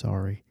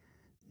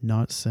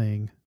 not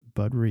sing,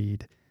 but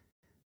read,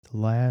 the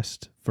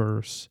last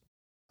verse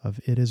of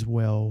It Is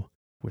Well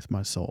With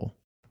My Soul.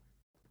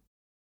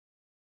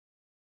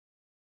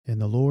 And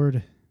the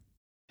Lord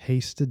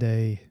haste the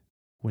day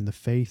when the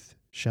faith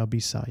shall be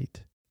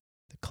sight,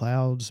 the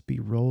clouds be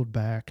rolled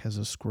back as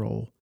a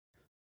scroll,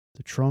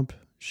 the trump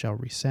shall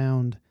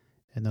resound,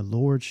 and the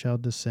Lord shall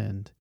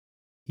descend.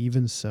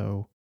 Even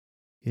so,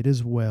 it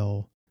is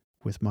well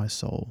with my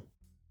soul.